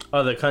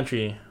other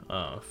country.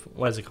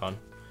 What is it called?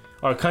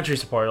 Our country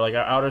support, like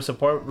our outer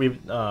support.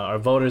 Our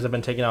voters have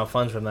been taking out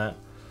funds from that.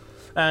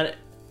 And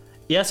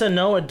yes and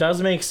no, it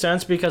does make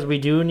sense because we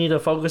do need to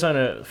focus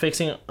on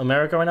fixing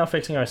America right now,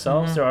 fixing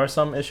ourselves. There are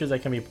some issues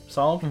that can be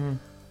solved,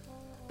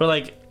 but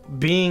like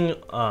being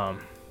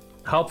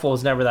helpful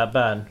is never that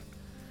bad.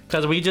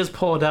 Because we just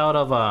pulled out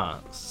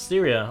of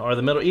Syria or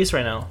the Middle East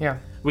right now. Yeah.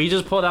 We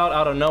just pulled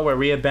out of nowhere.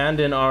 We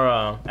abandoned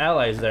our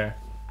allies there.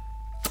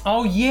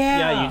 Oh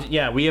yeah.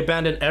 Yeah, we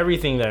abandoned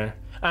everything there.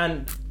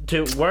 And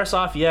to worse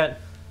off yet,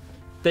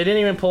 they didn't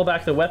even pull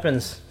back the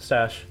weapons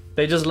stash.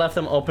 They just left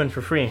them open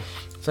for free.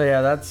 So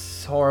yeah,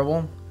 that's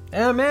horrible.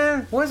 Yeah,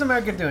 man, what is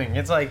America doing?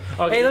 It's like,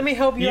 Okay, hey, let me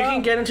help you out. You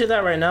can get into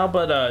that right now,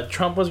 but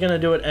Trump was gonna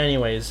do it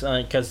anyways,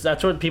 because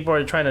that's what people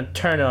are trying to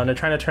turn it on. They're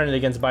trying to turn it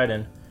against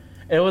Biden.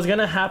 It was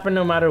gonna happen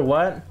no matter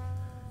what.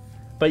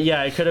 But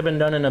yeah, it could have been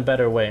done in a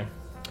better way.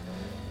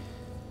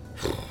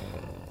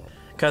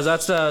 Because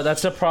that's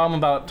the problem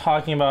about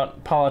talking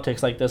about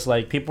politics like this.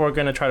 Like people are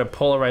gonna try to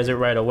polarize it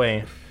right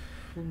away.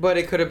 But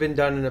it could have been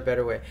done in a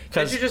better way. Can't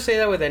 'Cause- you just say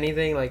that with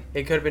anything? Like,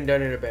 it could have been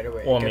done in a better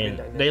way. Well, It I could have mean,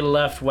 been done- they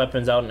left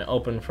weapons out in the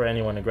open for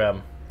anyone to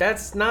grab.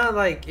 That's not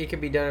like it could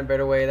be done in a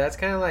better way. That's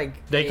kind of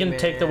like They hey, can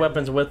take the man.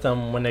 weapons with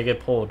them when they get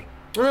pulled.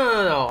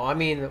 No. I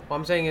mean,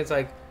 I'm saying it's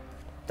like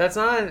that's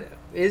not.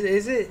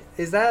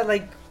 Is that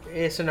like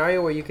a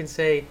scenario where you can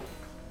say,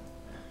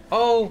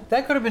 oh,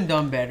 that could have been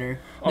done better?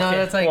 No, Okay,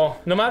 that's like well,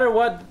 no matter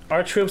what,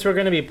 our troops were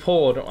going to be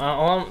pulled.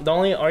 The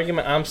only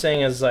argument I'm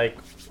saying is like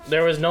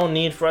there was no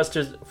need for us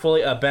to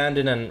fully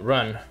abandon and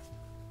run,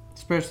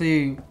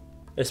 especially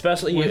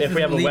especially with if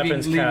we have a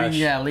weapons cache.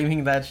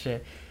 leaving that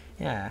shit.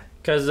 Yeah.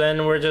 Because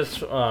then we're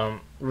just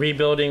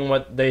rebuilding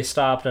what they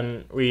stopped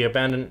and we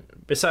abandoned.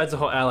 Besides the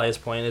whole allies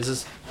point, is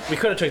just we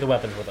could have took the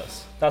weapons with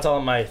us. That's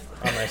all I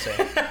say.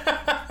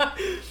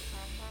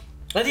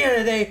 At the end of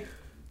the day,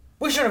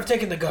 we should have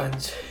taken the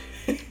guns.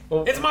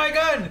 Well, It's my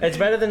gun. it's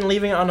better than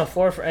leaving it on the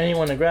floor for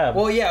anyone to grab.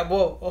 Well, yeah.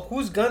 Well,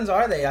 whose guns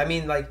are they? I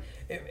mean, like,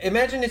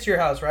 imagine it's your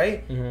house,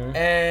 right? Mhm.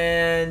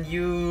 And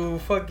you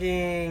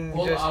fucking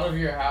Pull just out of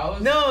your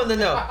house? no.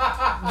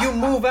 You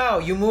move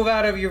out. You move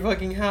out of your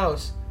fucking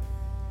house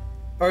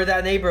or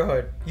that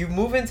neighborhood. You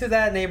move into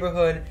that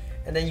neighborhood,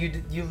 and then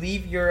you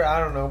leave your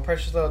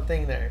precious little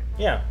thing there.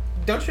 Yeah,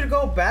 Don't you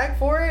go back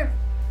for it?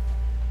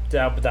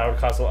 that would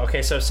cost a lot.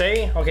 Okay, so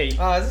say Is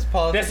this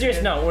politics?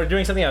 We're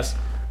doing something else.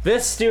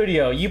 This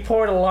studio, you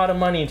poured a lot of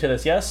money into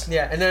this, yes?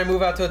 Yeah, and then I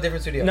move out to a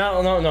different studio.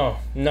 No,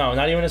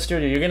 not even a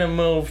studio. You're gonna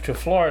move to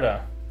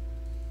Florida,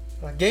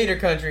 Gator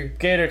country.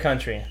 Gator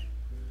Country.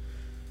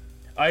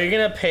 Are you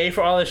gonna pay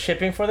for all the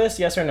shipping for this?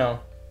 Yes or no?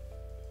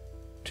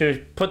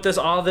 To put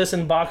all this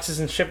in boxes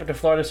and ship it to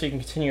Florida so you can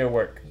continue your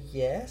work.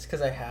 Yes,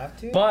 because I have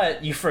to.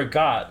 But you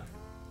forgot.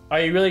 Are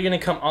you really gonna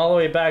come all the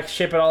way back,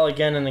 ship it all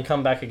again, and then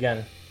come back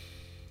again?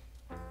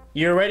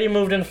 You already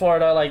moved in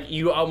Florida, like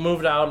you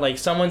moved out, like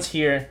someone's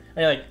here, and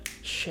you're like,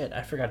 shit,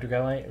 I forgot to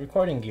grab my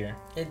recording gear.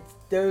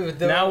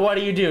 Now what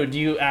do? Do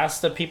you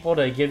ask the people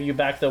to give you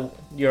back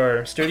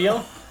your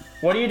studio?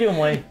 What do you do,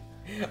 Moy?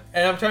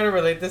 And I'm trying to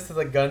relate this to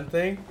the gun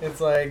thing.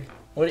 It's like,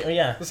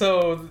 Yeah.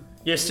 so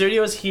Your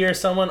studio's here,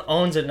 someone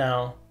owns it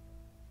now.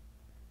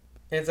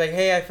 it's like,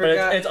 hey, I But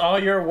forgot. it's all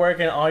your work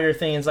and all your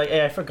things. Like,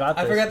 hey, I forgot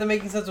this. I forgot the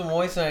Making Sense with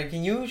Moy sign.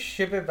 Can you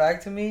ship it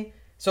back to me?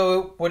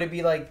 So would it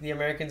be like the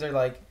Americans are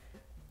like,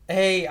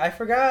 hey, I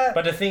forgot.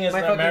 But the thing is,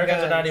 my the fucking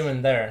Americans are not guns.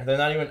 even there. They're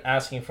not even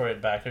asking for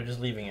it back. They're just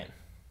leaving it.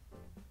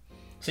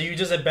 So you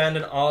just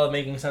abandoned all of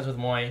Making Sense with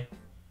Moy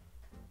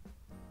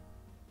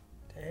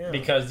Damn.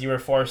 because you were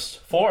forced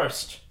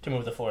to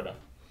move to Florida.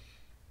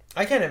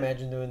 I can't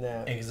imagine doing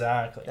that.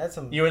 Exactly. That's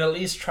some. You would at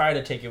least try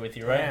to take it with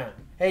you, right? Damn.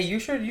 Hey, you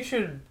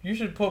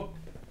should put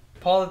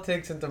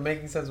politics into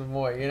Making Sense with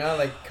Moy. You know,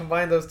 like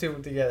combine those two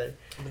together.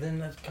 But then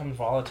that becomes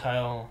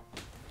volatile.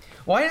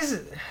 Why is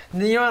it?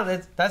 You know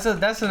what? That's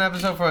an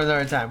episode for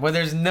another time where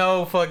there's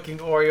no fucking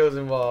Oreos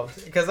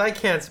involved because I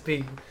can't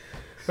speak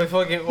with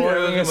fucking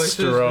Oreos in my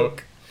system.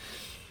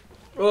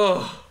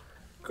 Oh,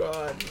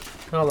 God.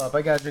 Hold up,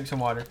 I gotta drink some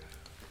water.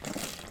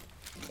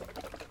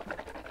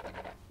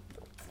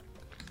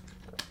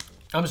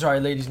 I'm sorry,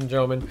 ladies and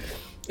gentlemen.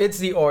 It's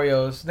the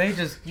Oreos. They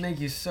just make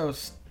you so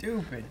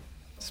stupid.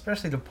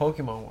 Especially the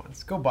Pokemon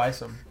ones. Go buy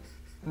some.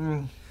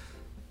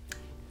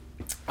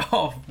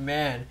 Oh,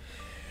 man.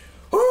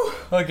 Whew.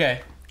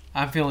 Okay,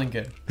 I'm feeling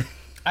good.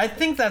 I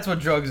think that's what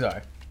drugs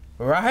are.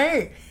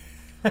 Right?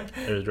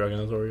 There's drug in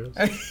those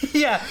Oreos.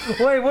 Yeah.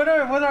 Wait, what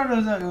are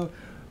those?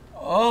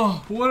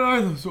 Oh, what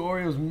are those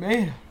Oreos,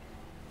 man?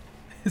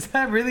 Is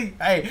that really?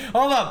 Hey,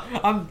 hold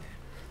up.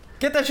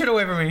 Get that shit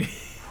away from me.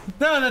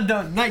 No,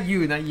 not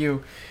you.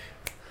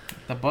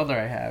 The butler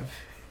I have,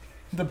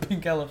 the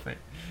pink elephant.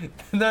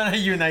 No, not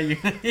you. Here,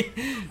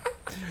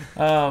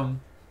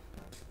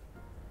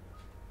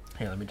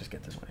 let me just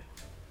get this way.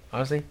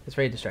 Honestly, it's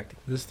very distracting.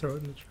 Just throw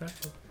it in the trash.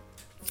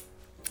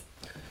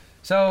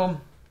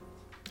 So,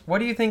 what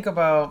do you think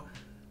about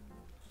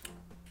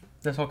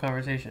this whole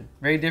conversation?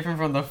 Very different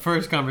from the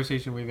first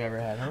conversation we've ever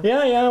had, huh?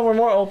 Yeah, we're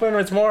more open.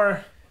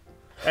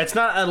 It's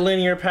not a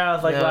linear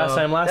path like No, last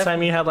time. Last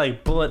time you had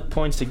like bullet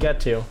points to get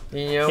to. You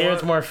know Here what?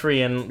 it's more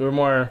free and we're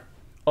more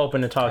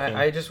open to talking.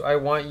 I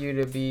want you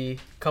to be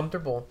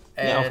comfortable.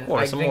 And Yeah, of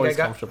course, I I'm think always I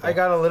got, comfortable. I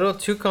got a little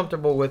too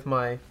comfortable with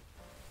my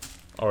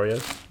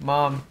Oreos.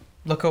 mom.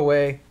 Look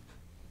away.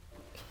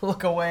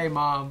 Look away,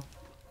 Mom.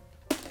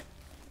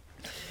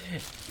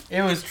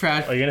 It was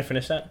trash. Are you gonna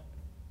finish that?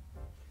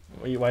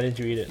 Why didn't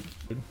you eat it?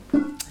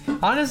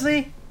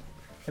 Honestly,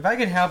 if I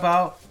could help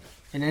out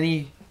in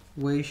any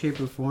way, shape,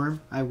 or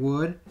form, I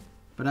would.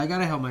 But I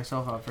gotta help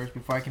myself out first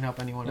before I can help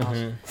anyone else.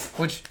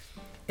 Which,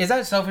 is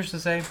that selfish to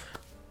say?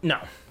 No,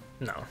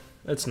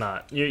 it's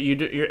not.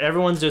 You're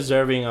everyone's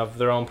deserving of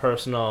their own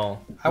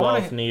personal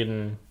wealth, need,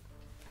 and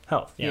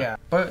health. Yeah.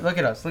 But look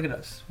at us.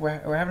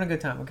 We're having a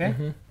good time, okay?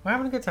 Mhm. We're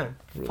having a good time.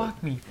 Really.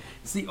 Fuck me.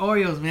 It's the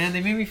Oreos, man. They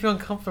made me feel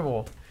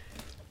uncomfortable.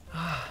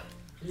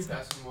 Can you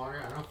pass some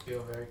water? I don't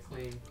feel very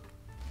clean.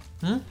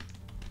 Hmm?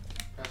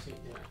 Passing,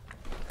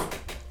 yeah.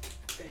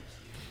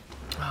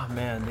 Oh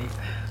man,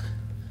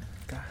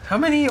 God. How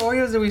many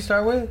Oreos did we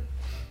start with?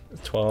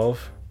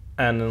 12,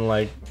 and then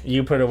like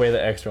you put away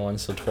the extra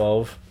ones, so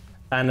 12,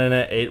 and then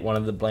I ate one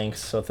of the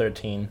blanks, so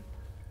 13.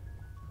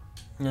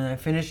 And then I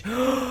finished.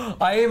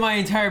 I ate my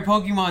entire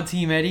Pokemon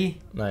team, Eddie.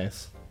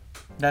 Nice.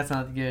 That's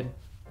not good.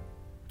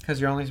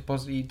 Because you're only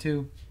supposed to eat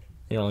 2.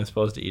 You're only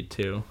supposed to eat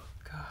 2.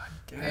 God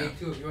I damn. ate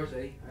 2 of yours,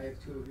 Eddie. I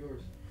have 2 of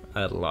yours.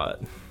 I had a lot.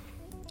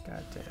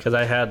 God damn. Because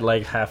I had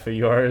like half of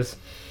yours.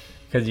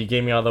 Because you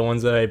gave me all the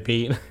ones that I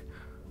beat.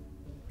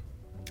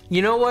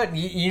 You know what?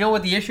 You know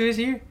what the issue is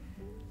here?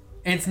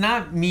 It's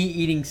not me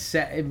eating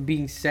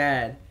being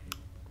sad.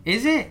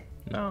 Is it?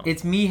 No.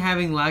 It's me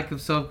having lack of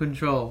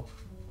self-control.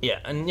 Yeah,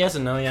 and yes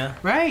and no, yeah.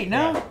 Right?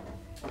 No? Yeah.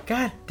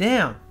 God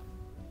damn.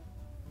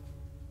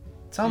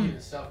 I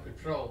need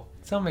self-control.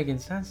 It's not making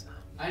sense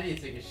now. I need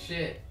to take a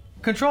shit.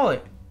 Control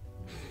it.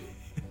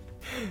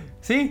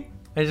 See?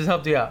 I just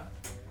helped you out.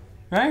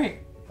 Right?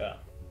 Yeah.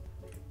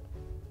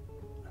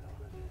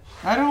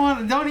 I don't want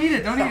to. Don't eat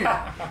it. Don't eat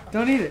it.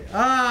 Don't eat it.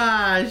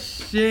 Ah,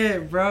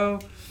 shit, bro.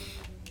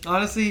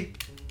 Honestly,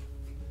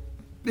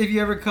 if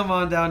you ever come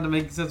on down to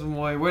Making Sense with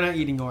Moy, we're not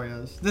eating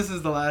Oreos. This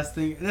is the last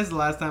thing. This is the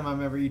last time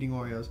I'm ever eating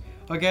Oreos.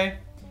 Okay?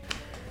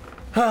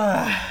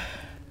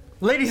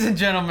 Ladies and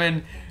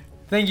gentlemen,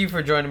 thank you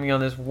for joining me on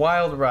this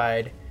wild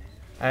ride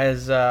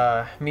as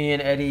me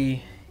and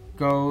Eddie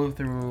go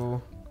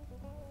through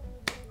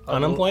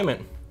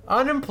Unemployment.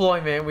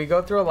 unemployment. We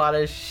go through a lot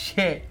of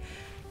shit.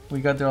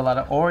 We go through a lot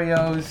of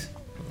Oreos.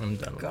 I'm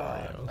done with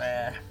God.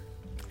 Oreos.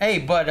 Hey,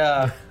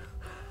 but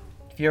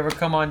if you ever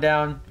come on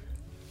down,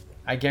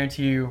 I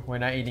guarantee you we're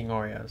not eating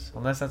Oreos.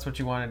 Unless that's what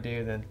you want to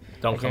do, then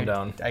Don't come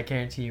down. I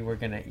guarantee you we're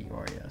gonna eat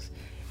Oreos.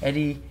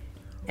 Eddie,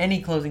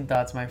 any closing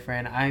thoughts, my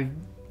friend? I'm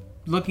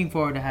looking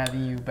forward to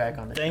having you back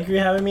on the show. Thank you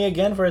for having me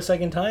again for a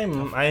second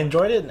time. I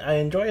enjoyed it. I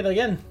enjoy it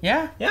again.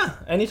 Yeah? Yeah,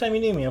 anytime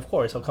you need me, of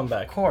course, I'll come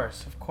back.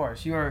 Of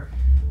course. You are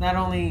not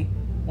only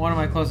one of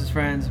my closest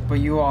friends, but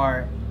you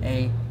are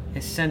a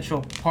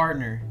essential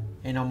partner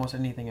in almost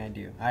anything I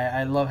do.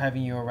 I love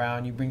having you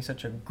around. You bring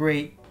such a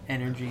great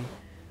energy.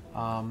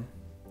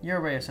 You're a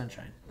ray of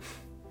sunshine.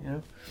 You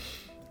know?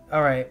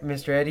 All right,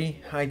 Mr.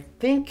 Eddie, I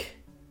think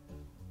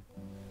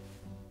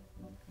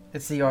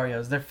it's the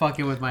Oreos. They're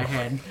fucking with my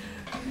head.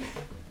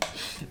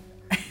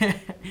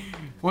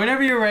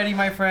 Whenever you're ready,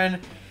 my friend,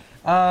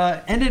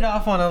 end it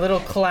off on a little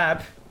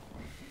clap.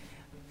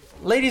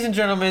 Ladies and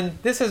gentlemen,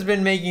 this has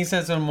been Making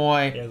Sense with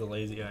Moy. You're the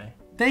lazy guy.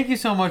 Thank you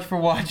so much for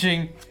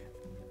watching.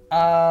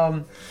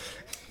 I'll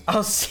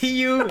see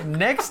you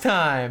next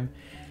time.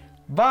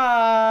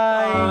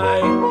 Bye.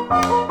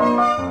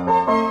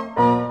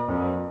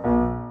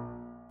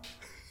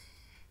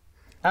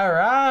 All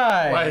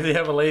right. Why does he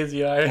have a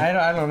lazy eye?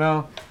 I don't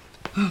know.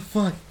 Oh,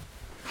 fuck.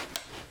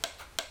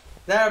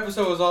 That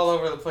episode was all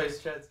over the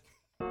place, Chad.